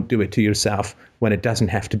 please don't do it to yourself when it doesn't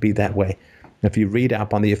have to be that way. If you read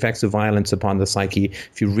up on the effects of violence upon the psyche,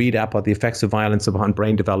 if you read up on the effects of violence upon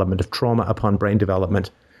brain development, of trauma upon brain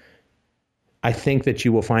development, I think that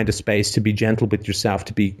you will find a space to be gentle with yourself,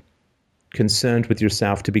 to be concerned with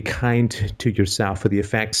yourself, to be kind to yourself for the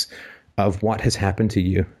effects of what has happened to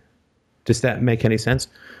you. Does that make any sense?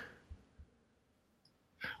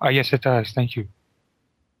 Yes, it does. Thank you.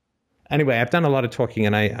 Anyway, I've done a lot of talking,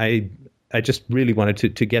 and I just really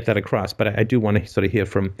wanted to get that across, but I do want to sort of hear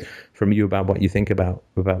from you about what you think about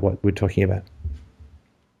what we're talking about.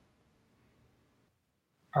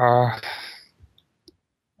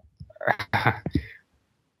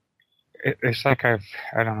 It's like I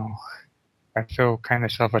don't know. I feel kind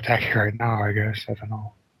of self-attacking right now, I guess. I don't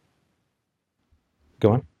know.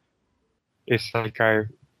 Go on. It's like I've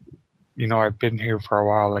been here for a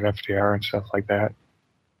while at FDR and stuff like that.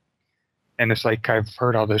 And it's like I've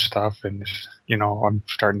heard all this stuff, and it's, I'm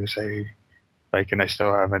starting to say, like, and I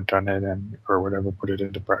still haven't done it, or whatever, put it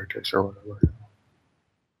into practice or whatever.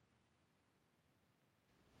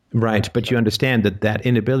 Right, but you understand that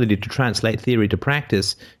inability to translate theory to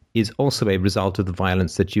practice is also a result of the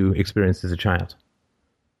violence that you experienced as a child.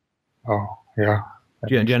 Oh, yeah.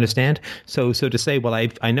 Do you understand? So to say, well,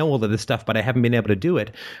 I know all of this stuff, but I haven't been able to do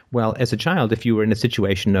it. Well, as a child, if you were in a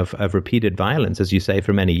situation of repeated violence, as you say,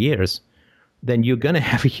 for many years, then you're going to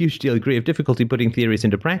have a huge degree of difficulty putting theories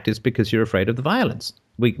into practice because you're afraid of the violence.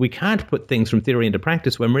 We can't put things from theory into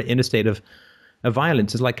practice when we're in a state of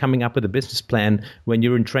violence. It's like coming up with a business plan when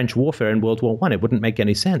you're in trench warfare in World War I. It wouldn't make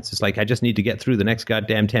any sense. It's like, I just need to get through the next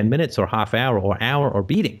goddamn 10 minutes or half hour or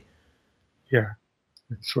beating. Yeah,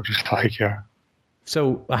 it's what it's like, yeah.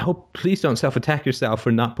 So I hope, please don't self-attack yourself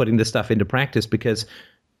for not putting this stuff into practice, because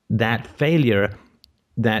that failure,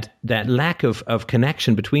 that lack of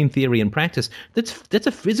connection between theory and practice, that's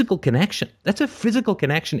a physical connection. That's a physical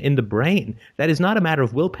connection in the brain. That is not a matter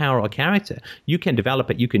of willpower or character. You can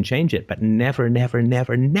develop it, you can change it, but never, never,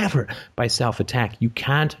 never, never by self-attack. You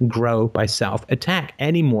can't grow by self-attack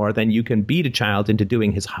any more than you can beat a child into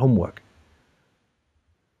doing his homework.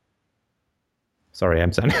 Sorry,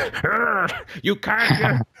 I'm saying, you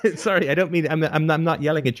can't. Sorry, I don't mean, I'm not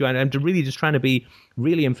yelling at you. I'm really just trying to be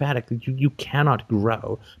really emphatic that you cannot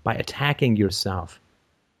grow by attacking yourself.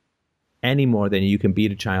 any more than you can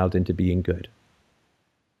beat a child into being good.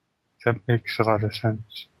 That makes a lot of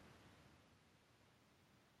sense.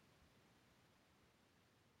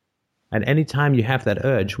 And anytime you have that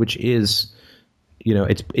urge, which is,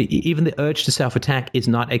 even the urge to self-attack is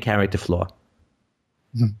not a character flaw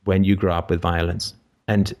when you grow up with violence.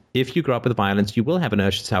 And if you grow up with violence, you will have an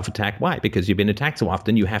urge to self-attack. Why? Because you've been attacked so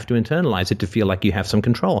often, you have to internalize it to feel like you have some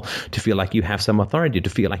control, to feel like you have some authority, to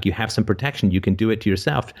feel like you have some protection. You can do it to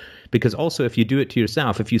yourself. Because also, if you do it to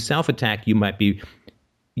yourself, if you self-attack,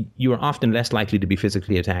 you are often less likely to be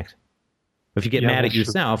physically attacked. If you get mad at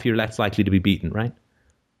yourself, you're less likely to be beaten, right?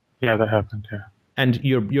 Yeah, that happened, yeah. And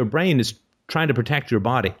your brain is trying to protect your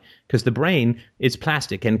body because the brain is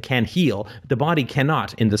plastic and can heal. The body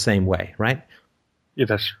cannot in the same way, right? Yeah,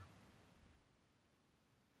 that's true.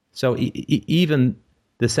 So even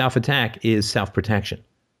the self-attack is self-protection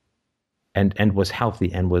and was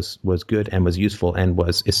healthy and was good and was useful and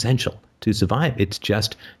was essential to survive. It's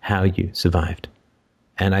just how you survived.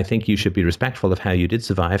 And I think you should be respectful of how you did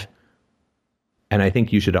survive. And I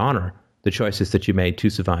think you should honor the choices that you made to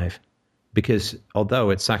survive. Because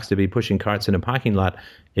although it sucks to be pushing carts in a parking lot,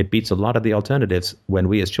 it beats a lot of the alternatives when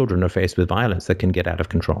we as children are faced with violence that can get out of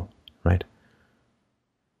control, right?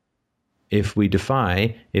 If we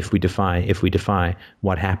defy,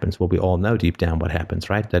 what happens? Well, we all know deep down what happens,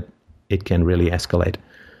 right? That it can really escalate.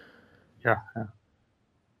 Yeah.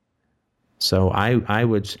 So I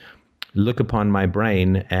would look upon my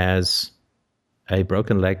brain as a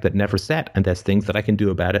broken leg that never set, and there's things that I can do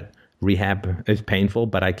about it. Rehab is painful,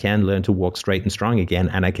 but I can learn to walk straight and strong again,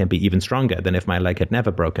 and I can be even stronger than if my leg had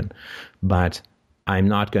never broken. But I'm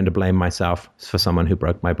not going to blame myself for someone who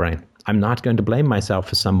broke my brain. I'm not going to blame myself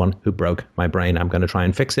for someone who broke my brain. I'm going to try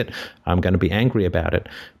and fix it. I'm going to be angry about it,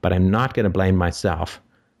 but I'm not going to blame myself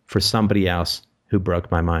for somebody else who broke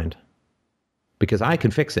my mind. Because I can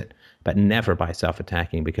fix it, but never by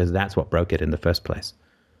self-attacking, because that's what broke it in the first place.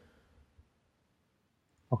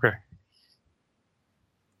 Okay.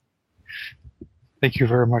 Thank you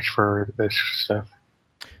very much for this stuff.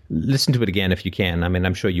 Listen to it again if you can. I mean,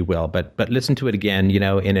 I'm sure you will, but listen to it again,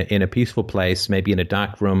 in a peaceful place, maybe in a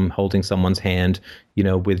dark room, holding someone's hand,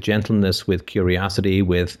 with gentleness, with curiosity,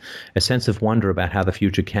 with a sense of wonder about how the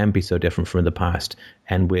future can be so different from the past,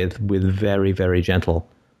 and with very, very gentle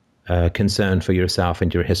concern for yourself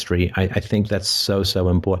and your history. I think that's so, so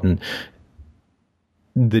important.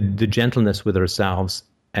 The gentleness with ourselves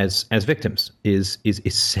as victims is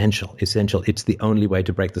essential. It's the only way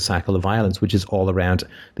to break the cycle of violence, which is all around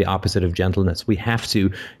the opposite of gentleness. We have to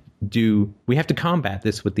combat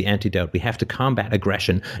this with the antidote. We have to combat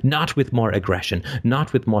aggression, not with more aggression,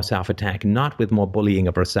 not with more self-attack, not with more bullying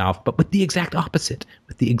of ourselves, but with the exact opposite,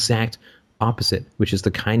 which is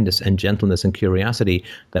the kindness and gentleness and curiosity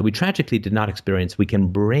that we tragically did not experience. We can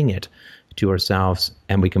bring it to ourselves,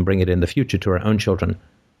 and we can bring it in the future to our own children.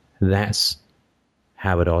 That's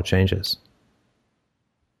how it all changes.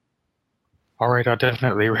 All right, I'll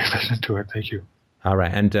definitely listen to it. Thank you. All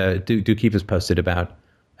right, and do keep us posted about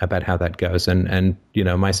how that goes. And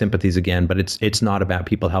my sympathies again, but it's not about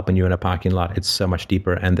people helping you in a parking lot. It's so much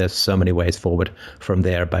deeper, and there's so many ways forward from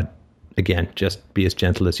there. But again, just be as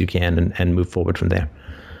gentle as you can and move forward from there.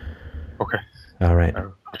 Okay. All right.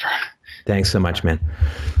 I'll try. Thanks so much, man.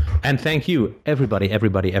 And thank you, everybody,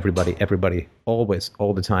 always,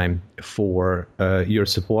 all the time, for your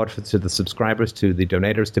support, to the subscribers, to the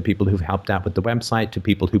donators, to people who've helped out with the website, to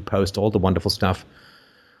people who post all the wonderful stuff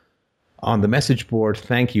on the message board.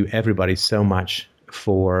 Thank you, everybody, so much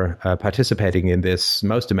for participating in this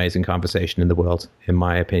most amazing conversation in the world, in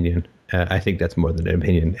my opinion. I think that's more than an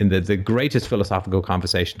opinion. In the greatest philosophical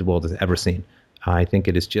conversation the world has ever seen. I think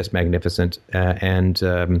it is just magnificent. Thank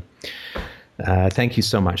you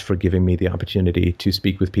so much for giving me the opportunity to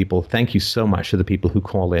speak with people. Thank you so much to the people who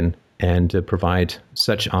call in and provide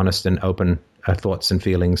such honest and open thoughts and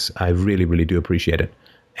feelings. I really, really do appreciate it.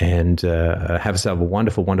 And have yourself a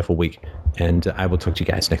wonderful, wonderful week. And I will talk to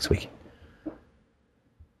you guys next week.